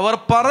 അവർ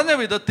പറഞ്ഞ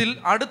വിധത്തിൽ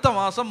അടുത്ത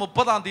മാസം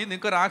 30-ാം തീയതി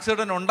നിങ്ങൾക്കൊരു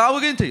ആക്സിഡൻ്റ്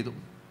ഉണ്ടാവുകയും ചെയ്തു.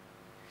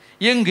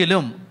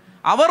 എങ്കിലും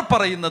അവർ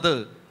പറയുന്നത്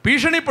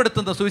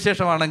ഭീഷണിപ്പെടുത്തുന്ന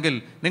സുവിശേഷമാണെങ്കിൽ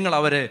നിങ്ങൾ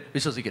അവരെ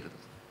വിശ്വസിക്കരുത്.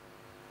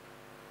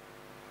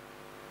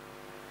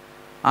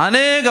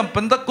 അനേകം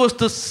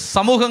പെന്തക്കോസ്ത്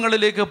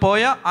സമൂഹങ്ങളിലേക്ക്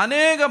പോയ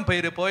അനേകം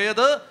പേര്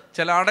പോയത്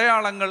ചില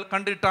അടയാളങ്ങൾ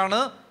കണ്ടിട്ടാണ്.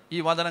 ഈ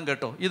വചനം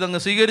കേട്ടോ, ഇതങ്ങ്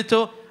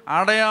സ്വീകരിച്ചോ.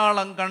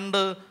 അടയാളം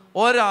കണ്ട്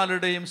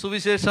ഒരാളുടെയും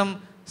സുവിശേഷം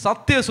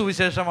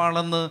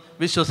സത്യസുവിശേഷമാണെന്ന്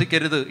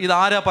വിശ്വസിക്കരുത്.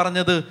 ഇതാരാ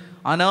പറഞ്ഞത്?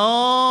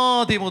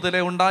 അനാദി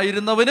മുതലേ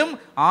ഉണ്ടായിരുന്നവനും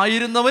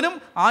ആയിരുന്നവനും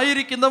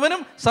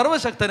ആയിരിക്കുന്നവനും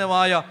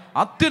സർവശക്തനുമായ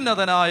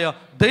അത്യുന്നതനായ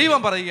ദൈവം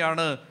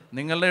പറയുകയാണ്,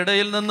 നിങ്ങളുടെ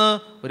ഇടയിൽ നിന്ന്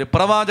ഒരു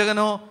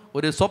പ്രവാചകനോ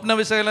ഒരു സ്വപ്ന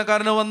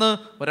വിശകലനക്കാരനോ വന്ന്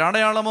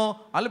ഒരടയാളമോ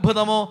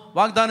അത്ഭുതമോ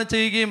വാഗ്ദാനം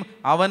ചെയ്യുകയും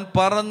അവൻ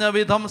പറഞ്ഞ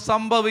വിധം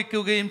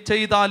സംഭവിക്കുകയും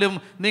ചെയ്താലും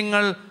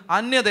നിങ്ങൾ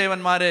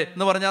അന്യദേവന്മാരെ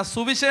എന്ന് പറഞ്ഞാൽ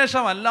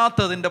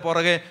സുവിശേഷമല്ലാത്തതിൻ്റെ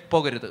പുറകെ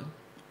പോകരുത്.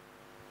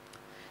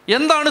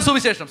 എന്താണ്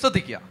സുവിശേഷം?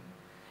 ശ്രദ്ധിക്കുക.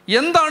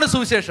 എന്താണ്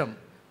സുവിശേഷം?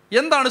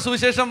 എന്താണ്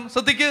സുവിശേഷം?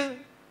 ശ്രദ്ധിക്കുക.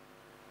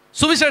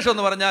 സുവിശേഷം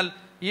എന്ന് പറഞ്ഞാൽ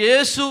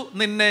യേശു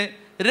നിന്നെ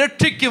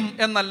രക്ഷിക്കും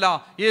എന്നല്ല,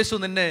 യേശു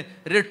നിന്നെ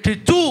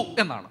രക്ഷിച്ചു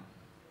എന്നാണ്.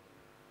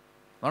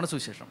 അതാണ്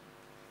സുവിശേഷം.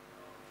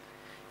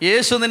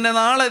 യേശു നിന്നെ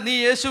നാളെ നീ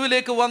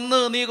യേശുവിലേക്ക് വന്ന്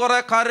നീ കുറെ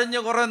കരഞ്ഞ്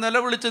കുറെ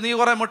നിലവിളിച്ച് നീ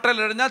കുറെ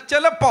മുട്ടലെറിഞ്ഞാൽ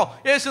ചിലപ്പോൾ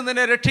യേശു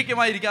നിന്നെ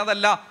രക്ഷിക്കുമായിരിക്കും.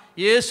 അതല്ല,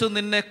 യേശു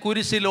നിന്നെ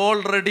കുരിശിൽ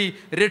ഓൾറെഡി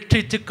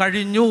രക്ഷിച്ച്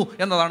കഴിഞ്ഞു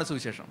എന്നതാണ്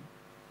സുവിശേഷം.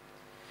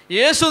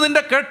 യേശു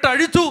നിന്റെ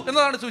കെട്ടഴിച്ചു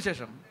എന്നതാണ്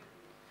സുവിശേഷം.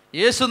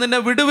 യേശു നിന്നെ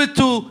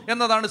വിടുവിച്ചു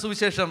എന്നതാണ്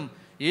സുവിശേഷം.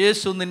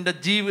 യേശു നിന്റെ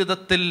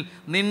ജീവിതത്തിൽ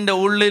നിന്റെ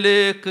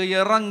ഉള്ളിലേക്ക്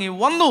ഇറങ്ങി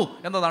വന്നു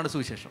എന്നതാണ്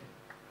സുവിശേഷം.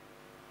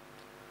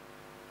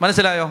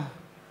 മനസ്സിലായോ?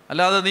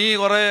 അല്ലാതെ നീ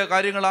കുറേ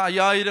കാര്യങ്ങൾ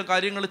 5000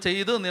 കാര്യങ്ങൾ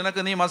ചെയ്ത്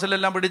നിനക്ക് നീ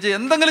മസിലെല്ലാം പിടിച്ച്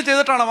എന്തെങ്കിലും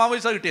ചെയ്തിട്ടാണോ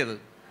മാമോദിസ കിട്ടിയത്?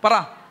 പറ,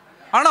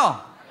 ആണോ?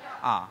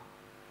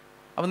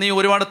 അപ്പം നീ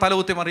ഒരുപാട്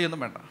തലകുത്തി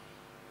മറിയൊന്നും വേണ്ട.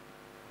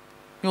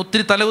 നീ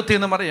ഒത്തിരി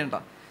തലകുത്തിയൊന്നും മറിയണ്ട.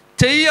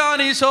 ചെയ്യാൻ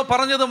ഈശോ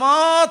പറഞ്ഞത്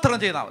മാത്രം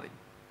ചെയ്താൽ മതി.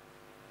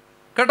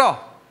 കേട്ടോ?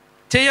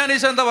 ചെയ്യാൻ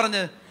ഈശോ എന്താ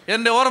പറഞ്ഞ്?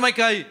 എൻ്റെ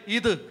ഓർമ്മയ്ക്കായി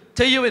ഇത്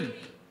ചെയ്യുവിൻ.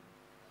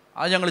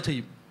 അത് ഞങ്ങൾ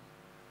ചെയ്യും.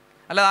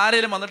 അല്ലാതെ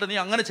ആരെങ്കിലും വന്നിട്ട് നീ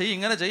അങ്ങനെ ചെയ്യും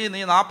ഇങ്ങനെ ചെയ്യും, നീ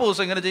 40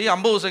 ദിവസം ഇങ്ങനെ ചെയ്യും,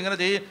 50 ദിവസം ഇങ്ങനെ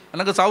ചെയ്യും,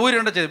 അല്ലെങ്കിൽ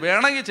സൗകര്യമുണ്ട് ചെയ്ത്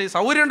വേണമെങ്കിൽ ചെയ്യും,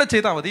 സൗകര്യമുണ്ട്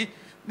ചെയ്താൽ മതി.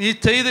 നീ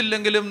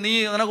ചെയ്തില്ലെങ്കിലും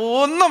നിനക്ക്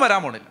ഒന്നും വരാൻ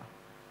പോണില്ല.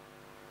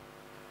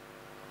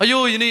 അയ്യോ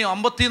ഇനി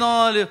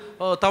 54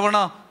 തവണ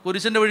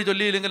കുരിശിൻ്റെ വഴി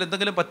ചൊല്ലിയില്ലെങ്കിൽ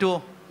എന്തെങ്കിലും പറ്റുമോ?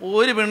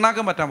 ഒരു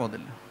പിണ്ണാക്കം പറ്റാൻ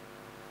പോകുന്നില്ല.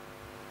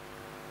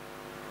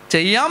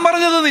 ചെയ്യാൻ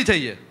പറഞ്ഞത് നീ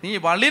ചെയ്യ്. നീ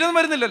വള്ളിയിലൊന്നും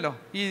വരുന്നില്ലല്ലോ.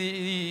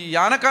 ഈ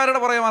യാനക്കാരുടെ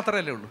പുറകെ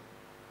മാത്രമല്ലേ ഉള്ളൂ.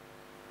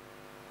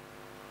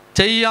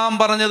 ചെയ്യാൻ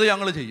പറഞ്ഞത്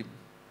ഞങ്ങൾ ചെയ്യും,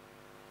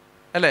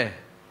 അല്ലേ?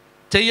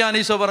 ചെയ്യാൻ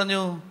ഈശോ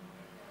പറഞ്ഞു,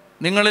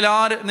 നിങ്ങൾ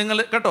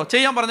കേട്ടോ,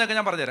 ചെയ്യാൻ പറഞ്ഞൊക്കെ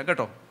ഞാൻ പറഞ്ഞുതരാം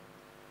കേട്ടോ.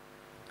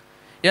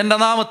 എൻ്റെ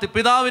നാമത്തിൽ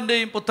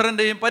പിതാവിൻ്റെയും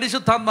പുത്രൻ്റെയും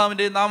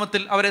പരിശുദ്ധാത്മാവിൻ്റെയും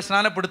നാമത്തിൽ അവരെ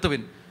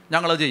സ്നാനപ്പെടുത്തുവിൻ,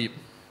 ഞങ്ങളത് ചെയ്യും.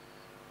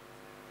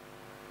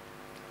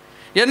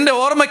 എൻ്റെ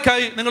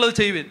ഓർമ്മയ്ക്കായി നിങ്ങളത്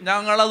ചെയ്യുവിൻ,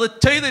 ഞങ്ങളത്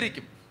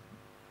ചെയ്തിരിക്കും.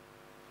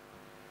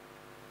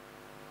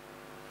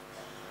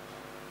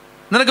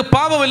 നിനക്ക്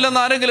പാപമില്ലെന്ന്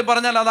ആരെങ്കിലും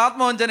പറഞ്ഞാൽ അത്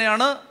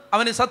ആത്മവഞ്ചനയാണ്,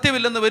 അവന്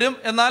സത്യമില്ലെന്ന് വരും.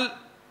 എന്നാൽ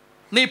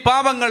നീ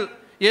പാപങ്ങൾ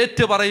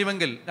ഏറ്റു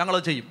പറയുമെങ്കിൽ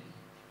ഞങ്ങളത് ചെയ്യും.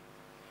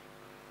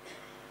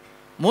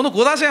 3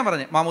 കൂദാശ ഞാൻ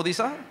പറഞ്ഞേ: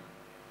 മാമോദീസ,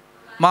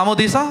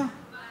 മാമോദീസ,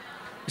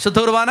 വിശുദ്ധ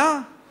കുർബാന,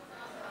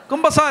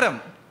 കുമ്പസാരം.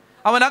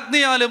 അവൻ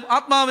അഗ്നിയാലും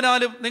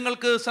ആത്മാവിനാലും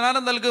നിങ്ങൾക്ക്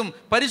സ്നാനം നൽകും.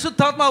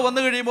 പരിശുദ്ധാത്മാവ്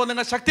വന്നു കഴിയുമ്പോൾ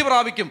നിങ്ങൾ ശക്തി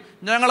പ്രാപിക്കും.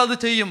 ഞങ്ങളത്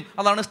ചെയ്യും.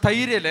 അതാണ്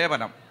സ്ഥൈര്യ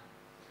ലേപനം.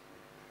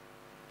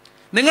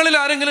 നിങ്ങളിൽ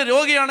ആരെങ്കിലും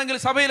രോഗിയാണെങ്കിൽ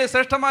സഭയിലെ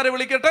ശ്രേഷ്ഠന്മാരെ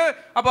വിളിക്കട്ടെ,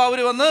 അപ്പോൾ അവർ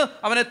വന്ന്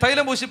അവനെ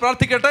തൈലം പൂശി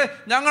പ്രാർത്ഥിക്കട്ടെ.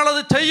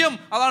 ഞങ്ങളത് ചെയ്യും.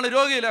 അതാണ്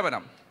രോഗി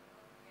ലേപനം.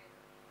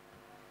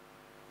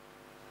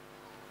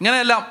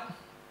 ഇങ്ങനെയെല്ലാം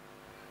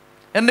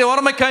എൻ്റെ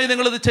ഓർമ്മയ്ക്കായി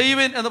നിങ്ങളിത്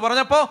ചെയ്യുവിൻ എന്ന്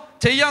പറഞ്ഞപ്പോൾ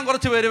ചെയ്യാൻ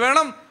കുറച്ച് പേര്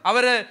വേണം.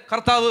 അവരെ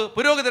കർത്താവ്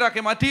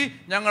പുരോഹിതരാക്കി മാറ്റി.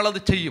 ഞങ്ങളത്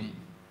ചെയ്യും.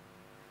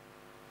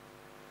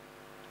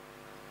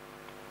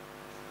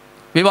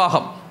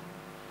 വിവാഹം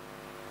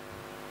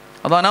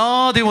അത്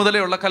അനാദി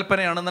മുതലേ ഉള്ള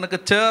കൽപ്പനയാണ്. നിനക്ക്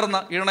ചേർന്ന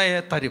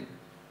ഇണയെ തരും,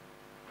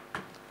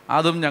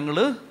 അതും ഞങ്ങൾ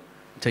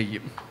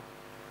ചെയ്യും.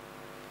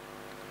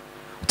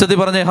 ഉച്ചത്തിൽ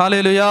പറഞ്ഞേ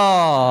ഹല്ലേലൂയാ.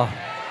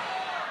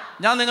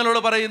 ഞാൻ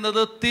നിങ്ങളോട്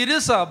പറയുന്നത്,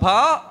 തിരുസഭ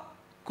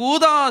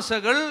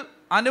കൂദാശകൾ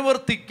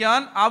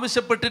അനുവർത്തിക്കാൻ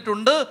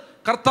ആവശ്യപ്പെട്ടിട്ടുണ്ട്,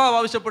 കർത്താവ്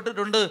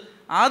ആവശ്യപ്പെട്ടിട്ടുണ്ട്.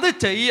 അത്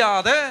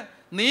ചെയ്യാതെ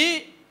നീ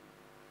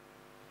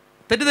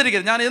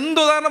തെറ്റിദ്ധരിക്കരുത്. ഞാൻ എന്ത്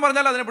ഉദാഹരണം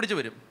പറഞ്ഞാലും അതിനെ പിടിച്ചു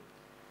വരും.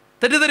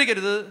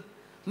 തെറ്റിദ്ധരിക്കരുത്.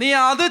 നീ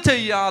അത്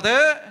ചെയ്യാതെ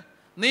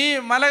നീ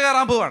മല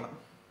കയറാൻ പോവാണ്.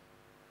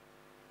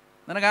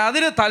 നിനക്ക്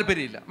അതിന്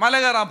താല്പര്യമില്ല, മല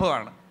കയറാൻ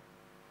പോവാണ്.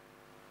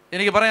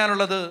 എനിക്ക്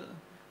പറയാനുള്ളത്,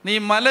 നീ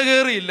മല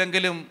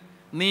കയറിയില്ലെങ്കിലും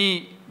നീ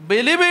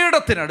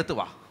ബലിപീഠത്തിനടുത്ത്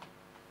വാ.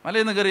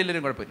 മലയൊന്നും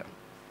കയറിയില്ലെങ്കിലും കുഴപ്പമില്ല.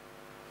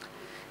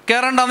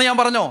 കയറണ്ടെന്ന് ഞാൻ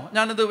പറഞ്ഞോ?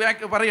 ഞാനിത്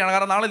പറയുകയാണ്,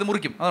 കാരണം നാളെ ഇത്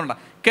മുറിക്കും.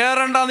 അതുകൊണ്ടാണ്.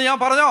 കയറണ്ടെന്ന് ഞാൻ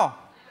പറഞ്ഞോ?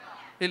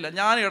 ഇല്ല.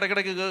 ഞാൻ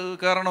ഇടയ്ക്കിടയ്ക്ക്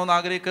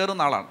കയറണമെന്ന്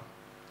കയറുന്ന ആളാണ്.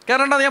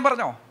 കയറണ്ടെന്ന് ഞാൻ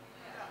പറഞ്ഞോ?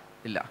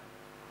 ഇല്ല.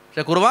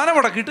 പക്ഷെ കുർബാന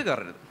മുടക്കിയിട്ട്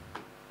കയറരുത്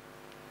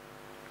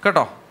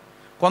കേട്ടോ.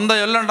 കൊന്ത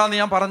ചൊല്ലണ്ടെന്ന്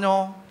ഞാൻ പറഞ്ഞോ?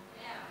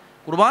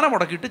 കുർബാന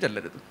മുടക്കിയിട്ട്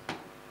ചെല്ലരുത്.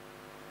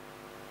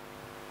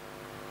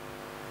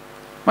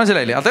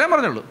 മനസ്സിലായില്ലേ? അത്രയും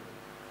പറഞ്ഞുള്ളൂ.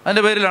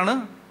 അതിൻ്റെ പേരിലാണ്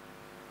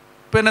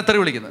പിന്നെ തെറി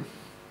വിളിക്കുന്നത്.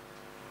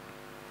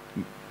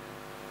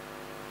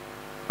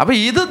 അപ്പം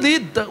ഇത്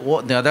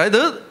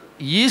അതായത്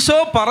ഈശോ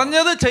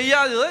പറഞ്ഞത്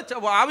ചെയ്യാതെ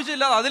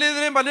ആവശ്യമില്ലാതെ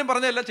അതിലെതിരെയും പലരും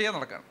പറഞ്ഞതെല്ലാം ചെയ്യാൻ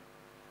നടക്കുകയാണ്.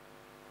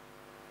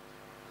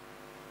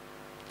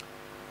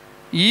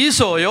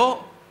 ഈശോയോ,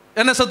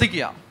 എന്നെ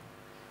ശ്രദ്ധിക്കുക,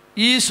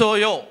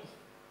 ഈശോയോ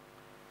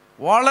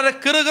വളരെ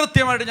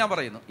കൃത്യമായിട്ട് ഞാൻ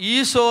പറയുന്നു,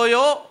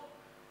 ഈശോയോ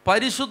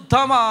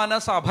പരിശുദ്ധമാന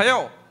സഭയോ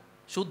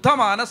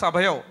ശുദ്ധമാന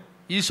സഭയോ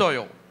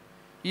ഈശോയോ,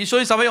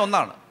 ഈശോയും സഭയോ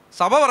ഒന്നാണ്.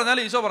 സഭ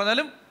പറഞ്ഞാലും ഈശോ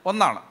പറഞ്ഞാലും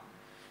ഒന്നാണ്.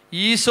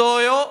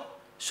 ഈശോയോ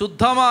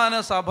ശുദ്ധമാന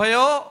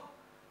സഭയോ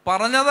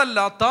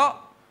പറഞ്ഞതല്ലാത്ത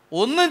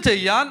ഒന്നും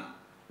ചെയ്യാൻ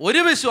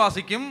ഒരു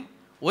വിശ്വാസിക്കും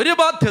ഒരു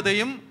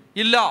ബാധ്യതയും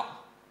ഇല്ല.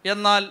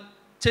 എന്നാൽ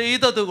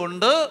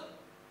ചെയ്തതുകൊണ്ട്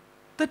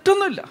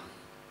തെറ്റൊന്നുമില്ല.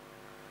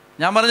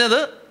 ഞാൻ പറഞ്ഞത്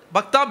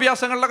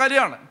ഭക്താഭ്യാസങ്ങളുടെ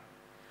കാര്യമാണ്.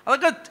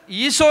 അതൊക്കെ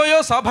ഈശോയോ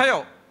സഭയോ,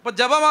 ഇപ്പോൾ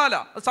ജപമാല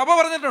സഭ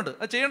പറഞ്ഞിട്ടുണ്ട്,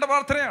 അത് ചെയ്യേണ്ട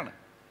പ്രാർത്ഥനയാണ്.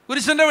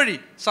 കുരിശിൻ്റെ വഴി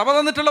സഭ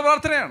തന്നിട്ടുള്ള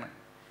പ്രാർത്ഥനയാണ്.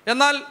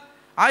 എന്നാൽ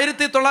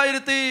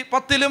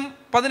 1910-ലും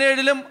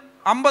 17-ലും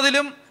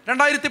 50-ലും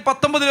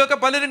 2019-ലും ഒക്കെ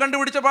പലരും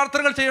കണ്ടുപിടിച്ച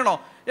പ്രാർത്ഥനകൾ ചെയ്യണോ?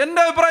 എൻ്റെ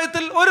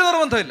അഭിപ്രായത്തിൽ ഒരു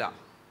നിർബന്ധമില്ല.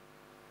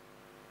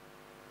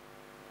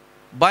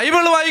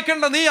 ബൈബിൾ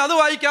വായിക്കേണ്ട നീ അത്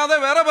വായിക്കാതെ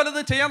വേറെ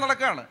പലതും ചെയ്യാൻ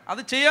നടക്കുകയാണ്.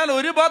 അത് ചെയ്യാൻ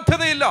ഒരു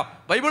ബാധ്യതയില്ല.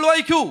 ബൈബിൾ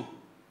വായിക്കൂ.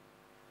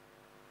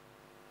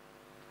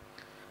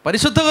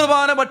 പരിശുദ്ധ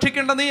കുർബാന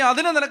ഭക്ഷിക്കേണ്ട നീ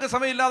അതിന് നിനക്ക്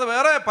സമയമില്ലാതെ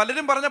വേറെ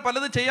പലരും പറഞ്ഞ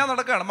പലതും ചെയ്യാൻ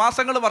നടക്കുകയാണ്,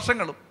 മാസങ്ങളും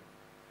വർഷങ്ങളും.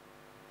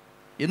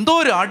 എന്തോ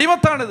ഒരു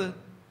അടിമത്താണിത്.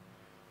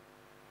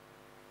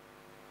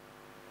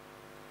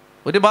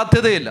 ഒരു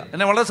ബാധ്യതയില്ല.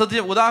 എന്നെ വളരെ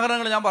ശ്രദ്ധിച്ച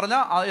ഉദാഹരണങ്ങൾ ഞാൻ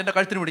പറഞ്ഞാൽ എൻ്റെ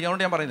കഴുത്തിന് പിടിക്കും,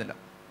 അതുകൊണ്ട് ഞാൻ പറയുന്നില്ല.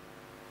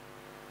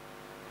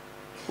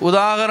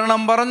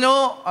 ഉദാഹരണം പറഞ്ഞോ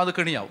അത്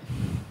കെണിയാവും.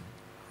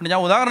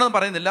 ഞാൻ ഉദാഹരണം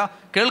പറയുന്നില്ല.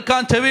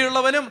 കേൾക്കാൻ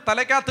ചെവിയുള്ളവനും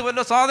തലയ്ക്കകത്ത്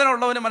വല്ല സാധനം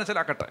ഉള്ളവനും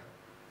മനസ്സിലാക്കട്ടെ.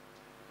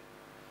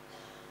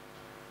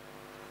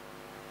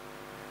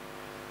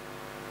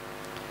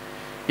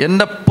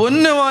 എൻ്റെ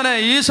പൊന്നുമോനെ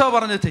ഈശോ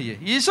പറഞ്ഞ് ചെയ്യേ,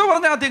 ഈശോ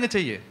പറഞ്ഞ ആദ്യം അങ്ങ്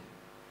ചെയ്യേ.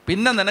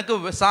 പിന്നെ നിനക്ക്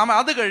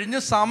അത് കഴിഞ്ഞ്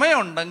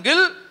സമയമുണ്ടെങ്കിൽ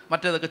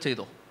മറ്റേതൊക്കെ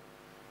ചെയ്തോ.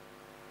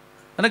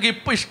 നിനക്ക്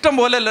ഇപ്പം ഇഷ്ടം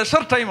പോലെ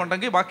ലെഷർ ടൈം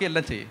ഉണ്ടെങ്കിൽ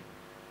ബാക്കിയെല്ലാം ചെയ്യേ.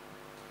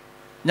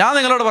 ഞാൻ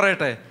നിങ്ങളോട്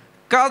പറയട്ടെ,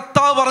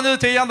 കർത്താവ് പറഞ്ഞത്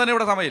ചെയ്യാൻ തന്നെ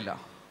ഇവിടെ സമയമില്ല.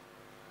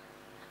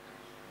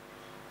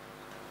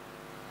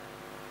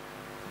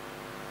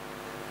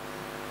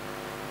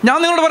 ഞാൻ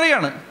നിങ്ങളോട്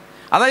പറയുകയാണ്.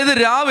 അതായത്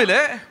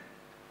രാവിലെ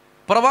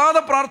പ്രഭാത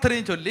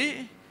പ്രാർത്ഥനയും ചൊല്ലി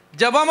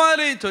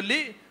ജപമാലയും ചൊല്ലി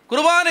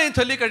കുർബാനയും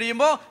ചൊല്ലി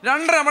കഴിയുമ്പോൾ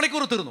 2.5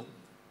 മണിക്കൂർ തീർന്നു.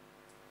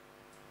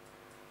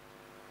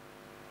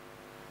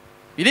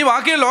 ഇനി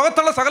ബാക്കി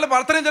ലോകത്തുള്ള സകല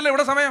പ്രാർത്ഥനയും ചൊല്ലി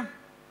എവിടെ സമയം?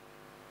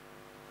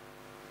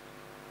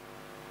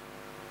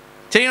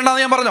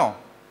 ചെയ്യണ്ടെന്ന് ഞാൻ പറഞ്ഞോ?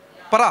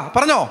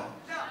 പറഞ്ഞോ?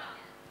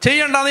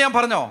 ചെയ്യണ്ടെന്ന് ഞാൻ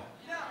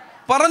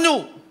പറഞ്ഞു.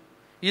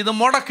 ഇത്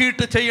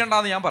മുടക്കിയിട്ട്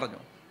ചെയ്യണ്ടെന്ന് ഞാൻ പറഞ്ഞു.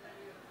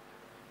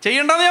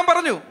 ചെയ്യണ്ടെന്ന് ഞാൻ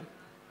പറഞ്ഞു.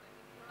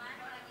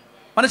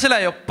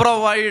 മനസ്സിലായോ?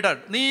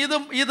 പ്രൊവൈഡഡ്. നീ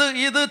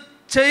ഇത്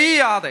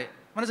ചെയ്യാതെ,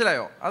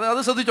 മനസ്സിലായോ?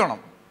 അത് ശ്രദ്ധിച്ചോണം.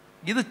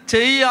 ഇത്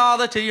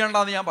ചെയ്യാതെ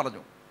ചെയ്യണ്ടെന്ന് ഞാൻ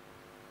പറഞ്ഞു.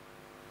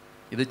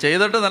 ഇത്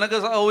ചെയ്തിട്ട് നിനക്ക്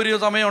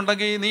സമയം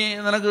ഉണ്ടെങ്കിൽ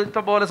നിനക്ക്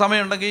ഇഷ്ടംപോലെ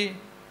സമയം ഉണ്ടെങ്കിൽ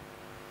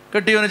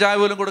കെട്ടിയവന് ചായ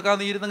പോലും കൊടുക്കാതെ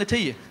നീ ഇരുന്നങ്ങ്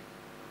ചെയ്യേ.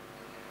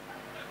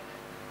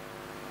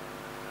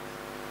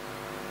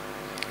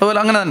 അതുപോലെ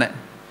അങ്ങനെ തന്നെ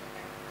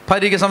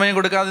ഭാര്യയ്ക്ക് സമയം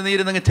കൊടുക്കാതെ നീ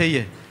ഇരുന്നങ്ങ്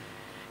ചെയ്യേ.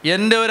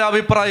 എൻ്റെ ഒരു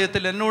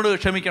അഭിപ്രായത്തിൽ, എന്നോട്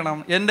ക്ഷമിക്കണം,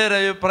 എൻ്റെ ഒരു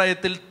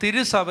അഭിപ്രായത്തിൽ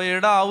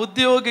തിരുസഭയുടെ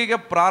ഔദ്യോഗിക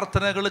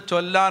പ്രാർത്ഥനകൾ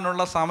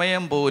ചൊല്ലാനുള്ള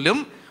സമയം പോലും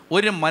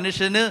ഒരു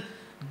മനുഷ്യന്,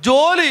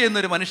 ജോലി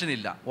ചെയ്യുന്നൊരു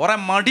മനുഷ്യനില്ല. കുറേ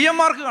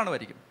മടിയന്മാർക്ക്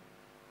കാണുമായിരിക്കും.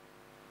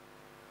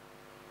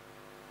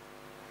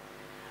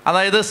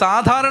 അതായത്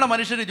സാധാരണ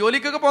മനുഷ്യർ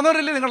ജോലിക്കൊക്കെ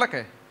പോകുന്നവരല്ലേ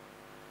നിങ്ങളൊക്കെ.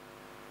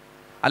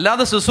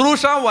 അല്ലാതെ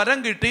ശുശ്രൂഷ വരം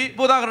കിട്ടി,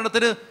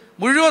 ഉദാഹരണത്തിന്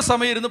മുഴുവൻ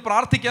സമയം ഇരുന്ന്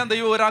പ്രാർത്ഥിക്കാൻ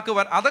ദൈവം ഒരാൾക്ക്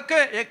അതൊക്കെ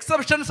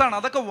എക്സെപ്ഷൻസ് ആണ്.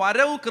 അതൊക്കെ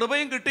വരവും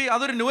കൃപയും കിട്ടി,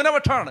 അതൊരു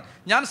ന്യൂനപക്ഷമാണ്.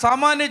 ഞാൻ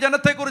സാമാന്യ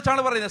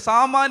ജനത്തെക്കുറിച്ചാണ് പറയുന്നത്.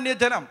 സാമാന്യ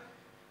ജനം.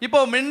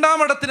 ഇപ്പോൾ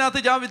മിണ്ടാമഠത്തിനകത്ത്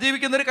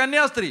ജീവിക്കുന്ന ഒരു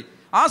കന്യാസ്ത്രീ,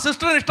 ആ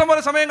സിസ്റ്ററിന്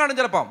ഇഷ്ടംപോലെ സമയം കാണും.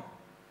 ചിലപ്പം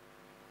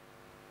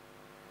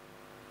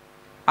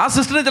ആ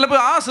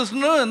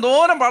സിസ്റ്ററിന്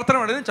എന്തോരം പ്രാർത്ഥന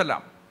വേണമെങ്കിലും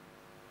ചെല്ലാം.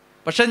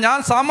 പക്ഷെ ഞാൻ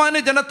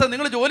സാമാന്യ ജനത്തെ,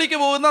 നിങ്ങൾ ജോലിക്ക്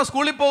പോകുന്ന,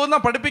 സ്കൂളിൽ പോകുന്ന,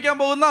 പഠിപ്പിക്കാൻ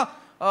പോകുന്ന,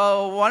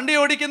 വണ്ടി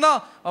ഓടിക്കുന്ന,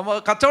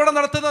 കച്ചവടം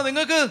നടത്തുന്ന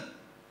നിങ്ങൾക്ക്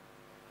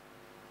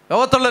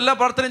ലോകത്തുള്ള എല്ലാ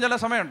പ്രാർത്ഥനയും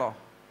ചൊല്ലാൻ സമയമുണ്ടോ?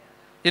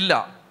 ഇല്ല.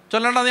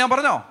 ചൊല്ലണ്ടെന്ന് ഞാൻ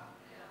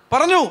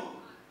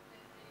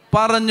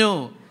പറഞ്ഞു.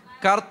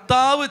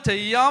 കർത്താവ്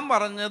ചെയ്യാൻ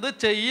പറഞ്ഞത്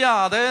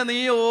ചെയ്യാതെ നീ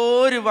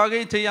ഒരു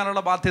വകയും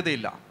ചെയ്യാനുള്ള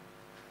ബാധ്യതയില്ല.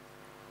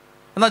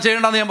 എന്നാ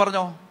ചെയ്യണ്ടെന്ന് ഞാൻ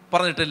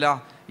പറഞ്ഞിട്ടില്ല.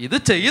 ഇത്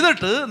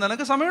ചെയ്തിട്ട്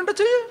നിനക്ക് സമയമുണ്ട്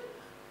ചെയ്യ്.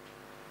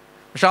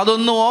 പക്ഷെ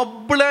അതൊന്നും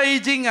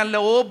ഓബ്ലൈജിങ് അല്ല,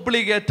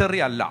 ഓബ്ലിഗേറ്ററി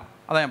അല്ല.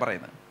 അതാ ഞാൻ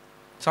പറയുന്നത്.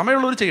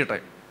 സമയമുള്ളവർ ചെയ്യട്ടെ.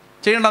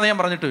 ചെയ്യണ്ടെന്ന് ഞാൻ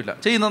പറഞ്ഞിട്ടുമില്ല.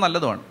 ചെയ്യുന്നത്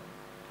നല്ലതുമാണ്.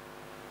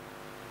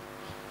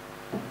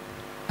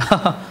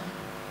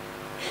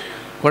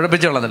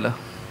 കുഴപ്പിച്ച് കളഞ്ഞല്ല.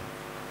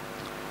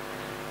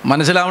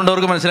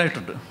 മനസ്സിലാവേണ്ടവർക്ക്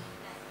മനസ്സിലായിട്ടുണ്ട്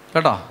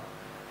കേട്ടോ.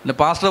 പിന്നെ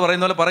പാസ്റ്റർ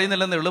പറയുന്ന പോലെ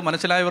പറയുന്നില്ലെന്നേ ഉള്ളൂ.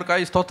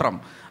 മനസ്സിലായവർക്കായി സ്തോത്രം.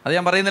 അത്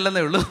ഞാൻ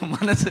പറയുന്നില്ലെന്നേ ഉള്ളൂ.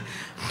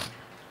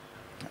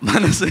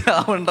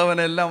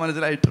 മനസ്സിലാവേണ്ടവനെല്ലാം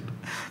മനസ്സിലായിട്ടുണ്ട്.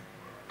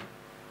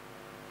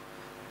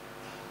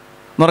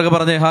 എന്നൊക്കെ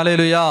പറഞ്ഞേ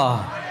ഹല്ലേലൂയാ.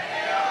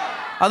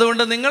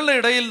 അതുകൊണ്ട് നിങ്ങളുടെ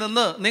ഇടയിൽ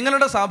നിന്ന്,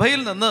 നിങ്ങളുടെ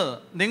സഭയിൽ നിന്ന്,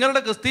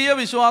 നിങ്ങളുടെ ക്രിസ്തീയ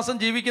വിശ്വാസം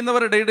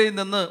ജീവിക്കുന്നവരുടെ ഇടയിൽ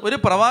നിന്ന് ഒരു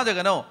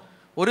പ്രവാചകനോ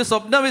ഒരു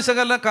സ്വപ്ന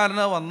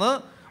വിശകലനക്കാരനോ വന്ന്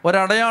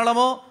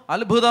ഒരടയാളമോ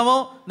അത്ഭുതമോ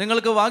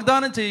നിങ്ങൾക്ക്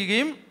വാഗ്ദാനം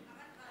ചെയ്യുകയും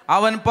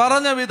അവൻ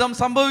പറഞ്ഞ വിധം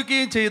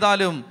സംഭവിക്കുകയും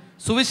ചെയ്താലും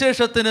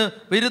സുവിശേഷത്തിന്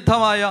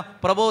വിരുദ്ധമായ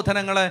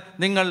പ്രബോധനങ്ങളെ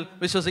നിങ്ങൾ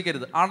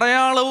വിശ്വസിക്കരുത്.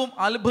 അടയാളവും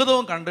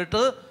അത്ഭുതവും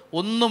കണ്ടിട്ട്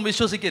ഒന്നും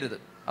വിശ്വസിക്കരുത്.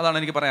 അതാണ്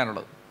എനിക്ക്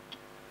പറയാനുള്ളത്.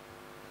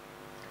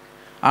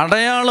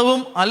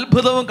 അടയാളവും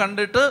അത്ഭുതവും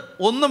കണ്ടിട്ട്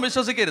ഒന്നും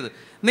വിശ്വസിക്കരുത്.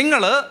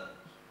 നിങ്ങൾ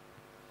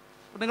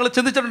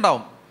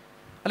ചിന്തിച്ചിട്ടുണ്ടാവും,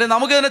 അല്ലെ?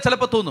 നമുക്ക് തന്നെ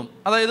ചിലപ്പോൾ തോന്നും.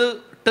 അതായത്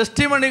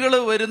ടെസ്റ്റിമണികൾ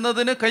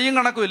വരുന്നതിന് കയ്യും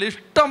കണക്കുമില്ല,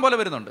 ഇഷ്ടം പോലെ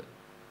വരുന്നുണ്ട്.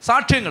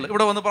 സാക്ഷ്യങ്ങൾ,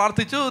 ഇവിടെ വന്ന്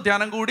പ്രാർത്ഥിച്ചു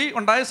ധ്യാനം കൂടി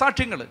ഉണ്ടായ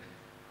സാക്ഷ്യങ്ങൾ.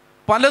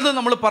 പലതും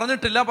നമ്മൾ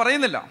പറഞ്ഞിട്ടില്ല,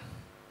 പറയുന്നില്ല.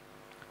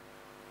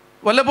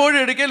 വല്ലപ്പോഴും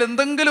ഒരിക്കൽ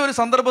എന്തെങ്കിലും ഒരു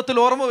സന്ദർഭത്തിൽ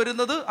ഓർമ്മ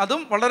വരുന്നത്,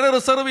 അതും വളരെ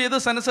റിസർവ് ചെയ്ത്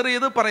സെൻസർ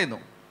ചെയ്ത് പറയുന്നു.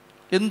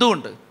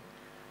 എന്തുകൊണ്ട്?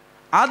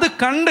 അത്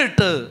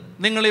കണ്ടിട്ട്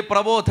നിങ്ങൾ ഈ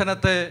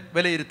പ്രബോധനത്തെ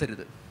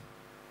വിലയിരുത്തരുത്.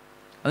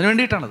 അതിനു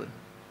വേണ്ടിയിട്ടാണത്.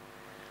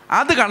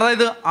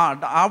 അതായത്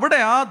അവിടെ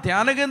ആ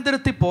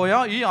ധ്യാനകേന്ദ്രത്തിൽ പോയ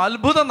ഈ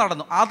അത്ഭുതം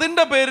നടന്നു,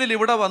 അതിൻ്റെ പേരിൽ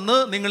ഇവിടെ വന്ന്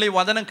നിങ്ങൾ ഈ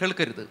വചനം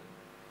കേൾക്കരുത്.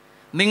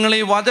 നിങ്ങൾ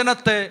ഈ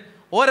വചനത്തെ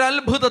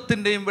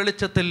ഒരത്ഭുതത്തിൻ്റെയും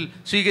വെളിച്ചത്തിൽ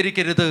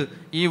സ്വീകരിക്കരുത്.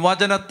 ഈ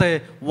വചനത്തെ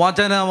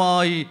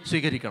വചനമായി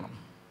സ്വീകരിക്കണം.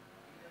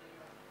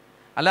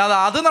 അല്ലാതെ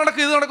അത്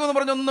നടക്കും ഇത് നടക്കുമെന്ന്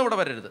പറഞ്ഞൊന്നും ഇവിടെ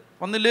വരരുത്.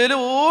 വന്നില്ലേലും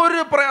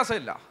ഒരു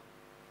പ്രയാസമില്ല.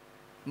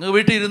 നിങ്ങൾ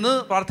വീട്ടിൽ ഇരുന്ന്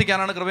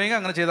പ്രാർത്ഥിക്കാനാണ് കൃപയെങ്കിൽ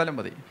അങ്ങനെ ചെയ്താലും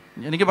മതി.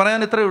 എനിക്ക് പറയാൻ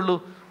ഇത്രയേ ഉള്ളൂ.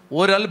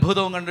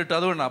 ഒരത്ഭുതവും കണ്ടിട്ട്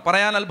അതുകൊണ്ടാണ്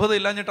പറയാൻ അത്ഭുതം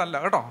ഇല്ലാഞ്ഞിട്ടല്ല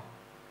കേട്ടോ.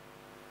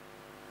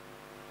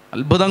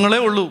 അത്ഭുതങ്ങളേ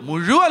ഉള്ളൂ,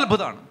 മുഴുവൻ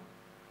അത്ഭുതമാണ്.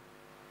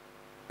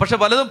 പക്ഷെ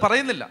പലതും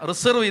പറയുന്നില്ല,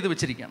 റിസർവ് ചെയ്ത്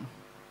വെച്ചിരിക്കുകയാണ്.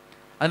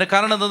 അതിൻ്റെ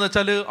കാരണം എന്താണെന്ന്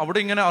വെച്ചാൽ അവിടെ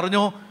ഇങ്ങനെ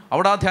അറിഞ്ഞോ,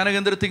 അവിടെ ആ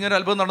ധ്യാനകേന്ദ്രത്തിൽ ഇങ്ങനെ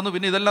അത്ഭുതം നടന്നു,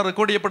 പിന്നെ ഇതെല്ലാം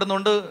റെക്കോർഡ്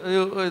ചെയ്യപ്പെടുന്നുണ്ട്,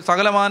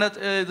 സകലമാന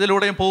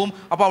ഇതിലൂടെയും പോവും.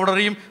 അപ്പോൾ അവിടെ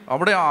അറിയും,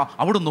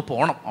 അവിടെ നിന്ന്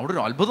പോകണം, അവിടെ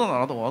ഒരു അത്ഭുതം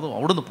നടന്നു,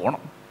 അവിടെ നിന്ന്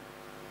പോകണം.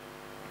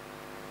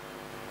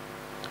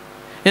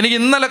 എനിക്ക്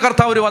ഇന്നലെ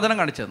കർത്താവ് ഒരു വചനം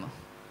കാണിച്ചു തന്നു.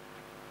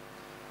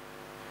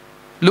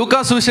 ലൂക്കാ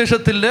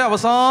സുവിശേഷത്തിൻ്റെ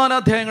അവസാന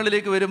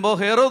അധ്യായങ്ങളിലേക്ക് വരുമ്പോൾ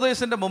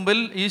ഹെറോദേസിൻ്റെ മുമ്പിൽ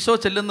ഈശോ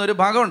ചെല്ലുന്ന ഒരു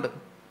ഭാഗമുണ്ട്.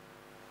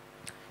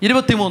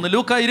 23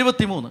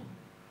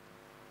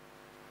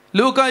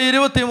 ലൂക്കാ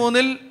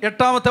 23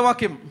 8-ാമത്തെ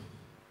വാക്യം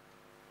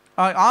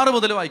 6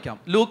 മുതൽ വായിക്കാം.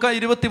 ലൂക്കാ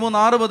 23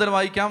 6 മുതൽ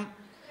വായിക്കാം.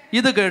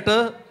 ഇത് കേട്ട്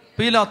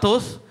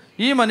പീലാത്തോസ്,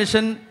 ഈ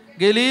മനുഷ്യൻ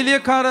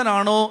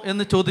ഗലീലിയക്കാരനാണോ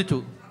എന്ന് ചോദിച്ചു.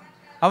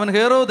 അവൻ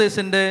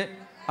ഹെറോദേസിൻ്റെ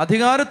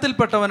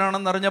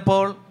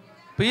അധികാരത്തിൽപ്പെട്ടവനാണെന്നറിഞ്ഞപ്പോൾ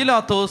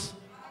പീലാത്തോസ്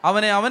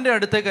അവനെ അവൻ്റെ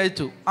അടുത്തേക്ക്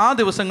അയച്ചു. ആ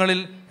ദിവസങ്ങളിൽ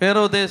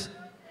ഹെറോദേസ്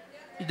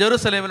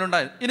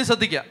ജെറുസലേമിലുണ്ടായിരുന്നു. ഇനി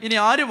ശ്രദ്ധിക്കുക, ഇനി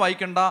ആരും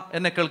വായിക്കണ്ട,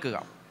 എന്നെ കേൾക്കുക.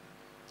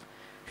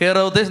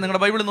 ഹെറോദേസ്,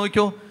 നിങ്ങളുടെ ബൈബിളിൽ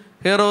നോക്കിയോ,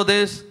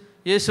 ഹെറോദേസ്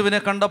യേശുവിനെ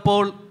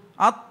കണ്ടപ്പോൾ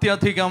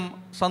അത്യധികം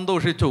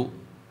സന്തോഷിച്ചു.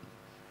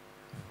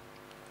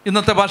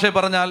 ഇന്നത്തെ ഭാഷയിൽ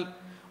പറഞ്ഞാൽ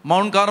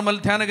മൗണ്ട് കാർമൽ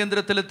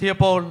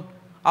ധ്യാനകേന്ദ്രത്തിലെത്തിയപ്പോൾ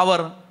അവർ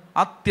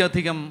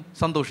അത്യധികം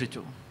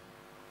സന്തോഷിച്ചു.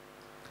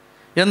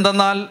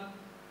 എന്തെന്നാൽ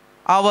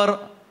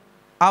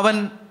അവൻ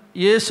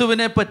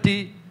യേശുവിനെ പറ്റി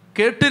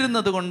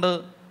കേട്ടിരുന്നത് കൊണ്ട്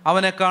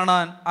അവനെ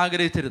കാണാൻ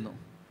ആഗ്രഹിച്ചിരുന്നു.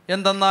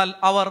 എന്തെന്നാൽ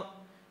അവർ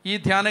ഈ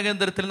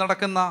ധ്യാനകേന്ദ്രത്തിൽ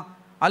നടക്കുന്ന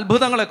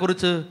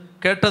അത്ഭുതങ്ങളെക്കുറിച്ച്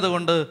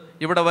കേട്ടതുകൊണ്ട്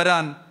ഇവിടെ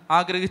വരാൻ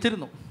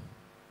ആഗ്രഹിച്ചിരുന്നു.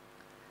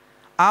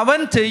 അവൻ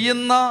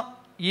ചെയ്യുന്ന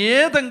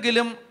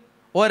ഏതെങ്കിലും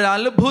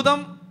ഒരത്ഭുതം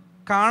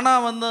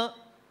കാണാമെന്ന്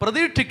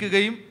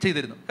പ്രതീക്ഷിക്കുകയും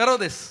ചെയ്തിരുന്നു.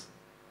 ഹെറോദേസ്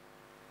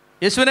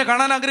യേശുവിനെ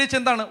കാണാൻ ആഗ്രഹിച്ച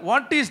എന്താണ്?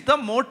 What is the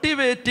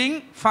motivating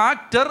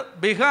factor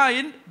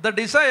behind the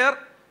desire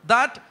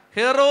that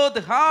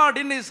Herod had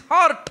in his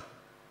heart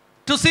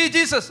to see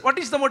Jesus? What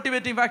is the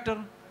motivating factor?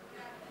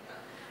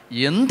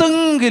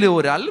 എന്തെങ്കിലും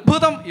ഒരു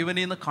അത്ഭുതം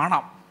ഇവനിൽ നിന്ന്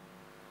കാണാം.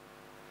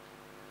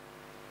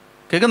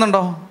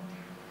 കേൾക്കുന്നുണ്ടോ?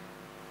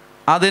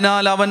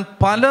 അതിനാൽ അവൻ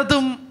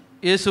പലതും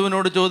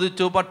യേശുവിനോട്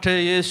ചോദിച്ചു, പക്ഷേ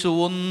യേശു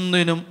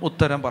ഒന്നിനും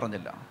ഉത്തരം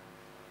പറഞ്ഞില്ല.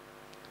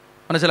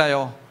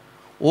 മനസ്സിലായോ?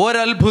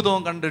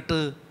 ഒരത്ഭുതവും കണ്ടിട്ട്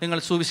നിങ്ങൾ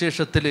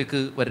സുവിശേഷത്തിലേക്ക്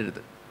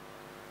വരരുത്.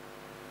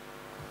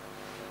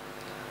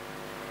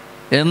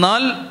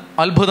 എന്നാൽ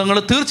അത്ഭുതങ്ങൾ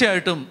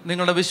തീർച്ചയായിട്ടും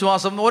നിങ്ങളുടെ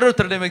വിശ്വാസം,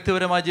 ഓരോരുത്തരുടെയും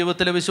വ്യക്തിപരമായ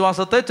ജീവിതത്തിലെ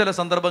വിശ്വാസത്തെ ചില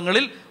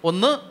സന്ദർഭങ്ങളിൽ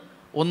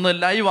ഒന്ന്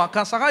ലൈവ്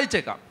ആക്കാൻ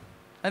സഹായിച്ചേക്കാം.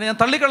 അതിനെ ഞാൻ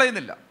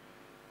തള്ളിക്കളയുന്നില്ല.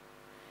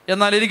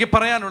 എന്നാൽ എനിക്ക്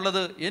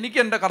പറയാനുള്ളത്, എനിക്ക്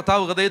എൻ്റെ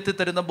കർത്താവ് ഹൃദയത്തിൽ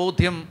തരുന്ന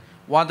ബോധ്യം,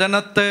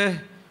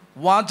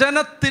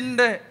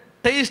 വചനത്തിൻ്റെ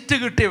ടേസ്റ്റ്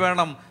കിട്ടി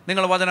വേണം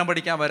നിങ്ങൾ വചനം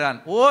പഠിക്കാൻ വരാൻ.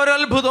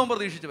 ഒരത്ഭുതവും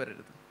പ്രതീക്ഷിച്ച്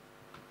വരരുത്.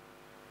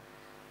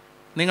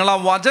 നിങ്ങൾ ആ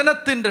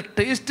വചനത്തിൻ്റെ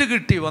ടേസ്റ്റ്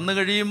കിട്ടി വന്നു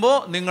കഴിയുമ്പോൾ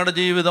നിങ്ങളുടെ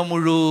ജീവിതം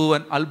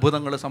മുഴുവൻ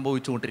അത്ഭുതങ്ങൾ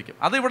സംഭവിച്ചുകൊണ്ടിരിക്കും.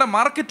 അതിവിടെ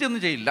മാർക്കറ്റ്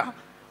ഒന്നും ചെയ്യില്ല,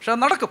 പക്ഷെ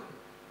അത് നടക്കും.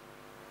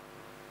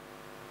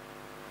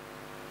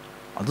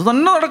 അത്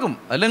തന്നെ നടക്കും.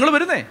 അല്ല നിങ്ങൾ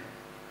വരുന്നേ,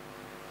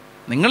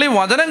 നിങ്ങൾ ഈ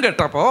വചനം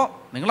കേട്ടപ്പോൾ,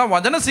 നിങ്ങൾ ആ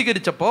വചനം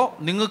സ്വീകരിച്ചപ്പോൾ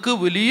നിങ്ങൾക്ക്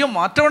വലിയ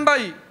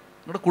മാറ്റമുണ്ടായി,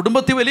 നിങ്ങളുടെ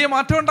കുടുംബത്തിൽ വലിയ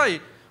മാറ്റമുണ്ടായി.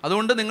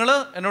 അതുകൊണ്ട്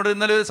എന്നോട്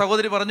ഇന്നലെ ഒരു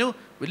സഹോദരി പറഞ്ഞു,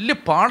 വലിയ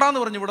പാടാന്ന്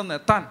പറഞ്ഞു ഇവിടെ നിന്ന്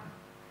എത്താൻ.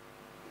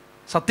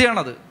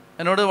 സത്യമാണത്.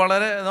 എന്നോട്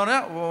വളരെ എന്താ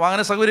പറയുക,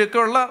 വാഹന സൗകര്യമൊക്കെ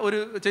ഉള്ള ഒരു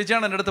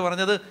ചേച്ചിയാണ് എൻ്റെ അടുത്ത്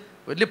പറഞ്ഞത്,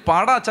 വലിയ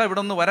പാടാച്ചാ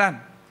ഇവിടെ നിന്ന് വരാൻ.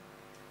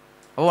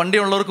 അപ്പോൾ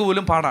വണ്ടിയുള്ളവർക്ക്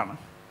പോലും പാടാണ്.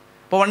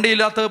 അപ്പോൾ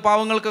വണ്ടിയില്ലാത്ത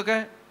പാവങ്ങൾക്കൊക്കെ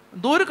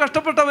എന്തോരം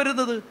കഷ്ടപ്പെട്ടാണ്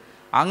വരുന്നത്.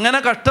 അങ്ങനെ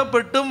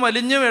കഷ്ടപ്പെട്ടും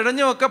വലിഞ്ഞും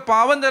ഇഴഞ്ഞും ഒക്കെ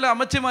പാവം ചില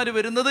അമ്മച്ചിമാർ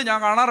വരുന്നത് ഞാൻ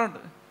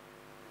കാണാറുണ്ട്.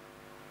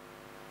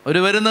 അവർ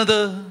വരുന്നത്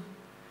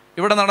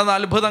ഇവിടെ നടന്ന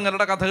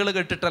അത്ഭുതങ്ങളുടെ കഥകൾ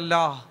കേട്ടിട്ടല്ല,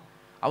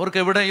 അവർക്ക്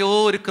എവിടെയോ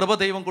ഒരു കൃപ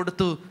ദൈവം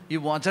കൊടുത്തു, ഈ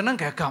വചനം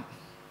കേൾക്കാം.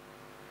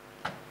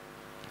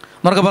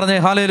 എന്നൊക്കെ പറഞ്ഞേ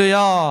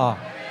ഹല്ലേലൂയാ.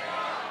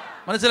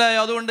 മനസ്സിലായോ?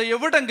 അതുകൊണ്ട്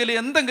എവിടെങ്കിലും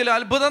എന്തെങ്കിലും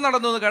അത്ഭുതം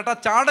നടന്നു എന്ന് കേട്ടാൽ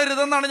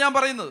ചാടരുതെന്നാണ് ഞാൻ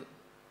പറയുന്നത്.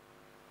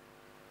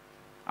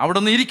 അവിടെ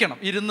നിന്ന് ഇരിക്കണം,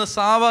 ഇരുന്ന്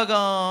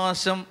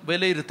സാവകാശം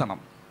വിലയിരുത്തണം.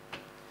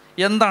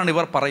 എന്താണ്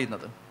ഇവർ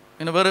പറയുന്നത്?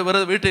 ഇങ്ങനെ വേറെ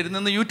വീട്ടിൽ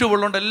ഇരുന്ന് യൂട്യൂബ്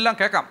ഉള്ളതുകൊണ്ട് എല്ലാം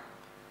കേൾക്കാം.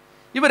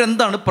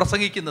 ഇവരെന്താണ്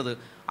പ്രസംഗിക്കുന്നത്?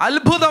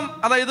 അത്ഭുതം,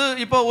 അതായത്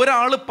ഇപ്പോൾ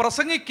ഒരാൾ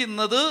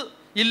പ്രസംഗിക്കുന്നത്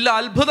ഇല്ല,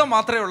 അത്ഭുതം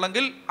മാത്രമേ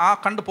ഉള്ളെങ്കിൽ ആ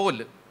കണ്ടു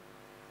പോകല്.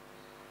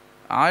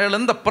 അയാൾ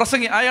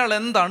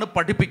എന്താണ്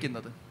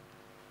പഠിപ്പിക്കുന്നത്?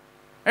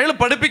 അയാൾ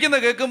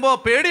പഠിപ്പിക്കുന്നത് കേൾക്കുമ്പോൾ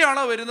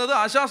പേടിയാണോ വരുന്നത്,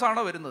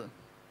 ആശ്വാസമാണോ വരുന്നത്?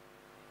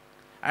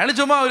 അയാൾ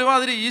ചുമ്മാ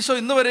ഒരുമാതിരി ഈശോ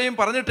ഇന്ന് വരെയും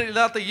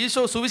പറഞ്ഞിട്ടില്ലാത്ത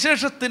ഈശോ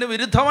സുവിശേഷത്തിന്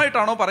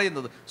വിരുദ്ധമായിട്ടാണോ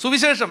പറയുന്നത്?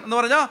 സുവിശേഷം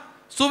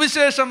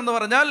എന്ന്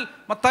പറഞ്ഞാൽ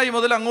മത്തായി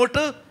മുതൽ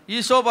അങ്ങോട്ട്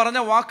ഈശോ പറഞ്ഞ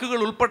വാക്കുകൾ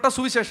ഉൾപ്പെട്ട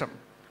സുവിശേഷം.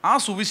 ആ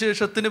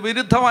സുവിശേഷത്തിന്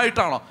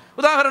വിരുദ്ധമായിട്ടാണോ?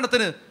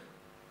 ഉദാഹരണത്തിന്,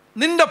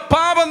 നിന്റെ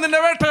പാപം നിന്നെ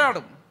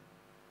വേട്ടയാടും.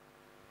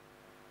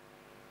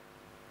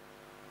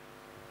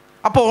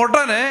 അപ്പോൾ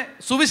ഉടനെ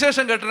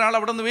സുവിശേഷം കേട്ടൊരാൾ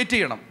അവിടെ നിന്ന് വെയിറ്റ്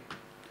ചെയ്യണം.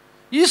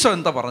 ഈശോ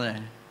എന്താ പറഞ്ഞേ?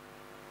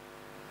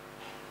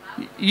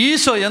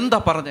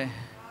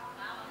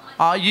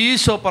 ആ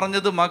ഈശോ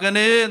പറഞ്ഞത്,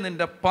 മകനേ,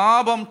 നിന്റെ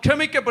പാപം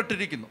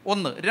ക്ഷമിക്കപ്പെട്ടിരിക്കുന്നു.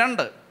 1.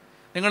 2,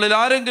 നിങ്ങളിൽ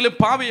ആരെങ്കിലും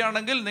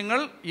പാപിയാണെങ്കിൽ നിങ്ങൾ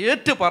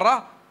ഏറ്റുപറ,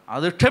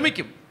 അത്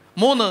ക്ഷമിക്കും.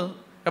 3,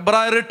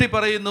 എബ്രായർ 8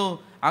 പറയുന്നു,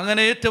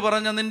 അങ്ങനെ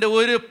ഏറ്റുപറഞ്ഞ നിന്റെ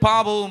ഒരു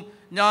പാപവും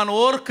ഞാൻ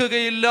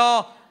ഓർക്കുകയില്ല,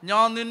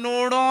 ഞാൻ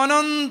നിന്നോട്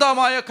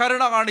അനന്തമായ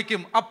കരുണ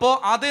കാണിക്കും. അപ്പോൾ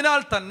അതിനാൽ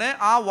തന്നെ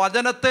ആ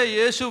വചനത്തെ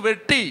യേശു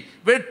വെട്ടി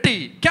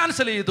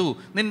ക്യാൻസൽ ചെയ്തു.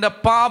 നിന്റെ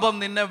പാപം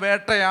നിന്നെ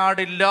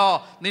വേട്ടയാടില്ല,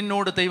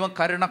 നിന്നോട് ദൈവം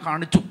കരുണ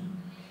കാണിച്ചു.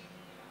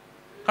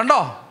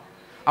 കണ്ടോ?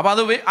 അപ്പം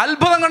അത്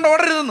അത്ഭുതം കണ്ട്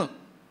ഓടരുതെന്ന്.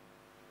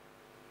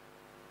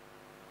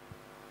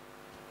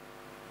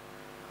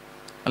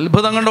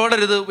 അത്ഭുതം കണ്ട്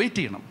ഓടരുത്, വെയിറ്റ്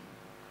ചെയ്യണം.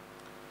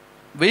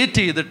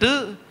 വെയിറ്റ് ചെയ്തിട്ട്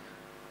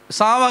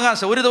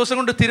സാവകാശം, ഒരു ദിവസം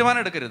കൊണ്ട് തീരുമാനം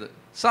എടുക്കരുത്.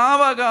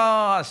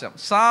 സാവകാശം.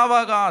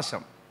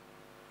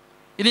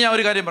 ഇനി ഞാൻ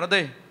ഒരു കാര്യം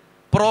പറയാം.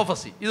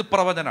 പ്രോഫസി, ഇത്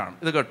പ്രവചനമാണ്.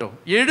 ഇത് കേട്ടോ,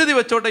 എഴുതി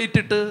വെച്ചോട്ടെ,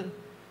 ഇട്ടിട്ട്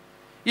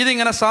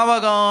ഇതിങ്ങനെ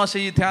സാവകാശം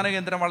ഈ ധ്യാന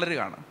കേന്ദ്രം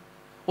വളരുകയാണ്.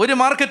 ഒരു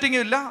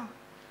മാർക്കറ്റിങ്ങും ഇല്ല.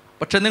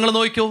 പക്ഷെ നിങ്ങൾ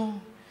നോക്കിക്കോ,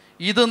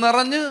 ഇത്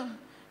നിറഞ്ഞ്,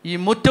 ഈ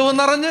മുറ്റവും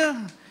നിറഞ്ഞ്,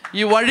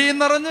 ഈ വഴിയും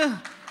നിറഞ്ഞ്,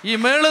 ഈ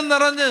മേളും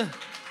നിറഞ്ഞ്,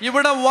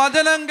 ഇവിടെ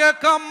വചനം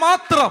കേൾക്കാൻ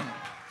മാത്രം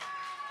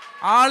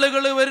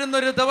ആളുകൾ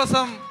വരുന്നൊരു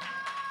ദിവസം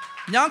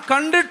ഞാൻ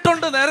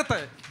കണ്ടിട്ടുണ്ട്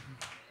നേരത്തെ.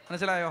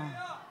 മനസ്സിലായോ?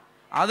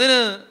 അതിന്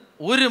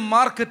ഒരു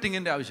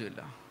മാർക്കറ്റിങ്ങിൻ്റെ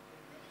ആവശ്യമില്ല.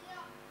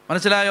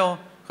 മനസ്സിലായോ?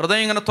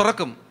 ഹൃദയം ഇങ്ങനെ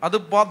തുറക്കും. അത്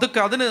പതുക്കെ,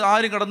 അതിന്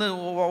ആരും കിടന്ന്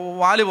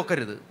വാല്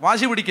പൊക്കരുത്,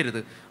 വാശി പിടിക്കരുത്.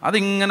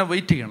 അതിങ്ങനെ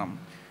വെയിറ്റ് ചെയ്യണം.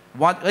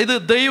 ഇത്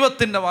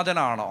ദൈവത്തിൻ്റെ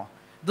വചനമാണോ?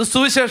 ഇത്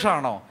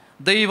സുവിശേഷമാണോ?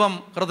 ദൈവം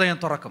ഹൃദയം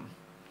തുറക്കും.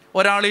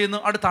 ഒരാളിൽ നിന്ന്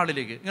അടുത്ത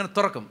ആളിലേക്ക് ഇങ്ങനെ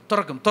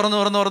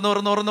തുറന്ന്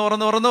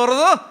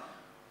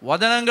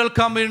വചനം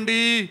കേൾക്കാൻ വേണ്ടി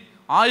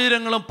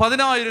ആയിരങ്ങളും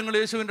 10,000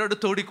 യേശുവിൻ്റെ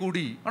അടുത്ത്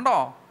ഓടിക്കൂടി. കണ്ടോ?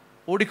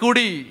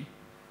 ഓടിക്കൂടി.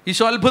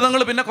 ഈശോ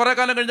അത്ഭുതങ്ങൾ പിന്നെ കുറേ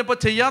കാലം കഴിഞ്ഞപ്പോൾ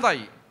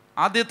ചെയ്യാതായി.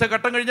 ആദ്യത്തെ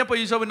ഘട്ടം കഴിഞ്ഞപ്പോൾ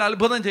ഈശോ പിന്നെ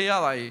അത്ഭുതം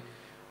ചെയ്യാതായി.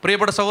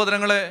 പ്രിയപ്പെട്ട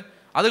സഹോദരങ്ങളെ,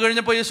 അത്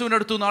കഴിഞ്ഞപ്പോൾ യേശുവിൻ്റെ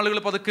അടുത്തു നിന്ന് ആളുകൾ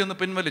പതുക്കെ ഒന്ന്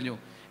പിൻവലിഞ്ഞു.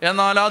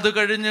 എന്നാൽ അത്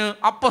കഴിഞ്ഞ്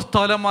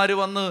അപ്പസ്തോലന്മാർ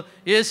വന്ന്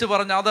യേശു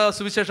പറഞ്ഞ അത്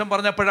സുവിശേഷം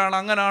പറഞ്ഞപ്പോഴാണ്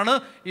അങ്ങനെയാണ്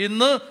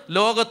ഇന്ന്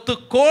ലോകത്ത്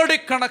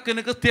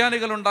കോടിക്കണക്കിന്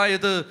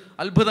ക്രിസ്ത്യാനികളുണ്ടായത്.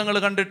 അത്ഭുതങ്ങൾ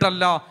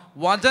കണ്ടിട്ടല്ല,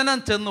 വചനം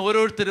ചെന്ന്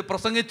ഓരോരുത്തർ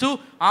പ്രസംഗിച്ചു,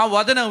 ആ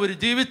വചനം അവർ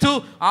ജീവിച്ചു,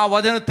 ആ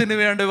വചനത്തിന്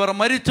വേണ്ടി ഇവർ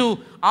മരിച്ചു,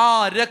 ആ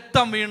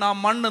രക്തം വീണ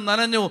മണ്ണ്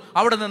നനഞ്ഞു,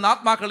 അവിടെ നിന്ന്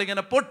ആത്മാക്കൾ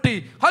ഇങ്ങനെ പൊട്ടി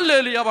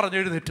ഹല്ലേലൂയ പറഞ്ഞ്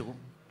എഴുന്നേറ്റു.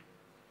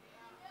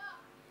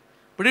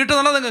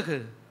 പിടിയിട്ടുണ്ടല്ലോ നിങ്ങൾക്ക്?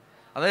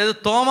 അതായത്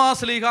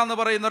തോമാസ് ലീഹ എന്ന്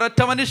പറയുന്ന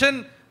ഒരൊറ്റ മനുഷ്യൻ,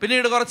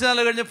 പിന്നീട് കുറച്ച് നാൾ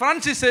കഴിഞ്ഞ്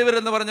ഫ്രാൻസിസ് സേവ്യർ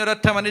എന്ന് പറഞ്ഞ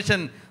ഒരൊറ്റ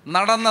മനുഷ്യൻ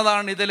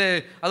നടന്നതാണ് ഇതിൽ.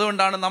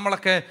 അതുകൊണ്ടാണ്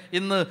നമ്മളൊക്കെ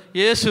ഇന്ന്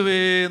യേശുവേ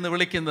എന്ന്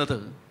വിളിക്കുന്നത്.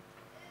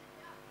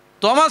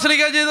 തോമാസ്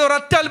ലീഹ ചെയ്ത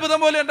ഒരൊറ്റ അത്ഭുതം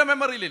പോലും എൻ്റെ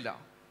മെമ്മറിയിലില്ല.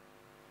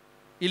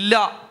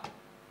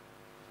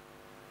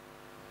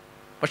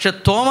 പക്ഷെ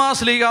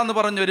തോമാസ് ലീഹ എന്ന്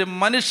പറഞ്ഞൊരു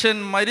മനുഷ്യൻ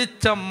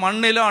മരിച്ച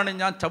മണ്ണിലാണ്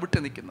ഞാൻ ചവിട്ടി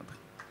നിൽക്കുന്നത്.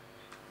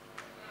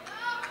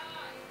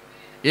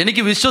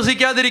 എനിക്ക്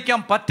വിശ്വസിക്കാതിരിക്കാൻ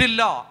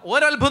പറ്റില്ല.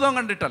 ഒരത്ഭുതവും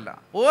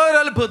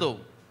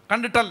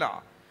കണ്ടിട്ടല്ല.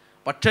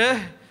 പക്ഷേ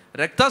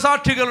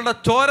രക്തസാക്ഷികളുടെ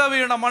ചോര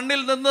വീണ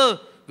മണ്ണിൽ നിന്ന്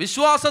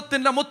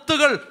വിശ്വാസത്തിൻ്റെ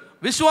മുത്തുകൾ,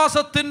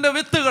 വിശ്വാസത്തിൻ്റെ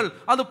വിത്തുകൾ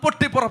അത്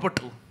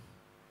പൊട്ടിപ്പുറപ്പെട്ടു,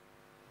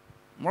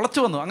 മുളച്ചു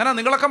വന്നു. അങ്ങനെ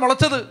നിങ്ങളൊക്കെ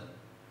മുളച്ചത്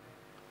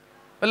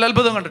വല്ല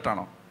അത്ഭുതം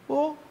കണ്ടിട്ടാണോ?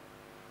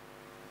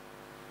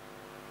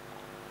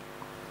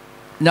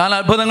 ഞാൻ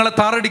അത്ഭുതങ്ങളെ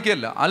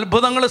താറടിക്കുകയല്ല.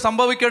 അത്ഭുതങ്ങൾ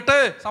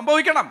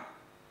സംഭവിക്കണം.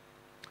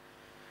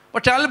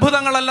 പക്ഷെ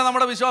അത്ഭുതങ്ങളല്ല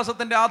നമ്മുടെ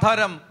വിശ്വാസത്തിൻ്റെ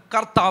ആധാരം.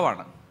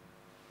 കർത്താവാണ്.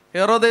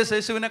 ഹെരോദേസ്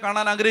യേശുവിനെ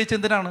കാണാൻ ആഗ്രഹിച്ച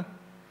എന്തിനാണ്?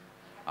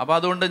 അപ്പോൾ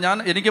അതുകൊണ്ട്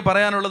എനിക്ക്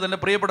പറയാനുള്ളത്, എൻ്റെ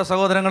പ്രിയപ്പെട്ട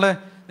സഹോദരങ്ങളെ,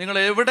 നിങ്ങൾ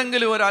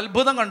എവിടെങ്കിലും ഒരു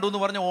അത്ഭുതം കണ്ടു എന്ന്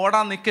പറഞ്ഞ്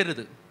ഓടാൻ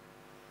നിൽക്കരുത്.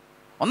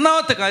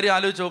 ഒന്നാമത്തെ കാര്യം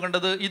ആലോചിച്ച്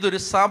നോക്കേണ്ടത്, ഇതൊരു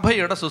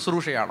സഭയുടെ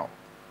ശുശ്രൂഷയാണോ?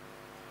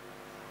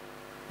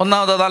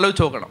 ഒന്നാമത് അത്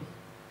ആലോചിച്ച് നോക്കണം.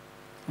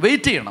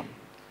 വെയിറ്റ് ചെയ്യണം.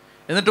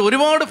 എന്നിട്ട്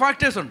ഒരുപാട്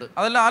ഫാക്ടേഴ്സ് ഉണ്ട്,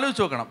 അതെല്ലാം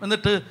ആലോചിച്ച് നോക്കണം.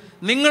 എന്നിട്ട്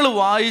നിങ്ങൾ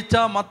വായിച്ച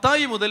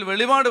മത്തായി മുതൽ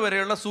വെളിപാട്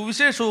വരെയുള്ള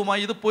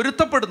സുവിശേഷവുമായി ഇത്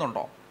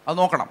പൊരുത്തപ്പെടുന്നുണ്ടോ അത്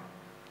നോക്കണം.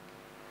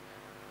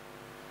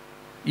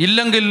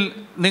 ഇല്ലെങ്കിൽ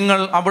നിങ്ങൾ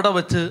അവിടെ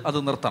വെച്ച് അത്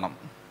നിർത്തണം.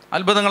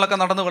 അത്ഭുതങ്ങളൊക്കെ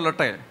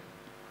നടന്നോട്ടെ,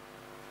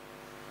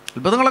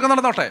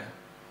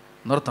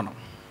 നിർത്തണം.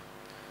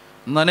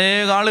 ഇന്ന്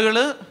അനേക ആളുകൾ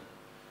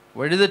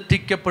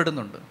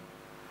വഴിതെറ്റിക്കപ്പെടുന്നുണ്ട്.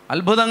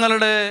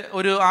 അത്ഭുതങ്ങളുടെ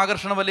ഒരു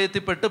ആകർഷണ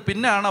വലയത്തിൽപ്പെട്ട്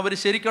പിന്നെയാണ് അവർ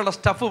ശരിക്കുള്ള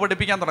സ്റ്റഫ്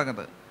പഠിപ്പിക്കാൻ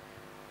തുടങ്ങുന്നത്.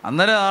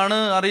 അന്നേരമാണ്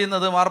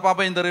അറിയുന്നത്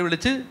മാർപ്പാപ്പയും തെറി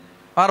വിളിച്ച്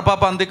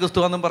മാർപ്പാപ്പ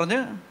അന്ത്യക്രിസ്തു എന്നും പറഞ്ഞ്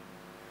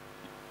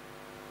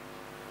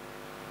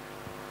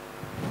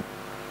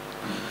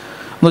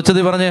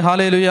ഉച്ചത്തി പറഞ്ഞേ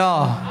ഹല്ലേലൂയാ,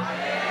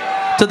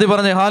 ഉച്ചത്തി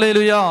പറഞ്ഞേ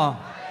ഹല്ലേലൂയാ.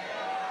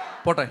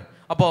 പോട്ടെ.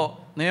 അപ്പോൾ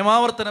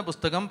നിയമാവർത്തന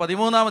പുസ്തകം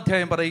 13-ാം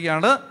അധ്യായം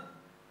പറയുകയാണ്,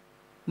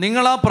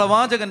 നിങ്ങളാ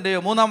പ്രവാചകൻ്റെയോ,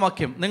 3-ാം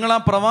വാക്യം, നിങ്ങളാ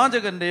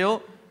പ്രവാചകൻ്റെയോ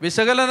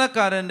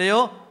വിശകലനക്കാരൻ്റെയോ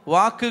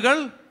വാക്കുകൾ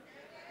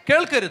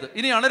കേൾക്കരുത്.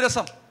 ഇനിയാണ്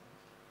രസം.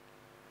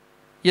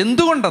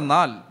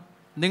 എന്തുകൊണ്ടെന്നാൽ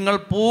നിങ്ങൾ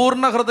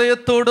പൂർണ്ണ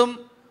ഹൃദയത്തോടും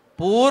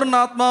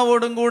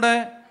പൂർണ്ണാത്മാവോടും കൂടെ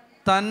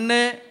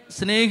തന്നെ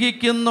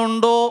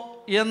സ്നേഹിക്കുന്നുണ്ടോ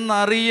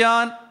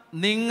എന്നറിയാൻ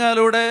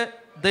നിങ്ങളുടെ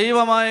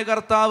ദൈവമായ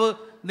കർത്താവ്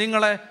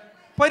നിങ്ങളെ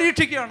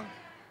പരീക്ഷിക്കുകയാണ്.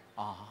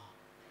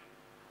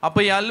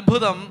 അപ്പോൾ ഈ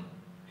അത്ഭുതം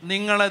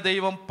നിങ്ങളെ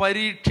ദൈവം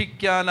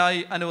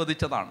പരീക്ഷിക്കാനായി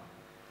അനുവദിച്ചതാണ്.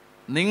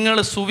 നിങ്ങൾ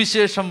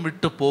സുവിശേഷം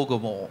വിട്ടു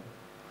പോകുമോ,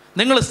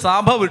 നിങ്ങൾ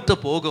സഭ വിട്ടു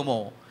പോകുമോ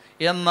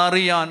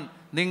എന്നറിയാൻ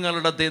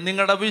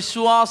നിങ്ങളുടെ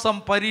വിശ്വാസം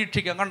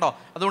പരീക്ഷിക്കാം. കണ്ടോ?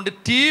 അതുകൊണ്ട്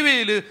ടി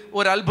വിയിൽ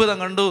ഒരു അത്ഭുതം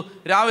കണ്ടു.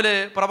 രാവിലെ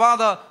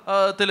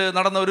പ്രഭാതത്തിൽ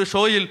നടന്ന ഒരു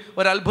ഷോയിൽ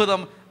ഒരു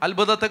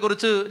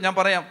അത്ഭുതത്തെക്കുറിച്ച് ഞാൻ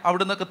പറയാം.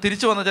 അവിടെ നിന്നൊക്കെ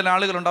തിരിച്ചു വന്ന ചില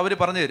ആളുകളുണ്ട്, അവർ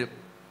പറഞ്ഞു തരും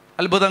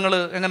അത്ഭുതങ്ങൾ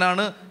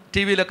എങ്ങനെയാണ്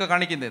ടി വിയിലൊക്കെ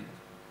കാണിക്കുന്നതെന്ന്.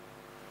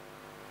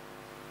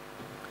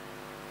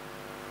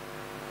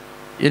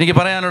 എനിക്ക്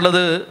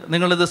പറയാനുള്ളത്,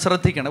 നിങ്ങളിത്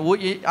ശ്രദ്ധിക്കണം.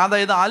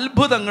 അതായത്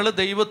അത്ഭുതങ്ങൾ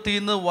ദൈവത്തിൽ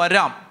നിന്ന്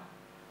വരാം.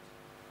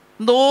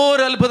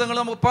 എന്തോരം അത്ഭുതങ്ങൾ,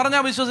 നമുക്ക്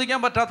പറഞ്ഞാൽ വിശ്വസിക്കാൻ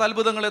പറ്റാത്ത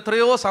അത്ഭുതങ്ങൾ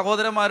എത്രയോ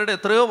സഹോദരന്മാരുടെ,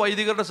 എത്രയോ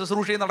വൈദികരുടെ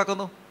ശുശ്രൂഷയിൽ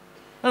നടക്കുന്നു.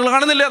 നിങ്ങൾ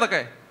കാണുന്നില്ലേ?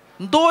 അതൊക്കെ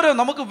എന്തോരം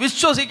നമുക്ക്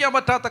വിശ്വസിക്കാൻ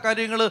പറ്റാത്ത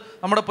കാര്യങ്ങൾ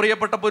നമ്മുടെ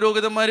പ്രിയപ്പെട്ട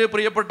പുരോഹിതന്മാർ,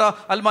 പ്രിയപ്പെട്ട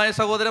ആത്മായ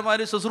സഹോദരന്മാർ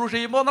ശുശ്രൂഷ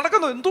ചെയ്യുമ്പോൾ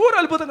നടക്കുന്നു. എന്തോരം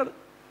അത്ഭുതങ്ങൾ!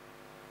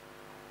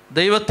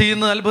 ദൈവത്തിൽ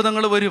നിന്ന്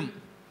അത്ഭുതങ്ങൾ വരും.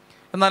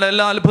 എന്നാൽ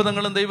എല്ലാ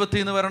അത്ഭുതങ്ങളും ദൈവത്തിൽ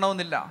നിന്ന്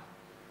വരണമെന്നില്ല.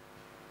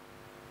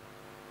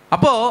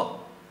 അപ്പോൾ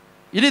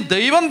ഇനി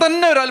ദൈവം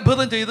തന്നെ ഒരു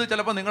അത്ഭുതം ചെയ്ത്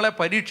ചിലപ്പോൾ നിങ്ങളെ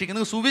പരീക്ഷിക്കും.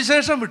 നിങ്ങൾ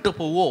സുവിശേഷം വിട്ടു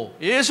പോവോ,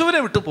 യേശുവിനെ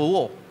വിട്ടു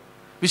പോവോ,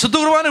 വിശുദ്ധ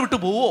കുർബാന വിട്ടു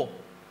പോവോ?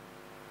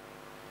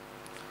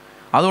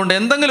 അതുകൊണ്ട്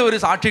എന്തെങ്കിലും ഒരു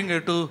സാക്ഷ്യം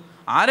കേട്ടു,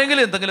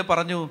 ആരെങ്കിലും എന്തെങ്കിലും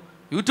പറഞ്ഞു,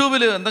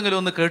 യൂട്യൂബിൽ എന്തെങ്കിലും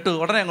ഒന്ന് കേട്ടു,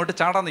 ഉടനെ അങ്ങോട്ട്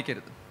ചാടാൻ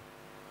നിൽക്കരുത്.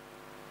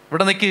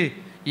 ഇവിടെ നിൽക്ക്.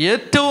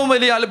 ഏറ്റവും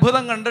വലിയ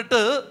അത്ഭുതം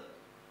കണ്ടിട്ട്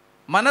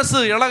മനസ്സ്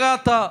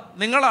ഇളകാത്ത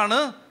നിങ്ങളാണ്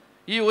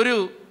ഈ ഒരു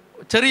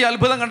ചെറിയ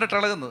അത്ഭുതം കണ്ടിട്ട്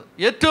ഇളകുന്നത്.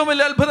 ഏറ്റവും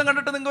വലിയ അത്ഭുതം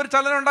കണ്ടിട്ട് നിങ്ങൾക്ക് ഒരു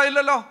ചലനം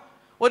ഉണ്ടായില്ലല്ലോ.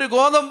 ഒരു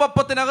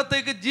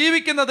ഗോതമ്പപ്പത്തിനകത്തേക്ക്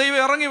ജീവിക്കുന്ന ദൈവം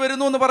ഇറങ്ങി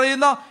വരുന്നു എന്ന്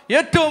പറയുന്ന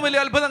ഏറ്റവും വലിയ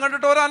അത്ഭുതം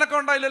കണ്ടിട്ട് ഒരനക്കം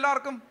ഉണ്ടായില്ല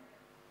എല്ലാവർക്കും.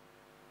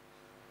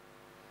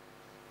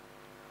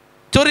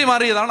 ചൊറി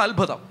മാറിയതാണ്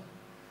അത്ഭുതം.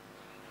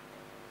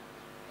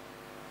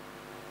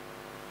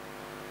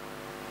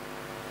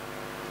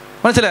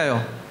 മനസ്സിലായോ?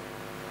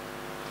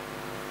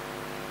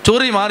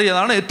 ചൊറി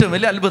മാറിയതാണ് ഏറ്റവും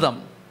വലിയ അത്ഭുതം.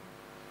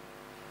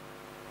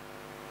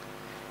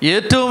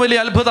 ഏറ്റവും വലിയ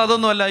അത്ഭുതം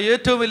അതൊന്നുമല്ല.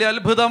 ഏറ്റവും വലിയ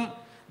അത്ഭുതം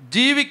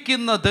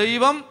ജീവിക്കുന്ന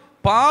ദൈവം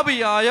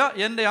പാപിയായ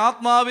എൻ്റെ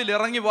ആത്മാവിൽ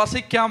ഇറങ്ങി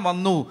വസിക്കാൻ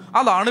വന്നു.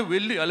 അതാണ്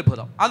വലിയ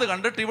അത്ഭുതം. അത്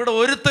കണ്ടിട്ട് ഇവിടെ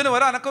ഒരുത്തനും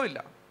ഒരനക്കമില്ല.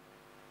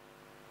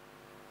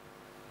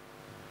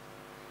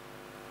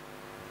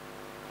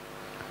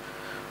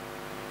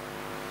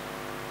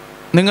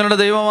 നിങ്ങളുടെ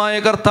ദൈവമായ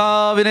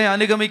കർത്താവിനെ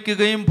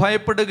അനുഗമിക്കുകയും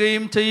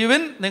ഭയപ്പെടുകയും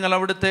ചെയ്യുവിൻ. നിങ്ങൾ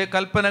അവിടുത്തെ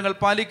കൽപ്പനകൾ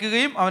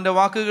പാലിക്കുകയും അവൻ്റെ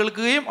വാക്ക്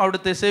കേൾക്കുകയും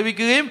അവിടുത്തെ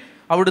സേവിക്കുകയും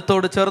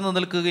അവിടുത്തോട് ചേർന്ന്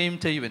നിൽക്കുകയും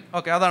ചെയ്യുവിൻ.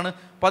 ഓക്കെ, അതാണ്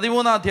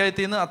 13-ാം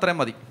അധ്യായത്തിൽ നിന്ന് അത്രയും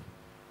മതി.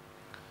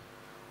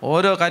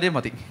 ഓരോ കാര്യം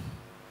മതി.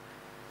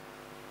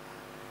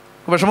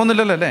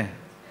 വിഷമമൊന്നുമില്ലല്ലോ അല്ലേ?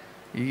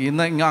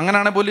 ഇന്ന്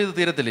അങ്ങനെയാണെങ്കിൽ പോലും ഇത്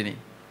തീരത്തില്ല. ഇനി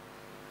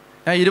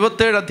ഞാൻ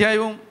 27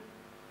 അധ്യായവും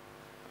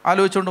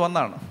ആലോചിച്ചുകൊണ്ട്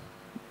വന്നതാണ്.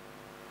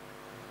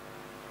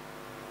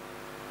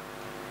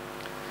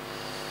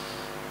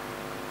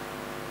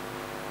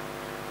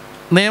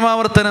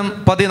 നിയമാവർത്തനം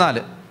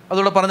 14,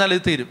 അതുകൂടെ പറഞ്ഞാൽ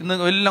ഇത് തീരും. ഇന്ന്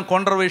എല്ലാം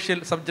കോൺട്രവേഴ്ഷ്യൽ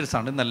സബ്ജക്ട്സ്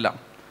ആണ് ഇന്നെല്ലാം.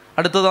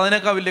 അടുത്തത്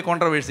അതിനേക്കാൾ വലിയ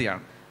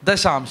കോൺട്രവേഴ്സിയാണ്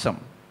ദശാംശം.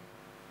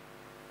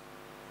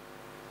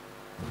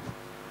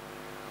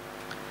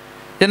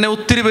 എന്നെ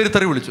ഒത്തിരി പേര്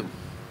തെറി വിളിച്ചു.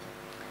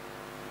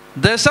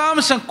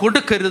 ദശാംശം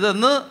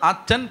കൊടുക്കരുതെന്ന്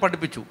അച്ഛൻ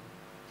പഠിപ്പിച്ചു.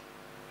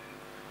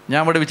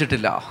 ഞാൻ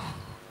പഠിപ്പിച്ചിട്ടില്ല.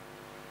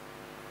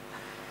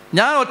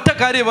 ഞാൻ ഒറ്റ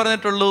കാര്യം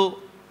പറഞ്ഞിട്ടുള്ളൂ,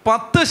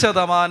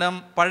 10%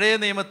 പഴയ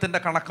നിയമത്തിൻ്റെ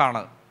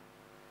കണക്കാണ്.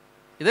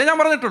 ഇതേ ഞാൻ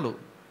പറഞ്ഞിട്ടുള്ളൂ.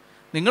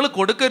 നിങ്ങൾ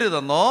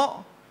കൊടുക്കരുതെന്നോ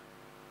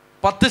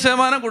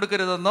 10%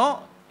 കൊടുക്കരുതെന്നോ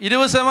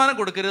 20%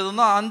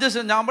 കൊടുക്കരുതെന്നോ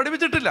 5% ഞാൻ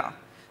പഠിപ്പിച്ചിട്ടില്ല.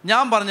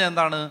 ഞാൻ പറഞ്ഞത്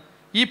എന്താണ്,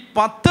 ഈ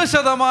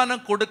 10%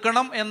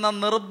 കൊടുക്കണം എന്ന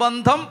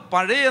നിർബന്ധം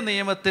പഴയ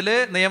നിയമത്തിലെ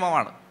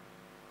നിയമമാണ്.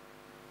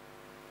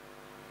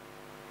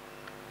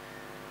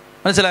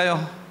 മനസ്സിലായോ?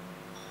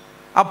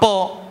 അപ്പോൾ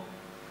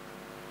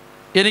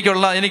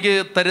എനിക്ക്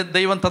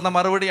ദൈവം തന്ന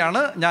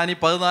മറുപടിയാണ് ഞാൻ ഈ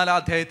 14-ാം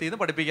അധ്യായത്തിൽ നിന്ന്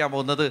പഠിപ്പിക്കാൻ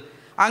പോകുന്നത്.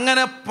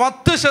 അങ്ങനെ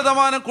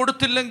 10%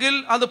 കൊടുത്തില്ലെങ്കിൽ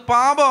അത്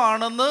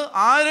പാപമാണെന്ന്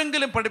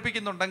ആരെങ്കിലും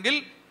പഠിപ്പിക്കുന്നുണ്ടെങ്കിൽ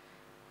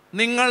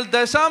നിങ്ങൾ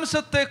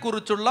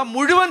ദശാംശത്തെക്കുറിച്ചുള്ള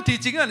മുഴുവൻ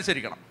ടീച്ചിങ്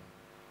അനുസരിക്കണം.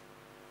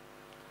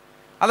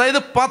 അതായത്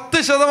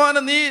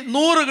 10% നീ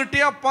 100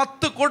 കിട്ടിയ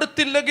 10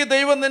 കൊടുത്തില്ലെങ്കിൽ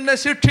ദൈവം നിന്നെ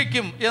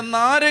ശിക്ഷിക്കും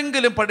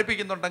എന്നാരെങ്കിലും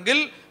പഠിപ്പിക്കുന്നുണ്ടെങ്കിൽ,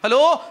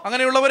 ഹലോ,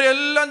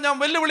 അങ്ങനെയുള്ളവരെല്ലാം ഞാൻ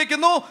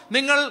വെല്ലുവിളിക്കുന്നു.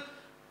 നിങ്ങൾ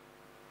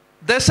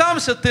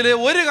ദശാംശത്തിലെ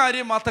ഒരു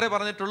കാര്യം മാത്രമേ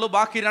പറഞ്ഞിട്ടുള്ളൂ,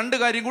 ബാക്കി 2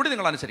 കാര്യം കൂടി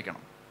നിങ്ങൾ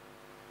അനുസരിക്കണം.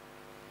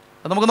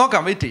 അത് നമുക്ക്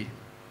നോക്കാം, വെയിറ്റ് ചെയ്യും.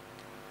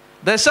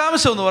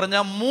 ദശാംശം എന്ന്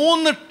പറഞ്ഞാൽ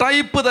 3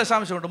 ടൈപ്പ്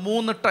ദശാംശമുണ്ട്.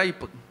 3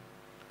 ടൈപ്പ്.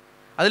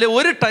 അതിലെ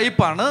ഒരു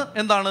ടൈപ്പാണ്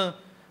എന്താണ്,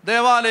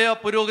 ദേവാലയ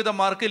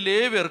പുരോഹിതന്മാർക്ക്,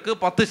 ലേവ്യർക്ക്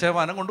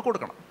 10% കൊണ്ട്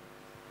കൊടുക്കണം.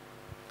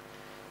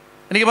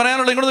 എനിക്ക്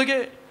പറയാനുള്ളത്, ഇങ്ങോട്ട്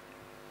നോക്കിയേ,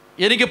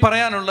 എനിക്ക്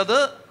പറയാനുള്ളത്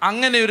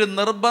അങ്ങനെ ഒരു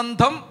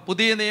നിർബന്ധം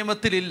പുതിയ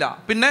നിയമത്തിലില്ല.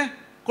 പിന്നെ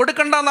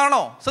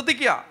കൊടുക്കണ്ടെന്നാണോ?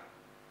 ശ്രദ്ധിക്കുക,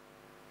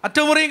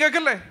 അറ്റമുറിയും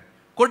കേൾക്കല്ലേ.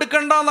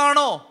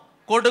 കൊടുക്കണ്ടെന്നാണോ?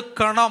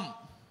 കൊടുക്കണം.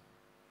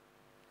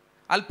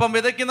 അല്പം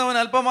വിതയ്ക്കുന്നവൻ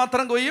അല്പം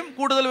മാത്രം കൊയ്യും,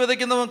 കൂടുതൽ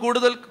വിതയ്ക്കുന്നവൻ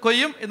കൂടുതൽ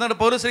കൊയ്യും. എന്നിട്ട്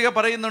പൗലോസ്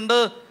പറയുന്നുണ്ട്,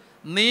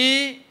 നീ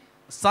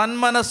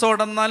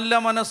സന്മനസ്സോടെ, നല്ല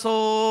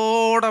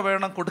മനസ്സോടെ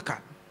വേണം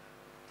കൊടുക്കാൻ.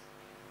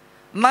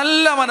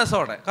 നല്ല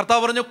മനസ്സോടെ.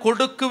 കർത്താവ് പറഞ്ഞു,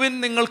 കൊടുക്കുവിൻ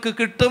നിങ്ങൾക്ക്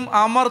കിട്ടും,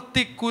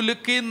 അമർത്തി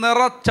കുലുക്കി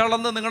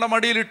നിറച്ചളന്ന് നിങ്ങളുടെ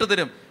മടിയിലിട്ട്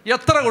തരും.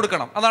 എത്ര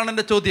കൊടുക്കണം? അതാണ്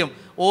എൻ്റെ ചോദ്യം.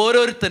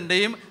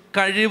 ഓരോരുത്തൻ്റെയും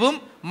കഴിവും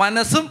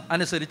മനസ്സും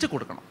അനുസരിച്ച്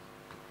കൊടുക്കണം.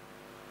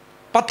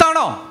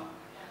 10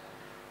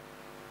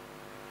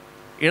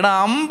 ഇട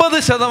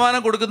 50%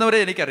 കൊടുക്കുന്നവരെ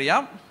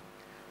എനിക്കറിയാം,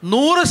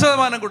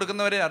 100%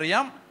 കൊടുക്കുന്നവരെ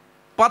അറിയാം.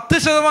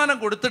 10%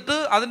 കൊടുത്തിട്ട്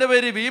അതിൻ്റെ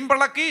പേര്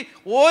വീമ്പിളക്കി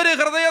ഒരു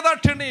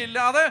ഹൃദയദാക്ഷിണ്യം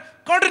ഇല്ലാതെ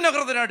കഠിന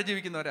ഹൃദയനായിട്ട്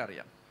ജീവിക്കുന്നവരെ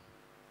അറിയാം.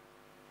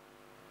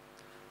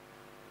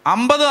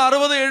 50,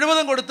 60,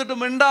 70 കൊടുത്തിട്ട്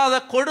മിണ്ടാതെ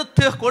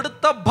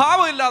കൊടുത്ത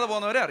ഭാവം ഇല്ലാതെ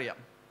പോകുന്നവരെ അറിയാം.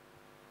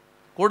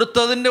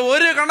 കൊടുത്തതിൻ്റെ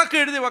ഒരു കണക്ക്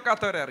എഴുതി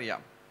വെക്കാത്തവരെ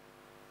അറിയാം.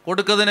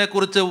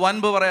 കൊടുക്കുന്നതിനെക്കുറിച്ച്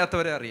വൻപ്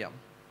പറയാത്തവരെ അറിയാം.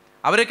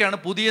 അവരൊക്കെയാണ്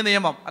പുതിയ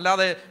നിയമം.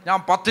 അല്ലാതെ ഞാൻ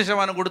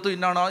 10% കൊടുത്തു,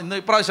 ഇന്നാണോ ഇന്ന്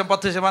ഇപ്രാവശ്യം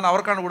 10%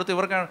 അവർക്കാണ് കൊടുത്തു,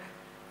 ഇവർക്കാണ്.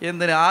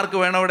 എന്തിന്? ആർക്ക്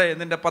വേണം ഇവിടെ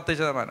നിൻ്റെ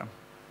 10%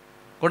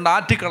 കൊണ്ട്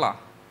ആറ്റിക്കള.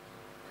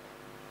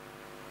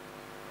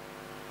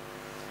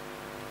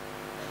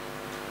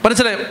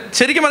 മനസ്സിലായി?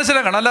 ശരിക്കും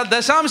മനസ്സിലാക്കണം. അല്ല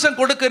ദശാംശം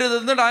കൊടുക്കരുത്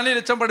എന്ന് ഡാനിയേൽ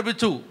അച്ഛൻ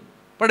പഠിപ്പിച്ചോ?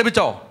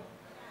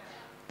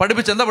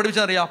 എന്താ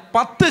പഠിപ്പിച്ചെന്നറിയാം?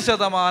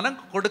 10%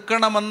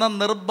 കൊടുക്കണമെന്ന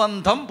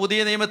നിർബന്ധം പുതിയ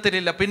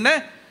നിയമത്തിലില്ല. പിന്നെ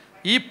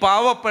ഈ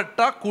പാവപ്പെട്ട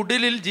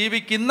കുടിലിൽ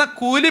ജീവിക്കുന്ന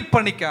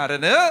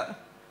കൂലിപ്പണിക്കാരന്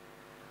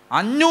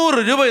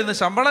 500 രൂപ ഇന്ന്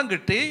ശമ്പളം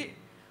കിട്ടി.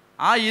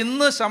 ആ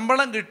ഇന്ന്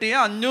ശമ്പളം കിട്ടിയ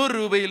 500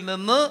 രൂപയിൽ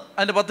നിന്ന്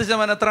അതിൻ്റെ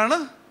 10% എത്രയാണ്?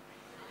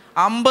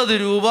 50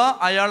 രൂപ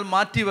അയാൾ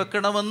മാറ്റി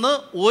വെക്കണമെന്ന്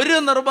ഒരു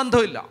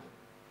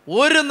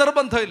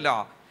നിർബന്ധമില്ല.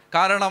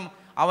 കാരണം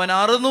അവൻ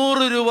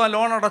 600 രൂപ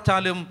ലോൺ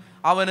അടച്ചാലും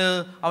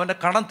അവൻ്റെ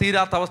കടം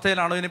തീരാത്ത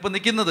അവസ്ഥയിലാണ് ഇവനിപ്പോൾ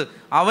നിൽക്കുന്നത്.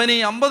 അവൻ ഈ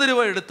 50 രൂപ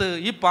എടുത്ത്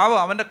ഈ പാവം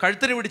അവൻ്റെ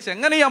കഴുത്തിന് പിടിച്ച്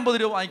എങ്ങനെ ഈ 50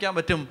 രൂപ വാങ്ങിക്കാൻ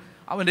പറ്റും?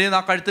 അവൻ്റെ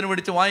ആ കഴുത്തിന്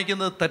പിടിച്ച്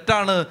വാങ്ങിക്കുന്നത്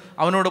തെറ്റാണ്.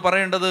 അവനോട്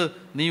പറയേണ്ടത്,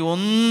 നീ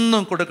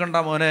ഒന്നും കൊടുക്കണ്ട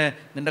മോനെ,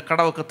 നിൻ്റെ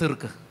കടമൊക്കെ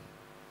തീർക്ക്.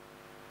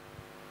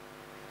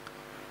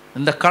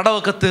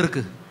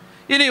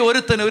 ഇനി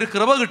ഒരുത്തന് ഒരു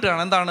കൃപ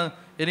കിട്ടുകയാണ്. എന്താണ്?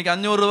 എനിക്ക്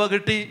 500 രൂപ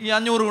കിട്ടി, ഈ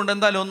 500 കൊണ്ട്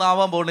എന്തായാലും ഒന്നും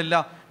ആവാൻ പോകുന്നില്ല,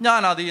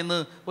 ഞാൻ അതിൽ നിന്ന്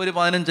ഒരു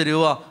 15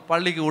 രൂപ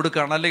പള്ളിക്ക്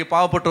കൊടുക്കുകയാണ്, അല്ലെങ്കിൽ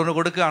പാവപ്പെട്ടവന്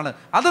കൊടുക്കുകയാണ്.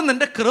 അത്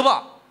നിൻ്റെ കൃപ,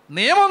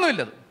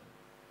 നിയമമൊന്നുമില്ലത്.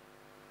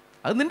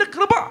 അത് നിൻ്റെ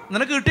കൃപ,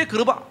 നിനക്ക് കിട്ടിയ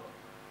കൃപ.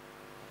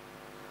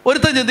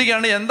 ഒരുത്തൻ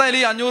ചിന്തിക്കുകയാണ്, എന്തായാലും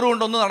ഈ 500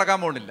 കൊണ്ട് ഒന്നും നടക്കാൻ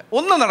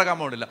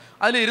പോകുന്നില്ല,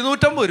 അതിൽ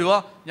 250 രൂപ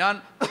ഞാൻ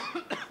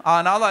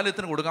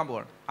അനാഥാലയത്തിന് കൊടുക്കാൻ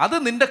പോവാണ്. അത്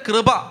നിൻ്റെ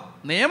കൃപ,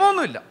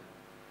 നിയമമൊന്നുമില്ല.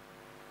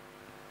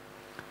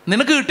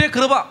 നിനക്ക് കിട്ടിയ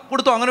കൃപ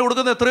കൊടുത്തോ. അങ്ങനെ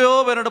കൊടുക്കുന്ന എത്രയോ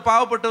പേരുണ്ട്.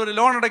 പാവപ്പെട്ടവർ,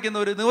 ലോൺ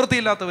അടയ്ക്കുന്നവർ,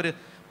 നിവൃത്തിയില്ലാത്തവർ.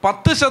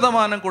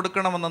 10%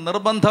 കൊടുക്കണമെന്ന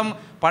നിർബന്ധം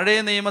പഴയ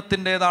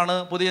നിയമത്തിൻ്റേതാണ്,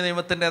 പുതിയ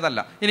നിയമത്തിൻ്റേതല്ല.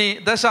 ഇനി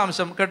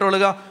ദശാംശം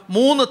കേട്ടോളുക.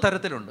 3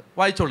 തരത്തിലുണ്ട്,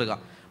 വായിച്ചോളുക.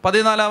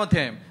 14-ാം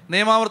അധ്യായം,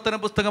 നിയമാവർത്തന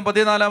പുസ്തകം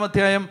 14-ാം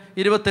അധ്യായം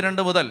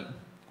 22 മുതൽ.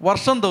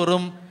 വർഷം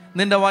തോറും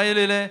നിന്റെ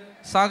വയലിലെ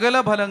സകല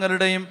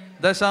ഫലങ്ങളുടെയും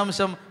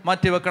ദശാംശം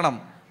മാറ്റിവെക്കണം.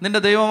 നിന്റെ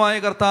ദൈവമായ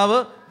കർത്താവ്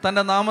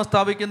തൻ്റെ നാമം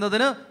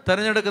സ്ഥാപിക്കുന്നതിന്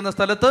തിരഞ്ഞെടുക്കുന്ന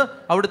സ്ഥലത്ത്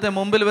അവിടുത്തെ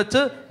മുമ്പിൽ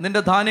വെച്ച്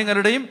നിന്റെ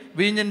ധാന്യങ്ങളുടെയും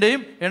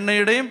വീഞ്ഞിൻ്റെയും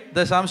എണ്ണയുടെയും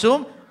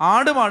ദശാംശവും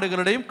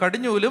ആടുമാടുകളുടെയും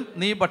കടിഞ്ഞൂലും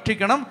നീ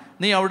ഭക്ഷിക്കണം.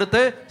 നീ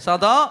അവിടുത്തെ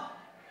സദാ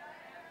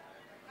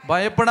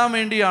ഭയപ്പെടാൻ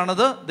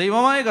വേണ്ടിയാണത്.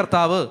 ദൈവമായ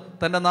കർത്താവ്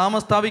തൻ്റെ നാമം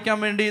സ്ഥാപിക്കാൻ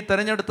വേണ്ടി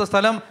തിരഞ്ഞെടുത്ത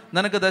സ്ഥലം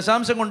നിനക്ക്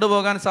ദശാംശം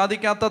കൊണ്ടുപോകാൻ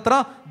സാധിക്കാത്തത്ര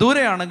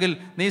ദൂരെയാണെങ്കിൽ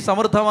നീ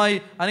സമൃദ്ധമായി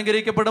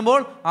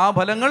അനുഗ്രഹിക്കപ്പെടുമ്പോൾ ആ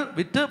ഫലങ്ങൾ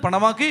വിറ്റ്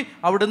പണമാക്കി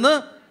അവിടുന്ന്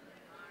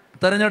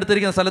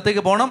തിരഞ്ഞെടുത്തിരിക്കുന്ന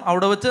സ്ഥലത്തേക്ക് പോകണം.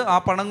 അവിടെ വെച്ച് ആ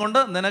പണം കൊണ്ട്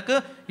നിനക്ക്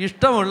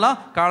ഇഷ്ടമുള്ള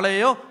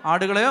കാളയോ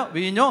ആടുകളെയോ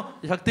വീഞ്ഞോ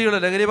ശക്തിയുള്ള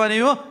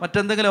ലഹരിപാനീയമോ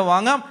മറ്റെന്തെങ്കിലും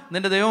വാങ്ങാം.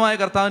 നിന്റെ ദൈവമായ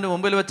കർത്താവിൻ്റെ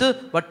മുമ്പിൽ വെച്ച്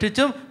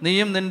ഭക്ഷിച്ചും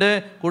നീയും നിന്റെ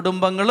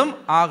കുടുംബങ്ങളും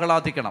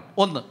ആഹ്ലാദിക്കണം.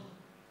 1,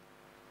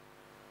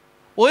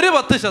 ഒരു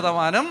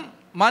 10%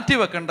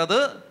 മാറ്റിവെക്കേണ്ടത്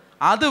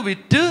അത്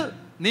വിറ്റ്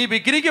നീ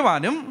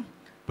വിഗ്രഹിക്കുവാനും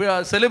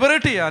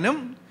സെലിബ്രേറ്റ് ചെയ്യാനും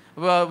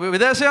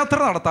വിദേശയാത്ര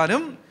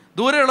നടത്താനും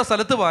ദൂരെയുള്ള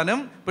സ്ഥലത്ത് പോകാനും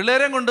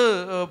പിള്ളേരെയും കൊണ്ട്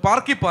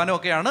പാർക്കിൽ പോകാനും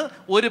ഒക്കെയാണ്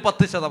ഒരു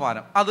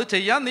 10%. അത്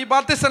ചെയ്യാൻ നീ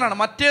ബാധ്യസ്ഥനാണ്.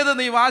 മറ്റേത്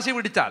നീ വാശി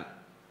പിടിച്ചാൽ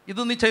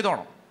ഇത് നീ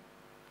ചെയ്തോണം.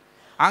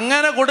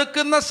 അങ്ങനെ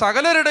കൊടുക്കുന്ന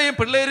സകലരുടെയും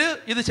പിള്ളേർ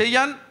ഇത്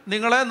ചെയ്യാൻ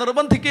നിങ്ങളെ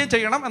നിർബന്ധിക്കുകയും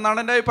ചെയ്യണം എന്നാണ്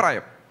എൻ്റെ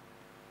അഭിപ്രായം.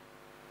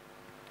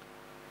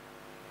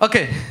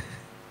 ഓക്കെ,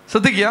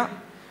 ശ്രദ്ധിക്കുക.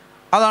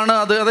 അതാണ്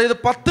അത്. അതായത്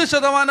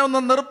 10% ഒന്ന്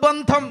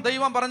നിർബന്ധം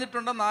ദൈവം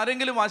പറഞ്ഞിട്ടുണ്ടെന്ന്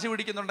ആരെങ്കിലും വാശി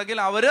പിടിക്കുന്നുണ്ടെങ്കിൽ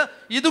അവർ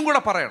ഇതും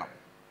കൂടെ പറയണം.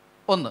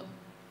 1,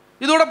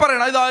 ഇതുകൂടെ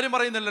പറയണം. ഇതാരും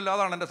പറയുന്നില്ലല്ലോ,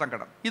 അതാണ് എൻ്റെ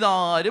സങ്കടം.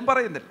 ഇതാരും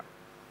പറയുന്നില്ല,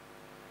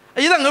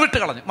 ഇതങ്ങ് വിട്ട്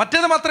കളഞ്ഞു.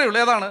 മറ്റേത് മാത്രമേ ഉള്ളൂ.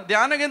 ഏതാണ്?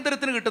 ധ്യാന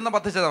കേന്ദ്രത്തിന് കിട്ടുന്ന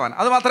 10%,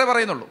 അത് മാത്രമേ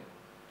പറയുന്നുള്ളൂ.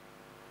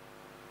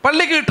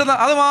 പള്ളിക്ക് കിട്ടുന്ന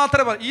അത്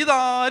മാത്രമേ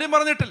ഇതാരും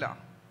പറഞ്ഞിട്ടില്ല.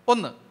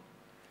 1,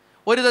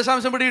 ഒരു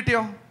ദശാംശം പിടി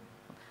കിട്ടിയോ?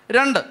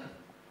 2,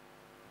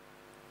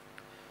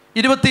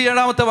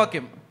 27-ാമത്തെ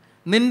വാക്യം,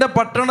 നിന്റെ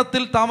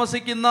പട്ടണത്തിൽ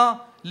താമസിക്കുന്ന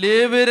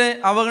ലേവ്യരെ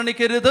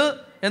അവഗണിക്കരുത്.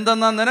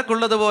 എന്തെന്നാൽ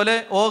നിനക്കുള്ളതുപോലെ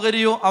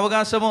ഓഹരിയോ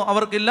അവകാശമോ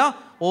അവർക്കില്ല.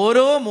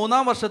 ഓരോ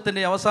 3-ാം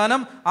വർഷത്തിൻ്റെ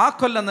അവസാനം ആ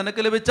കൊല്ലം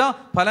നിനക്ക് ലഭിച്ച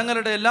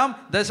ഫലങ്ങളുടെ എല്ലാം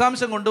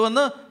ദശാംശം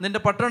കൊണ്ടുവന്ന് നിന്റെ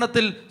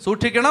പട്ടണത്തിൽ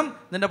സൂക്ഷിക്കണം.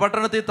 നിന്റെ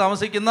പട്ടണത്തിൽ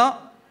താമസിക്കുന്ന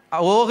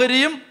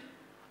ഓഹരിയും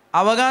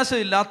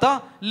അവകാശമില്ലാത്ത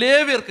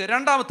ലേവ്യർക്ക്.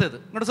 2-ാമത്തേത്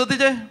ഇങ്ങോട്ട്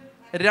ശ്രദ്ധിച്ചേ.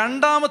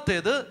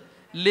 2-ാമത്തേത്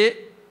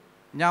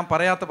ഞാൻ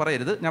പറയാത്ത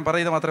പറയരുത്, ഞാൻ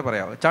പറയുന്നത് മാത്രമേ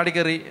പറയാവൂ.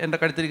 ചാടിക്കയറി എൻ്റെ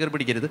കഴുത്തിൽ കയറി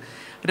പിടിക്കരുത്.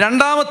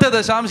 രണ്ടാമത്തെ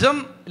ദശാംശം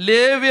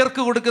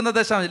ലേവ്യർക്ക് കൊടുക്കുന്ന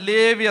ദശാംശം.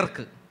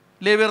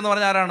 ലേവ്യർ എന്ന്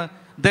പറഞ്ഞാൽ ആരാണ്?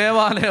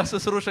 ദേവാലയ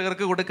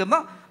ശുശ്രൂഷകർക്ക് കൊടുക്കുന്ന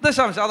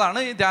ദശാംശം. അതാണ്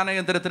ഈ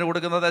ധ്യാനകേന്ദ്രത്തിന്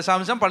കൊടുക്കുന്ന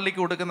ദശാംശം, പള്ളിക്ക്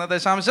കൊടുക്കുന്ന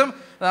ദശാംശം,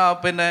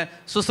 പിന്നെ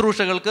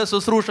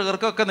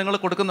ശുശ്രൂഷകർക്കൊക്കെ നിങ്ങൾ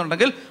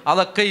കൊടുക്കുന്നുണ്ടെങ്കിൽ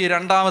അതൊക്കെ ഈ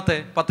രണ്ടാമത്തെ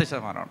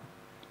 10%.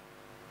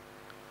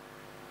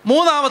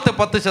 മൂന്നാമത്തെ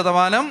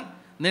 10%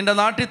 നിന്റെ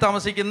നാട്ടിൽ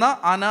താമസിക്കുന്ന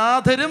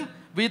അനാഥരും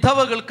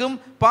വിധവകൾക്കും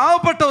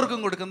പാവപ്പെട്ടവർക്കും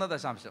കൊടുക്കുന്ന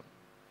ദശാംശം.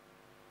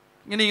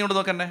 ഇനി ഇങ്ങോട്ട്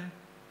നോക്കണ്ടേ,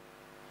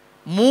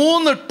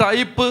 3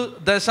 ടൈപ്പ്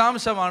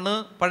ദശാംശമാണ്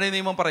പഴയ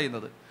നിയമം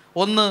പറയുന്നത്.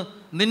 1,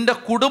 നിന്റെ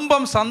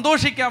കുടുംബം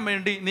സന്തോഷിക്കാൻ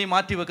വേണ്ടി നീ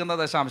മാറ്റിവെക്കുന്ന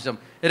ദശാംശം.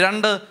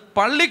 2,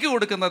 പള്ളിക്ക്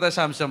കൊടുക്കുന്ന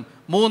ദശാംശം.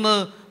 3,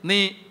 നീ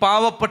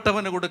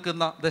പാവപ്പെട്ടവന്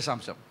കൊടുക്കുന്ന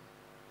ദശാംശം.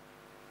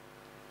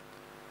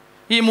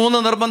 ഈ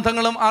 3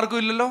 നിർബന്ധങ്ങളും ആർക്കും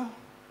ഇല്ലല്ലോ,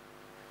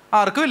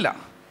 ആർക്കും ഇല്ല.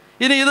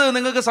 ഇനി ഇത്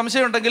നിങ്ങൾക്ക്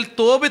സംശയമുണ്ടെങ്കിൽ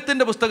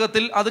തോബിത്തിൻ്റെ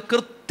പുസ്തകത്തിൽ അത്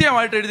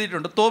കൃത്യമായിട്ട്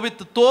എഴുതിയിട്ടുണ്ട്.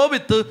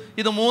 തോബിത്ത്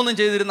ഇത് 3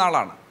 ചെയ്തിരുന്ന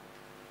ആളാണ്.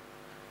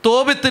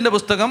 തോബിത്തിൻ്റെ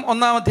പുസ്തകം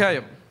 1-ാം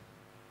അധ്യായം.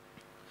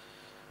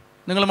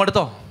 നിങ്ങൾ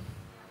മടുത്തോ?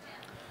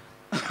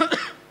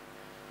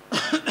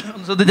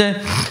 ശ്രദ്ധിച്ചേ.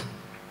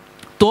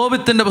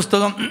 തോബിത്തിൻ്റെ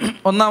പുസ്തകം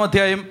 1-ാം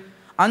അധ്യായം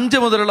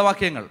 5 മുതലുള്ള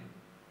വാക്യങ്ങൾ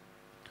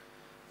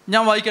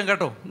ഞാൻ വായിക്കാം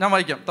കേട്ടോ. ഞാൻ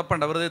വായിക്കാം,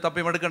 തപ്പണ്ട, വെറുതെ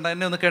തപ്പി മടുക്കണ്ട,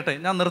 എന്നെ ഒന്ന് കേട്ടെ.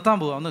 ഞാൻ നിർത്താൻ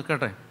പോവാം, ഒന്ന്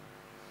കേട്ടെ.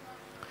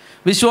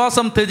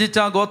 വിശ്വാസം ത്യജിച്ച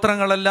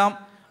ഗോത്രങ്ങളെല്ലാം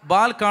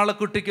ബാൽ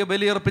കാളക്കുട്ടിക്ക്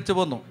ബലിയർപ്പിച്ചു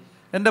പോന്നു.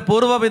 എൻ്റെ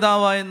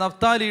പൂർവ്വപിതാവായ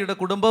നഫ്താലിയുടെ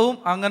കുടുംബവും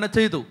അങ്ങനെ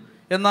ചെയ്തു.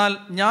 എന്നാൽ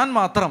ഞാൻ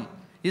മാത്രം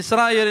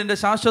ഇസ്രായേലിൻ്റെ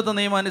ശാശ്വത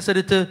നിയമം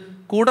അനുസരിച്ച്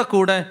കൂടെ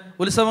കൂടെ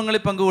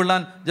ഉത്സവങ്ങളിൽ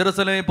പങ്കുകൊള്ളാൻ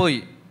ജെറുസലേമിൽ പോയി.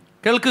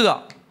 കേൾക്കുക,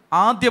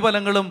 ആദ്യ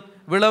ഫലങ്ങളും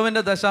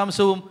വിളവിൻ്റെ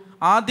ദശാംശവും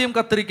ആദ്യം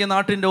കത്തിരിക്കുന്ന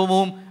ആട്ടിൻ്റെ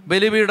ഊമവും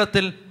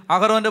ബലിപീഠത്തിൽ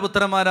അഹരോൻ്റെ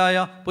പുത്രന്മാരായ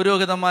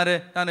പുരോഹിതന്മാരെ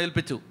ഞാൻ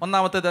ഏൽപ്പിച്ചു.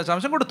 1-ാമത്തെ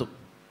ദശാംശം കൊടുത്തു.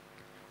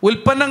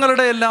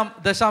 ഉൽപ്പന്നങ്ങളുടെ എല്ലാം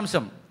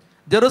ദശാംശം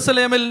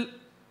ജെറുസലേമിൽ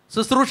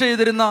ശുശ്രൂഷ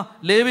ചെയ്തിരുന്ന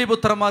ലേവി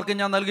പുത്രന്മാർക്ക്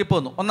ഞാൻ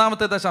നൽകിപ്പോന്നു.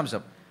 1-ാമത്തെ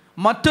ദശാംശം.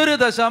 മറ്റൊരു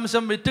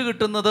ദശാംശം വിറ്റ്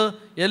കിട്ടുന്നത്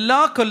എല്ലാ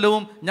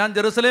കൊല്ലവും ഞാൻ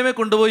ജെറുസലേമിൽ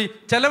കൊണ്ടുപോയി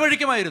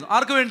ചെലവഴിക്കുമായിരുന്നു.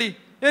 ആർക്ക് വേണ്ടി?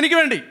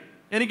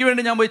 എനിക്ക്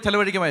വേണ്ടി ഞാൻ പോയി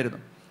ചെലവഴിക്കുമായിരുന്നു.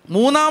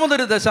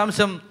 3-ാമതൊരു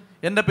ദശാംശം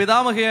എൻ്റെ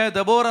പിതാമഹിയായ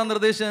ദബോറ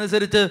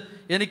നിർദ്ദേശമനുസരിച്ച്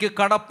എനിക്ക്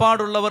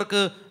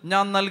കടപ്പാടുള്ളവർക്ക്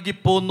ഞാൻ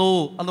നൽകിപ്പോന്നു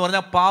എന്ന്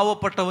പറഞ്ഞാൽ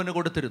പാവപ്പെട്ടവന്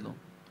കൊടുത്തിരുന്നു.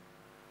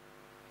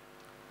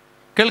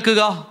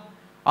 കേൾക്കുക,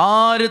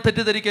 ആര്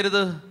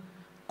തെറ്റിദ്ധരിക്കരുത്.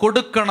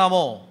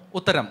 കൊടുക്കണമോ?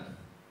 ഉത്തരം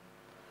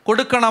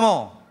കൊടുക്കണമോ?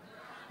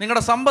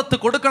 നിങ്ങളുടെ സമ്പത്ത്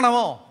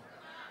കൊടുക്കണമോ?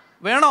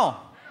 വേണോ?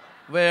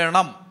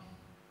 വേണം.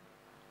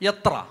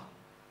 എത്ര?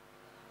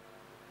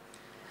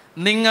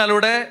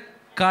 നിങ്ങളുടെ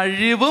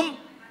കഴിവും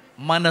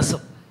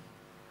മനസ്സും.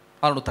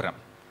 അതാണ് ഉത്തരം.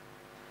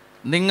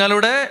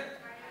 നിങ്ങളുടെ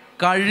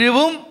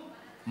കഴിവും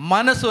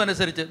മനസ്സും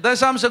അനുസരിച്ച്.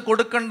 ദശാംശം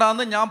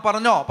കൊടുക്കണ്ടെന്ന് ഞാൻ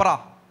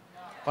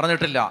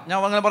പറഞ്ഞിട്ടില്ല. ഞാൻ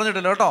അങ്ങനെ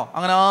പറഞ്ഞിട്ടില്ല കേട്ടോ.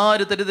 അങ്ങനെ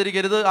ആരും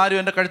തെറ്റിദ്ധരിക്കരുത്. ആരും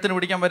എൻ്റെ കഴുത്തിന്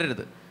പിടിക്കാൻ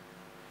വരരുത്.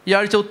 ഈ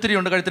ആഴ്ച ഒത്തിരി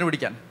ഉണ്ട് കഴുത്തിന്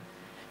പിടിക്കാൻ.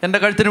 എൻ്റെ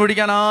കഴുത്തിന്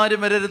പിടിക്കാൻ ആരും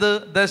വരരുത്.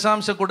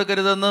 ദശാംശം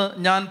കൊടുക്കരുതെന്ന്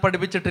ഞാൻ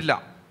പഠിപ്പിച്ചിട്ടില്ല.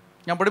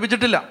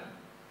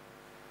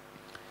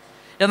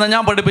 എന്നാൽ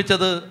ഞാൻ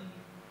പഠിപ്പിച്ചത്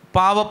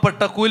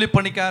പാവപ്പെട്ട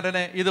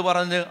കൂലിപ്പണിക്കാരനെ ഇത്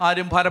പറഞ്ഞ്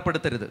ആരും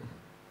ഭാരപ്പെടുത്തരുത്.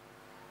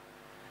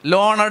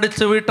 ലോൺ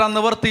അടിച്ച് വീട്ടാൻ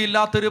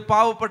നിവൃത്തിയില്ലാത്തൊരു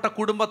പാവപ്പെട്ട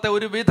കുടുംബത്തെ,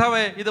 ഒരു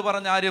വിധവയെ ഇത്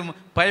പറഞ്ഞ് ആരും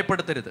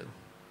ഭയപ്പെടുത്തരുത്.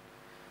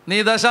 നീ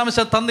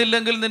ദശാംശം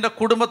തന്നില്ലെങ്കിൽ നിന്റെ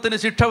കുടുംബത്തിന്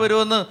ശിക്ഷ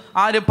വരുമെന്ന്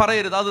ആരും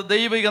പറയരുത്. അത്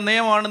ദൈവിക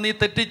നിയമമാണ്. നീ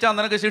തെറ്റിച്ചാൽ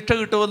നിനക്ക് ശിക്ഷ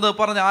കിട്ടുമെന്ന്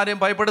പറഞ്ഞ് ആരും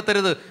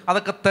ഭയപ്പെടുത്തരുത്.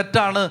 അതൊക്കെ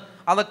തെറ്റാണ്.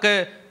 അതൊക്കെ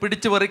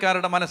പിടിച്ചു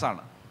പറിക്കാരുടെ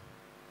മനസ്സാണ്.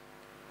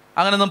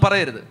 അങ്ങനെയൊന്നും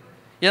പറയരുത്.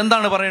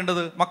 എന്താണ്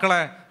പറയേണ്ടത്?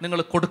 മക്കളെ, നിങ്ങൾ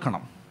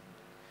കൊടുക്കണം.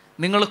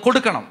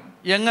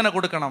 എങ്ങനെ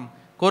കൊടുക്കണം?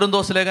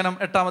 കൊരിന്തോസ് ലേഖനം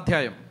 8-ാം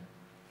അധ്യായം.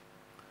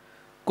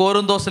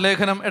 കൊരിന്തോസ്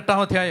ലേഖനം 8-ാം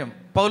അധ്യായം.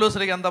 പൗലോസ്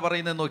ലേഖനം എന്താ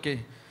പറയുന്നത് നോക്കി.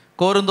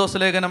 കൊരിന്തോസ്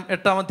ലേഖനം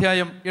 8-ാം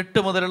അധ്യായം 8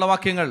 മുതലുള്ള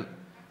വാക്യങ്ങൾ.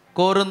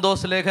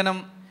 കൊരിന്തോസ് ലേഖനം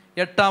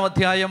 8-ാം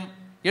അധ്യായം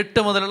 8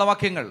 മുതലുള്ള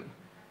വാക്യങ്ങൾ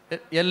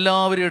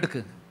എല്ലാവരും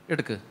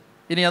എടുക്ക്.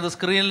 ഇനി അത്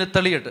സ്ക്രീനിൽ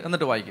തെളിയട്ടെ,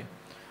 എന്നിട്ട് വായിക്കുക.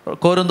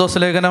 കൊരിന്തോസ്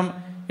ലേഖനം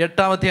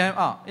 8-ാം അധ്യായം.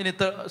 ഇനി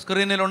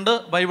സ്ക്രീനിലുണ്ട്.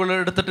 ബൈബിൾ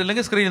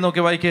എടുത്തിട്ടില്ലെങ്കിൽ സ്ക്രീനിൽ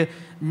നോക്കി വായിക്കുക.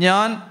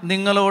 ഞാൻ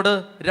നിങ്ങളോട്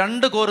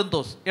 2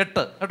 കൊരിന്തോസ്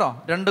 8 കേട്ടോ.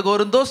 2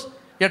 കൊരിന്തോസ്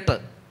 8.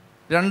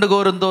 2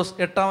 കൊരിന്തോസ്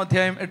 8-ാം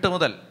അധ്യായം 8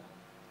 മുതൽ.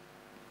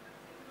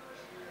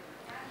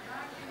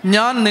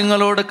 ഞാൻ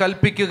നിങ്ങളോട്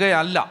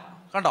കൽപ്പിക്കുകയല്ല.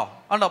 കണ്ടോ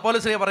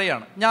പൗലോസ്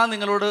പറയുകയാണ്.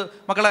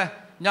 മക്കളെ,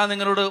 ഞാൻ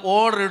നിങ്ങളോട്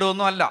ഓർഡർ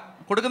ഇടുവൊന്നും അല്ല.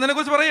 കൊടുക്കുന്നതിനെ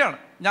കുറിച്ച് പറയുകയാണ്.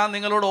 ഞാൻ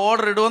നിങ്ങളോട്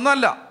ഓർഡർ ഇടുവൊന്നും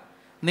അല്ല.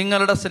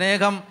 നിങ്ങളുടെ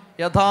സ്നേഹം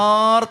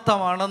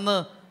യഥാർത്ഥമാണെന്ന്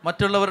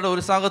മറ്റുള്ളവരുടെ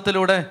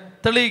ഉത്സാഹത്തിലൂടെ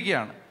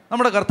തെളിയിക്കുകയാണ്.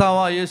 നമ്മുടെ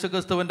കർത്താവായ യേശു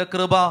ക്രിസ്തുവിൻ്റെ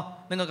കൃപ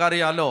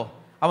നിങ്ങൾക്കറിയാമല്ലോ.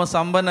 അവൻ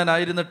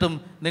സമ്പന്നനായിരുന്നിട്ടും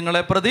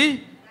നിങ്ങളെ പ്രതി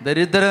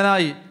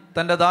ദരിദ്രനായി,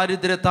 തൻ്റെ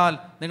ദാരിദ്ര്യത്താൽ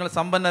നിങ്ങൾ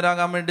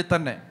സമ്പന്നരാകാൻ വേണ്ടി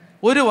തന്നെ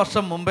 1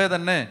 വർഷം മുമ്പേ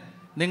തന്നെ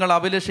നിങ്ങൾ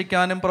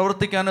അഭിലഷിക്കാനും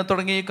പ്രവർത്തിക്കാനും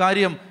തുടങ്ങിയ ഈ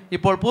കാര്യം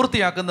ഇപ്പോൾ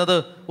പൂർത്തിയാക്കുന്നത്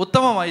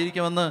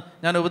ഉത്തമമായിരിക്കുമെന്ന്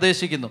ഞാൻ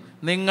ഉപദേശിക്കുന്നു.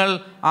 നിങ്ങൾ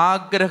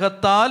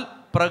ആഗ്രഹത്താൽ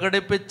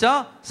പ്രകടിപ്പിച്ച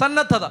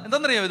സന്നദ്ധത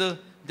എന്തെന്നറിയാം? ഇത്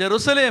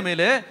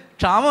ജെറുസലേമിലെ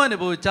ക്ഷാമം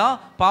അനുഭവിച്ച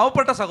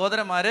പാവപ്പെട്ട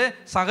സഹോദരന്മാരെ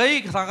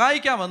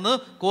സഹായിക്കാമെന്ന്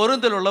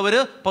കോരിന്തിലുള്ളവർ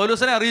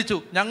പൗലോസിനെ അറിയിച്ചു.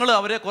 ഞങ്ങൾ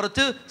അവരെ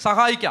കുറച്ച്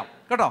സഹായിക്കാം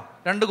കേട്ടോ.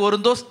 2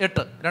 കൊരിന്തോസ്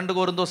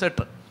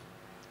 8.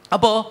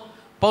 അപ്പോൾ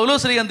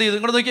പൗലോസ് എന്ത് ചെയ്തു?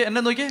 ഇങ്ങോട്ട് നോക്കിയേ,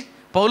 എന്നെ നോക്കിയേ.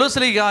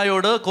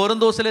 പൗലോസ്ലീഹായോട്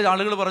കൊരിന്തോസിലെ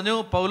ആളുകൾ പറഞ്ഞു,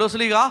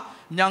 പൗലോസ്ലീഹ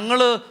ഞങ്ങൾ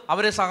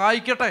അവരെ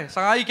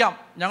സഹായിക്കാം,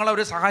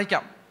 ഞങ്ങളവരെ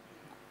സഹായിക്കാം,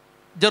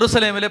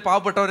 ജെറുസലേമിലെ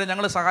പാവപ്പെട്ടവരെ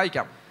ഞങ്ങൾ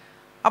സഹായിക്കാം.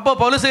 അപ്പോൾ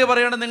പൗലോസ്ലീഹ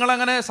പറയാണ്,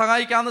 നിങ്ങളങ്ങനെ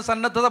സഹായിക്കാമെന്ന്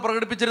സന്നദ്ധത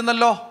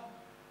പ്രകടിപ്പിച്ചിരുന്നല്ലോ,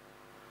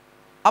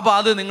 അപ്പോൾ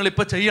അത്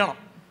നിങ്ങളിപ്പോൾ ചെയ്യണം,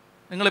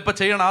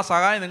 ആ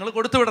സഹായം നിങ്ങൾ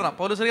കൊടുത്തുവിടണം.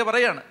 പൗലോസ്ലീഹ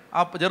പറയാണ്, ആ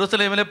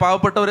ജെറുസലേമിലെ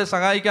പാവപ്പെട്ടവരെ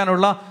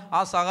സഹായിക്കാനുള്ള ആ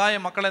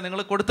സഹായം മക്കളെ നിങ്ങൾ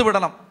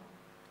കൊടുത്തുവിടണം.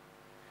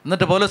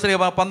 എന്നിട്ട് പൗലോസ്ലീഹ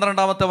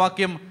 12-ാമത്തെ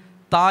വാക്യം,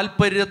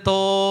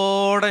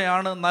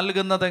 താല്പര്യത്തോടെയാണ്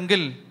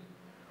നൽകുന്നതെങ്കിൽ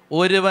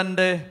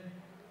ഒരുവൻ്റെ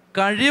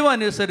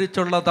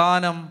കഴിവനുസരിച്ചുള്ള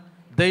ദാനം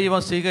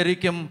ദൈവം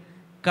സ്വീകരിക്കും,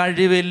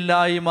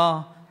 കഴിവില്ലായ്മ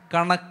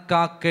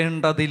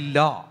കണക്കാക്കേണ്ടതില്ല.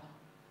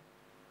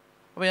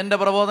 അപ്പോൾ എൻ്റെ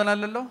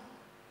പ്രബോധനമല്ലല്ലോ,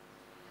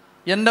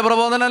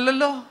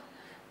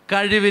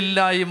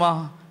 കഴിവില്ലായ്മ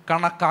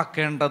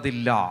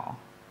കണക്കാക്കേണ്ടതില്ല.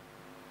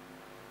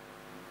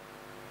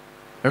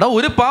 എടാ,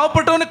 ഒരു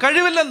പാവപ്പെട്ടവന്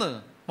കഴിവില്ലെന്ന്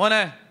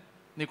മോനെ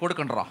നീ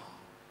കൊടുക്കണ്ടടാ.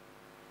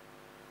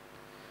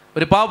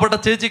 ഒരു പാവപ്പെട്ട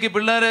ചേച്ചിക്ക്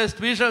പിള്ളേരെ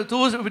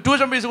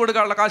ട്യൂഷൻ ഫീസ്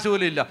കൊടുക്കാനുള്ള കാശ്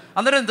പോലും ഇല്ല.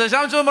 അന്നേരം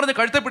ദശാംശം പറഞ്ഞ്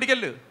കഴുത്തെ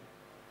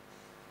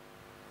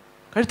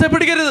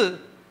പിടിക്കരുത്.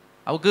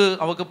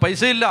 അവൾക്ക്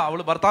പൈസ ഇല്ല, അവൾ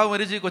ഭർത്താവ്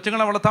മരിച്ച്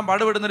കൊച്ചുങ്ങളെ വളർത്താൻ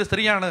പാടുപെടുന്നൊരു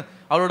സ്ത്രീയാണ്.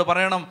 അവളോട്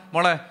പറയണം,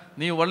 മോളെ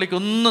നീ വള്ളിക്ക്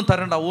ഒന്നും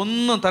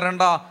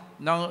തരണ്ട,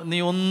 നീ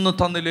ഒന്നും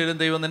തന്നില്ലേലും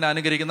ദൈവം നിന്നെ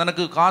അനുഗ്രഹിക്കും,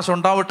 നിനക്ക്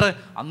കാശുണ്ടാവട്ടെ,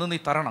 അന്ന് നീ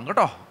തരണം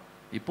കേട്ടോ,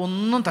 ഇപ്പം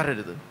ഒന്നും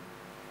തരരുത്.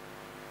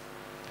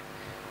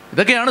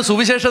 ഇതൊക്കെയാണ്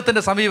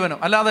സുവിശേഷത്തിൻ്റെ സമീപനം.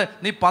 അല്ലാതെ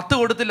നീ 10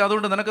 കൊടുത്തില്ല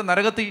അതുകൊണ്ട് നിനക്ക്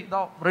നരകത്തി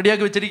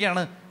റെഡിയാക്കി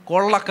വെച്ചിരിക്കുകയാണ്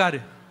കൊള്ളക്കാർ.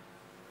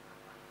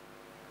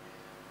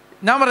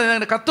 ഞാൻ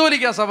പറയുന്നത്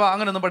കത്തോലിക്ക സഭ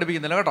അങ്ങനെയൊന്നും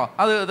പഠിപ്പിക്കുന്നില്ല കേട്ടോ.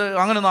 അത്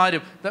അങ്ങനെയൊന്നും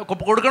ആരും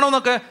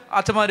കൊടുക്കണമെന്നൊക്കെ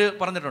അച്ഛന്മാർ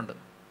പറഞ്ഞിട്ടുണ്ട്,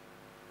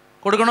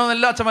 കൊടുക്കണമെന്ന്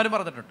എല്ലാ അച്ഛന്മാരും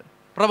പറഞ്ഞിട്ടുണ്ട്,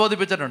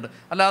 പ്രബോധിപ്പിച്ചിട്ടുണ്ട്.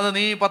 അല്ലാതെ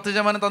നീ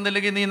 10%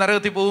 തന്നില്ലെങ്കിൽ നീ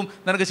നരകത്തിൽ പോവും,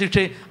 നിനക്ക് ശിക്ഷ,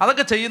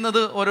 അതൊക്കെ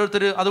ചെയ്യുന്നത്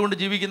ഓരോരുത്തർ അതുകൊണ്ട്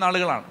ജീവിക്കുന്ന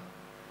ആളുകളാണ്.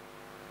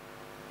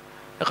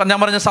 ഞാൻ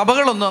പറഞ്ഞ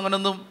സഭകളൊന്നും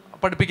അങ്ങനെയൊന്നും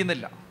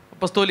പഠിപ്പിക്കുന്നില്ല,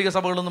 അപ്പസ്തോലിക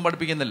സഭകളൊന്നും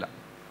പഠിപ്പിക്കുന്നില്ല.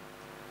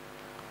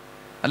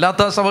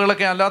 അല്ലാത്ത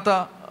സഭകളൊക്കെ, അല്ലാത്ത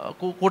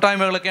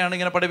കൂട്ടായ്മകളൊക്കെയാണ്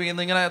ഇങ്ങനെ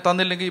പഠിപ്പിക്കുന്നത്. ഇങ്ങനെ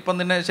തന്നില്ലെങ്കിൽ ഇപ്പം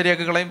നിന്നെ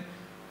ശരിയാക്കി കളയും.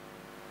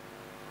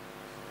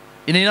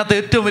 ഇനി ഇതിനകത്ത്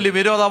ഏറ്റവും വലിയ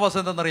വിരോധാഭാസം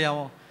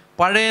എന്തെന്നറിയാമോ?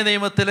 പഴയ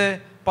നിയമത്തിലെ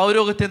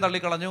പൗരോഹിത്യം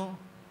തള്ളിക്കളഞ്ഞു,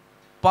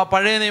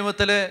 പഴയ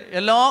നിയമത്തിലെ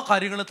എല്ലാ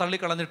കാര്യങ്ങളും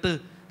തള്ളിക്കളഞ്ഞിട്ട്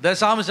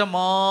ദശാംശം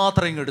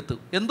മാത്രം ഇങ്ങെടുത്തു.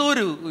 എന്തോ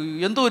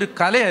ഒരു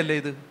കലയല്ലേ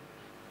ഇത്.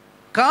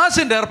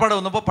 കാശിൻ്റെ ഏർപ്പാട്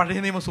വന്നപ്പോൾ പഴയ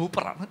നിയമം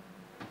സൂപ്പറാണ്.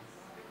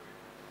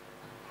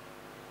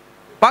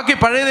 ബാക്കി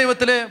പഴയ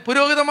നിയമത്തിലെ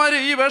പുരോഹിതന്മാർ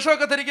ഈ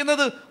വേഷമൊക്കെ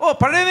ധരിക്കുന്നത്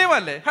പഴയ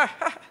നിയമമല്ലേ,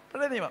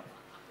 പഴയ നിയമം.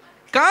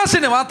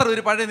 കാശിന് മാത്രം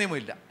ഒരു പഴയ നിയമം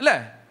ഇല്ല അല്ലേ?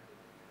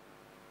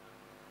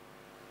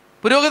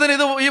 പുരോഹിതൻ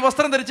ഈ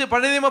വസ്ത്രം ധരിച്ച്,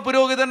 പഴയ നിയമ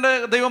പുരോഹിതൻ്റെ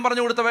ദൈവം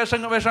പറഞ്ഞു കൊടുത്ത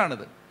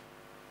വേഷമാണിത്.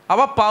 അവ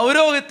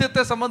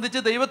പൗരോഹിത്യത്തെ സംബന്ധിച്ച്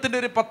ദൈവത്തിൻ്റെ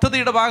ഒരു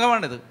പദ്ധതിയുടെ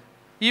ഭാഗമാണിത്,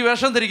 ഈ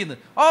വേഷം ധരിക്കുന്നത്.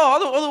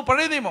 അത്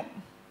പഴയ നിയമം,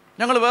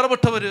 ഞങ്ങൾ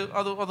വേർപെട്ടവർ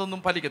അതൊന്നും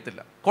പാലിക്കത്തില്ല.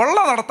 കൊള്ള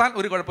നടത്താൻ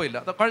ഒരു കുഴപ്പമില്ല,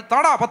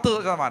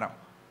 10%.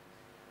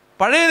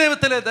 പഴയ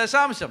നിയമത്തിലെ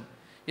ദശാംശം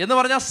എന്ന്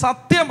പറഞ്ഞാൽ,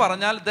 സത്യം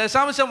പറഞ്ഞാൽ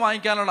ദശാംശം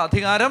വാങ്ങിക്കാനുള്ള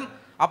അധികാരം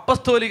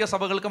അപ്പസ്തോലിക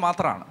സഭകൾക്ക്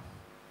മാത്രമാണ്.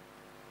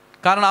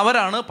 കാരണം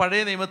അവരാണ്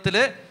പഴയ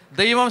നിയമത്തിലെ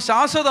ദൈവം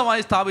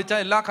ശാശ്വതമായി സ്ഥാപിച്ച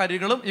എല്ലാ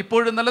കാര്യങ്ങളും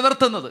ഇപ്പോഴും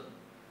നിലനിർത്തുന്നത്.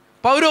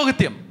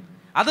 പൗരോഹിത്യം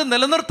അത്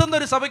നിലനിർത്തുന്ന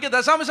ഒരു സഭയ്ക്ക്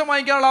ദശാംശം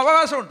വാങ്ങിക്കാനുള്ള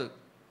അവകാശമുണ്ട്.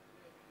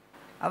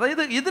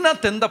 അതായത്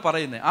ഇതിനകത്ത് എന്താ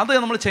പറയുന്നത്, അത്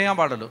നമ്മൾ ചെയ്യാൻ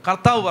പാടുള്ളൂ.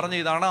 കർത്താവ് പറഞ്ഞ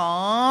ഇതാണ്,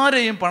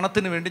 ആരെയും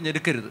പണത്തിന് വേണ്ടി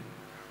ഞെരുക്കരുത്,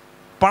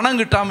 പണം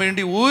കിട്ടാൻ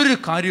വേണ്ടി ഒരു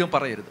കാര്യവും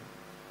പറയരുത്,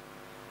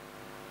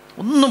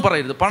 ഒന്നും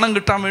പറയരുത്, പണം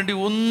കിട്ടാൻ വേണ്ടി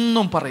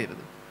ഒന്നും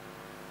പറയരുത്.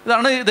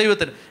 ഇതാണ്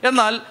ദൈവത്തിന്.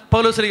 എന്നാൽ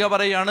പൗലോസ്ലീഹ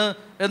പറയുകയാണ്,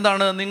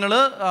 എന്താണ്, നിങ്ങൾ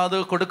അത്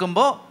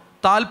കൊടുക്കുമ്പോൾ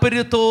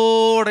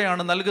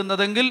താല്പര്യത്തോടെയാണ്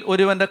നൽകുന്നതെങ്കിൽ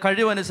ഒരുവൻ്റെ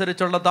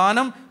കഴിവനുസരിച്ചുള്ള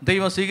ദാനം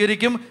ദൈവം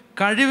സ്വീകരിക്കും,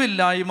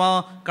 കഴിവില്ലായ്മ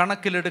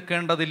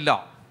കണക്കിലെടുക്കേണ്ടതില്ല.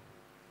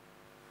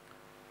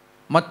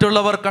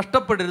 മറ്റുള്ളവർ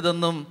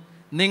കഷ്ടപ്പെടരുതെന്നും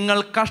നിങ്ങൾ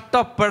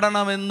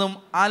കഷ്ടപ്പെടണമെന്നും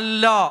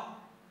അല്ല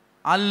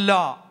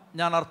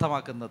ഞാൻ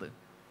അർത്ഥമാക്കുന്നത്.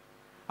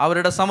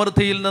 അവരുടെ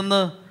സമൃദ്ധിയിൽ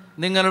നിന്ന്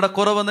നിങ്ങളുടെ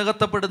കുറവ്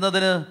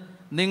നികത്തപ്പെടുന്നതിന്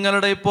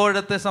നിങ്ങളുടെ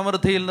ഇപ്പോഴത്തെ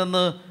സമൃദ്ധിയിൽ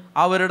നിന്ന്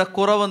അവരുടെ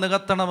കുറവ്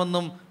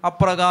നികത്തണമെന്നും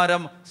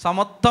അപ്രകാരം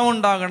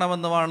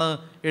സമത്വമുണ്ടാകണമെന്നുമാണ്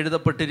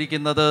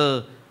എഴുതപ്പെട്ടിരിക്കുന്നത്.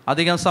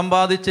 അധികം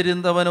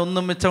സമ്പാദിച്ചിരുന്നവന്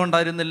ഒന്നും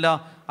മിച്ചമുണ്ടായിരുന്നില്ല,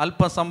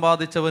 അല്പം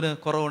സമ്പാദിച്ചവന്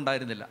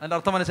കുറവുണ്ടായിരുന്നില്ല. അതിൻ്റെ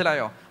അർത്ഥം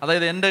മനസ്സിലായോ?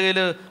 അതായത് എൻ്റെ കയ്യിൽ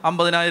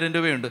 50,000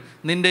 രൂപയുണ്ട്,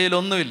 നിൻ്റെ കയ്യിൽ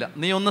ഒന്നുമില്ല,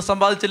 നീ ഒന്നും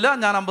സമ്പാദിച്ചില്ല,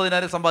 ഞാൻ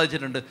 50,000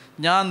 സമ്പാദിച്ചിട്ടുണ്ട്.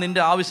 ഞാൻ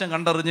നിൻ്റെ ആവശ്യം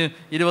കണ്ടറിഞ്ഞ്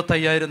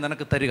 25,000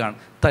 നിനക്ക്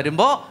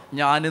തരുമ്പോൾ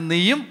ഞാനും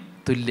നീയും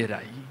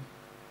തുല്യരായി.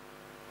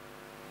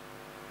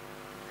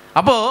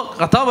 അപ്പോൾ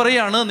കഥ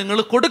പറയാണ്, നിങ്ങൾ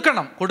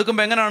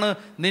കൊടുക്കുമ്പോൾ എങ്ങനെയാണ്?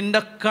 നിൻ്റെ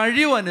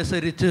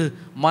കഴിവനുസരിച്ച്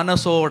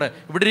മനസ്സോടെ.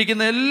 ഇവിടെ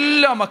ഇരിക്കുന്ന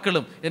എല്ലാ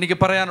മക്കളും എനിക്ക്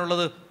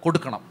പറയാനുള്ളത്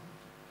കൊടുക്കണം.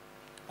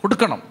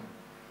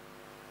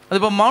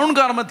 അതിപ്പോൾ മൗണ്ട്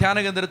കാർമൽ ധ്യാന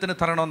കേന്ദ്രത്തിന്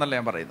തരണമെന്നല്ല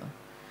ഞാൻ പറയുന്നത്.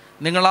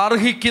 നിങ്ങൾ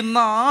അർഹിക്കുന്ന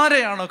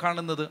ആരെയാണോ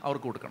കാണുന്നത്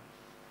അവർക്ക് കൊടുക്കണം.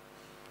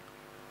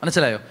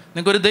 മനസ്സിലായോ?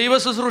 നിങ്ങൾക്കൊരു ദൈവ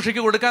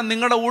ശുശ്രൂഷയ്ക്ക് കൊടുക്കാൻ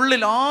നിങ്ങളുടെ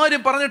ഉള്ളിൽ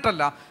ആരും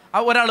പറഞ്ഞിട്ടല്ല.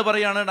 ഒരാൾ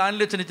പറയുകയാണ്,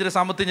 ഡാനിയലച്ചന് ഇച്ചിരി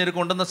സാമ്പത്തിക ഞെരുക്കം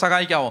കൊണ്ടുവന്ന്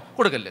സഹായിക്കാമോ?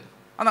 കൊടുക്കല്ല്,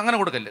 അങ്ങനെ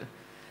കൊടുക്കല്ല്.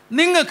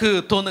 നിങ്ങൾക്ക്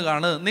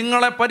തോന്നുകയാണ്,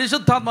 നിങ്ങളെ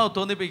പരിശുദ്ധാത്മാവ്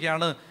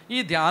തോന്നിപ്പിക്കുകയാണ് ഈ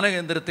ധ്യാന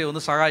കേന്ദ്രത്തെ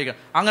ഒന്ന് സഹായിക്കണം,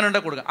 അങ്ങനെ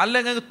ഉണ്ടെങ്കിൽ കൊടുക്കുക.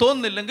 അല്ലെങ്കിൽ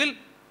തോന്നുന്നില്ലെങ്കിൽ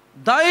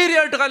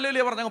ധൈര്യമായിട്ട്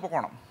ഹല്ലേലൂയ പറഞ്ഞങ്ങ്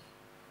പോകണം.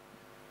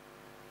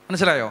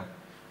 മനസ്സിലായോ?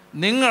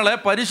 നിങ്ങളെ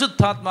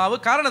പരിശുദ്ധാത്മാവ്,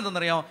 കാരണം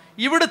എന്തെന്നറിയാമോ,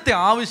 ഇവിടുത്തെ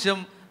ആവശ്യം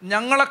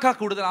ഞങ്ങളെക്കാൾ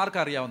കൂടുതൽ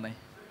ആർക്കറിയാവുന്നേ?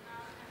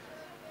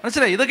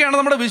 മനസ്സിലായി? ഇതൊക്കെയാണ്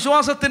നമ്മുടെ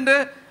വിശ്വാസത്തിൻ്റെ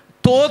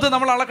തോത്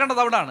നമ്മൾ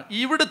അളക്കേണ്ടത്. അവിടാണ്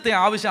ഇവിടുത്തെ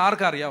ആവശ്യം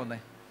ആർക്കറിയാവുന്നേ?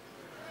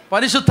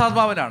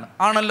 പരിശുദ്ധാത്മാവിനാണ്.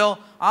 ആണല്ലോ.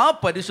 ആ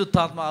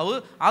പരിശുദ്ധാത്മാവ്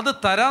അത്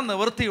തരാൻ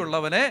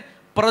നിവൃത്തിയുള്ളവനെ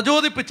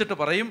പ്രചോദിപ്പിച്ചിട്ട്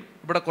പറയും,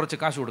 ഇവിടെ കുറച്ച്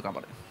കാശ് കൊടുക്കാൻ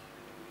പറയും.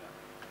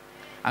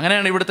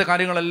 അങ്ങനെയാണ് ഇവിടുത്തെ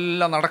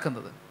കാര്യങ്ങളെല്ലാം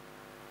നടക്കുന്നത്.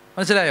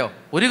 മനസ്സിലായോ?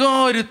 ഒരു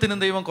കാര്യത്തിനും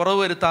ദൈവം കുറവ്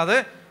വരുത്താതെ,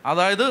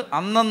 അതായത്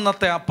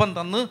അന്നന്നത്തെ അപ്പം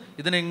തന്ന്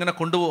ഇതിനെ ഇങ്ങനെ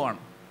കൊണ്ടുപോവാണ്.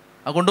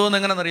 ആ കൊണ്ടുപോകുന്ന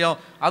എങ്ങനെയെന്നറിയാമോ?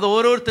 അത്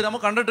ഓരോരുത്തരും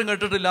നമ്മൾ കണ്ടിട്ടും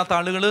കേട്ടിട്ടില്ലാത്ത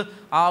ആളുകൾ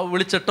ആ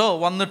വിളിച്ചിട്ടോ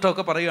വന്നിട്ടോ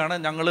ഒക്കെ പറയുകയാണ്,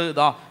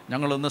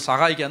 ഞങ്ങളൊന്ന്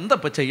സഹായിക്കുക, എന്താ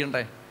ഇപ്പം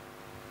ചെയ്യണ്ടേ?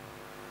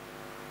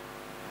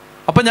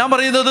 അപ്പം ഞാൻ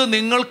പറയുന്നത്,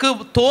 നിങ്ങൾക്ക്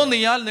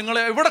തോന്നിയാൽ നിങ്ങൾ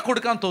എവിടെ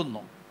കൊടുക്കാൻ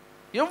തോന്നുന്നു,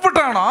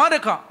 എവിടെയാണോ,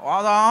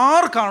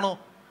 ആർക്കാണോ,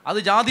 അത്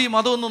ജാതി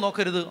മതമൊന്നും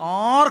നോക്കരുത്,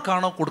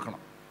 ആർക്കാണോ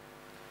കൊടുക്കണം.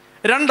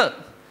 2,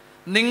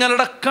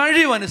 നിങ്ങളുടെ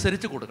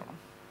കഴിവനുസരിച്ച് കൊടുക്കണം.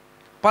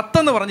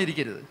 10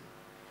 പറഞ്ഞിരിക്കരുത്.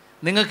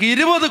 നിങ്ങൾക്ക്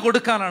 20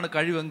 കൊടുക്കാനാണ്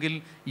കഴിവെങ്കിൽ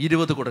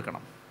 20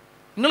 കൊടുക്കണം.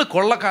 നിങ്ങൾ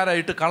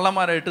കൊള്ളക്കാരായിട്ട്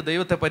കള്ളന്മാരായിട്ട്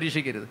ദൈവത്തെ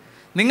പരീക്ഷിക്കരുത്.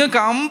 നിങ്ങൾക്ക്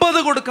 50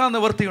 കൊടുക്കാൻ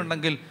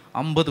നിവൃത്തിയുണ്ടെങ്കിൽ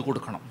 50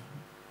 കൊടുക്കണം.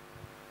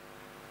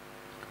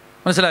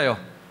 മനസ്സിലായോ?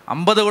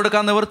 50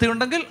 കൊടുക്കാൻ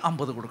നിവൃത്തിയുണ്ടെങ്കിൽ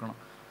 50 കൊടുക്കണം.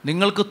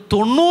 നിങ്ങൾക്ക്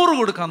 90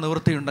 കൊടുക്കാൻ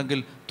നിവൃത്തിയുണ്ടെങ്കിൽ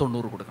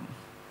 90 കൊടുക്കണം.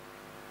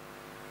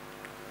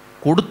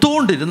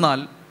 കൊടുത്തുകൊണ്ടിരുന്നാൽ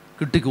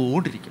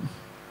കിട്ടിക്കൊണ്ടിരിക്കും.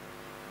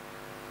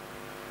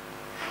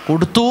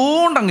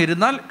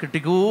 കൊടുത്തുകൊണ്ടങ്ങിരുന്നാൽ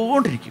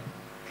കിട്ടിക്കൊണ്ടിരിക്കും.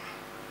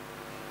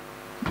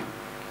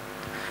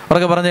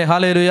 അവരൊക്കെ പറഞ്ഞേ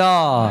ഹല്ലേലൂയാ,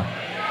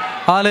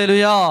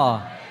 ഹല്ലേലൂയാ.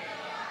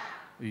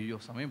 അയ്യോ,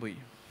 സമയം പോയി.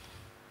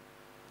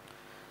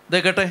 ഇതേ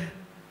കേട്ടെ.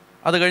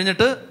 അത്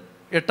കഴിഞ്ഞിട്ട്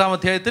 8-ാം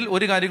അധ്യായത്തിൽ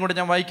ഒരു കാര്യം കൂടെ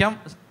ഞാൻ വായിക്കാം.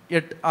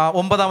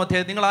 9-ാം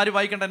അധ്യായം നിങ്ങൾ ആരും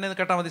വായിക്കേണ്ട, എന്നെ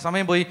കേട്ടാൽ മതി,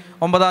 സമയം പോയി.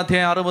 9-ാം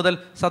അധ്യായം 6 മുതൽ.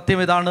 സത്യം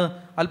ഇതാണ്,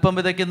 അല്പം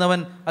വിതയ്ക്കുന്നവൻ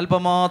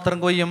അല്പം മാത്രം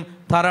കൊയ്യും,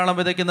 ധാരാളം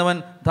വിതയ്ക്കുന്നവൻ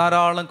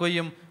ധാരാളം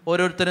കൊയ്യും.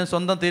 ഓരോരുത്തരും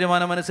സ്വന്തം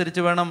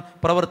തീരുമാനമനുസരിച്ച് വേണം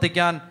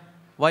പ്രവർത്തിക്കാൻ.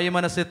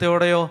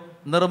 വൈമനസ്യത്തോടെയോ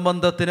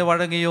നിർബന്ധത്തിന്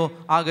വഴങ്ങിയോ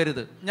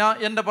ആകരുത്.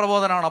 എൻ്റെ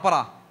പ്രബോധനമാണോ? പറ.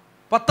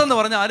 10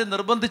 പറഞ്ഞാൽ ആരും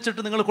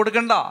നിർബന്ധിച്ചിട്ട് നിങ്ങൾ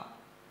കൊടുക്കണ്ട.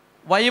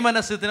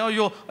 വൈമനസ്യത്തിന്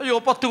അയ്യോ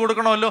 10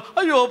 കൊടുക്കണമല്ലോ,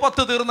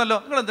 10 തീർന്നല്ലോ.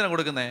 നിങ്ങൾ എന്തിനാണ്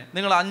കൊടുക്കുന്നത്?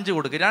 നിങ്ങൾ 5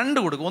 കൊടുക്കുക, 2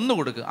 കൊടുക്കുക, 1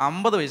 കൊടുക്കുക,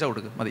 50 പൈസ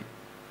കൊടുക്കുക, മതി.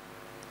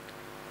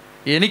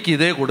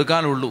 എനിക്കിതേ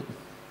കൊടുക്കാനുള്ളൂ,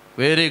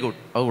 വെരി ഗുഡ്,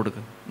 അത്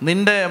കൊടുക്കുക.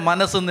 നിൻ്റെ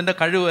മനസ്സും നിൻ്റെ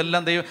കഴിവും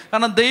എല്ലാം ദൈവം,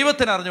 കാരണം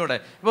ദൈവത്തിന് അറിഞ്ഞൂടെ.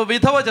 ഇപ്പോൾ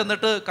വിധവ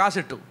ചെന്നിട്ട്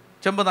കാശിട്ടു,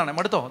 ചെമ്പ് നാണയം,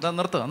 മടുത്തോ, അതാ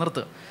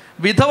നിർത്തുക.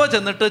 വിധവ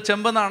ചെന്നിട്ട്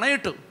ചെമ്പ് നാണയം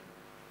ഇട്ടു.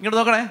 ഇങ്ങോട്ട്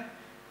നോക്കണേ.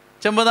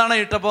 ചെമ്പ്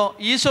നാണയം ഇട്ടപ്പോൾ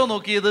ഈശോ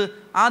നോക്കിയത്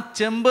ആ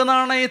ചെമ്പ്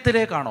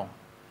നാണയത്തിലേക്കാണോ?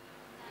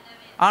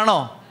 ആണോ?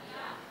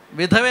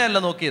 വിധവയല്ല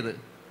നോക്കിയത്.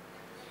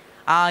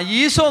 ആ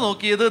ഈശോ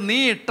നോക്കിയത് നീ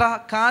ഇട്ട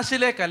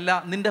കാശിലേക്കല്ല,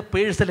 നിന്റെ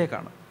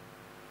പേഴ്സിലേക്കാണ്.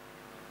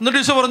 എന്നിട്ട്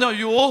ഈശോ പറഞ്ഞു,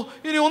 അയ്യോ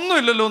ഇനി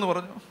ഒന്നുമില്ലല്ലോ എന്ന്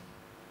പറഞ്ഞു.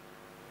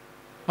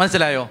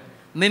 മനസ്സിലായോ?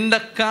 നിന്റെ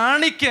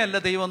കാണിക്കയല്ല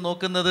ദൈവം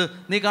നോക്കുന്നത്,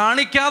 നീ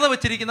കാണിക്കാതെ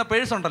വെച്ചിരിക്കുന്ന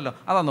പേഴ്സ് ഉണ്ടല്ലോ,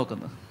 അതാ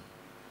നോക്കുന്നത്.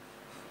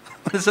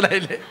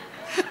 മനസ്സിലായില്ലേ?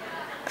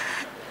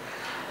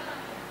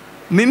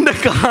 നിന്റെ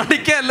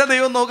കാണിക്കയല്ല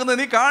ദൈവം നോക്കുന്നത്,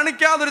 നീ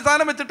കാണിക്കാതെ ഒരു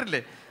സാധനം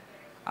വെച്ചിട്ടില്ലേ,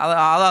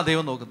 അതാ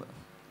ദൈവം നോക്കുന്നത്,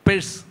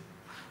 പേഴ്സ്.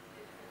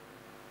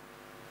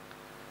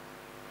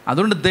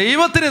 അതുകൊണ്ട്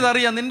ദൈവത്തിന്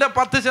ഇതറിയാം. നിന്റെ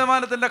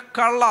 10%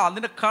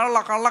 നിന്റെ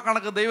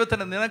കള്ളക്കണക്ക്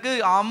ദൈവത്തിന്. നിനക്ക്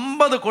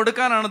 50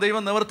 കൊടുക്കാനാണ്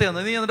ദൈവം നിവർത്തി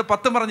തന്നത്, നീ എന്നിട്ട്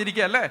 10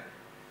 പറഞ്ഞിരിക്കുകയല്ലേ.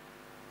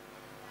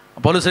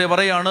 പൗലോസ്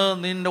പറയാണ്,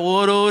 നിന്റെ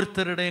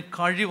ഓരോരുത്തരുടെയും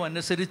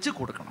കഴിവനുസരിച്ച്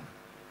കൊടുക്കണം.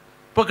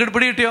 ഇപ്പോൾ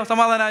പിടി കിട്ടിയോ?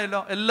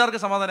 സമാധാനമായല്ലോ?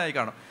 എല്ലാവർക്കും സമാധാനമായി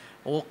കാണും.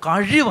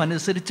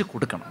 കഴിവനുസരിച്ച്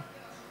കൊടുക്കണം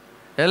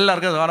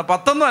എല്ലാവർക്കും. കാരണം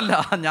 10 അല്ല,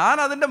 ഞാൻ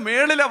അതിൻ്റെ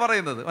മേളിലാണ്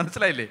പറയുന്നത്.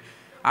 മനസ്സിലായില്ലേ?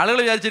 ആളുകൾ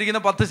വിചാരിച്ചിരിക്കുന്ന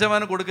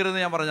 10%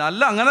 കൊടുക്കരുതെന്ന് ഞാൻ പറഞ്ഞു.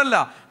 അല്ല, അങ്ങനല്ല,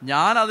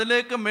 ഞാൻ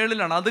അതിലേക്ക്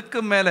മേളിലാണ്, അതുക്ക്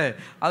മേലെ,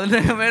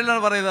 അതിലേക്ക്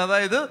മേളിലാണ് പറയുന്നത്.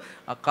 അതായത്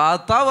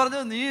കർത്താവ്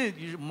പറഞ്ഞു, നീ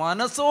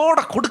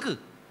മനസ്സോടെ കൊടുക്ക്.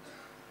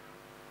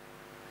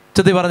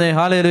 ചെത്തി പറഞ്ഞേ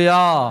ഹല്ലേലൂയാ,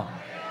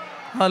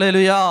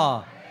 ഹല്ലേലൂയാ,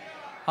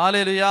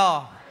 ഹല്ലേലൂയാ.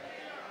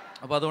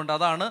 അപ്പോൾ അതുകൊണ്ട്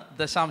അതാണ്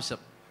ദശാംശം.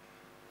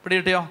 പിടി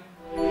കിട്ടിയോ?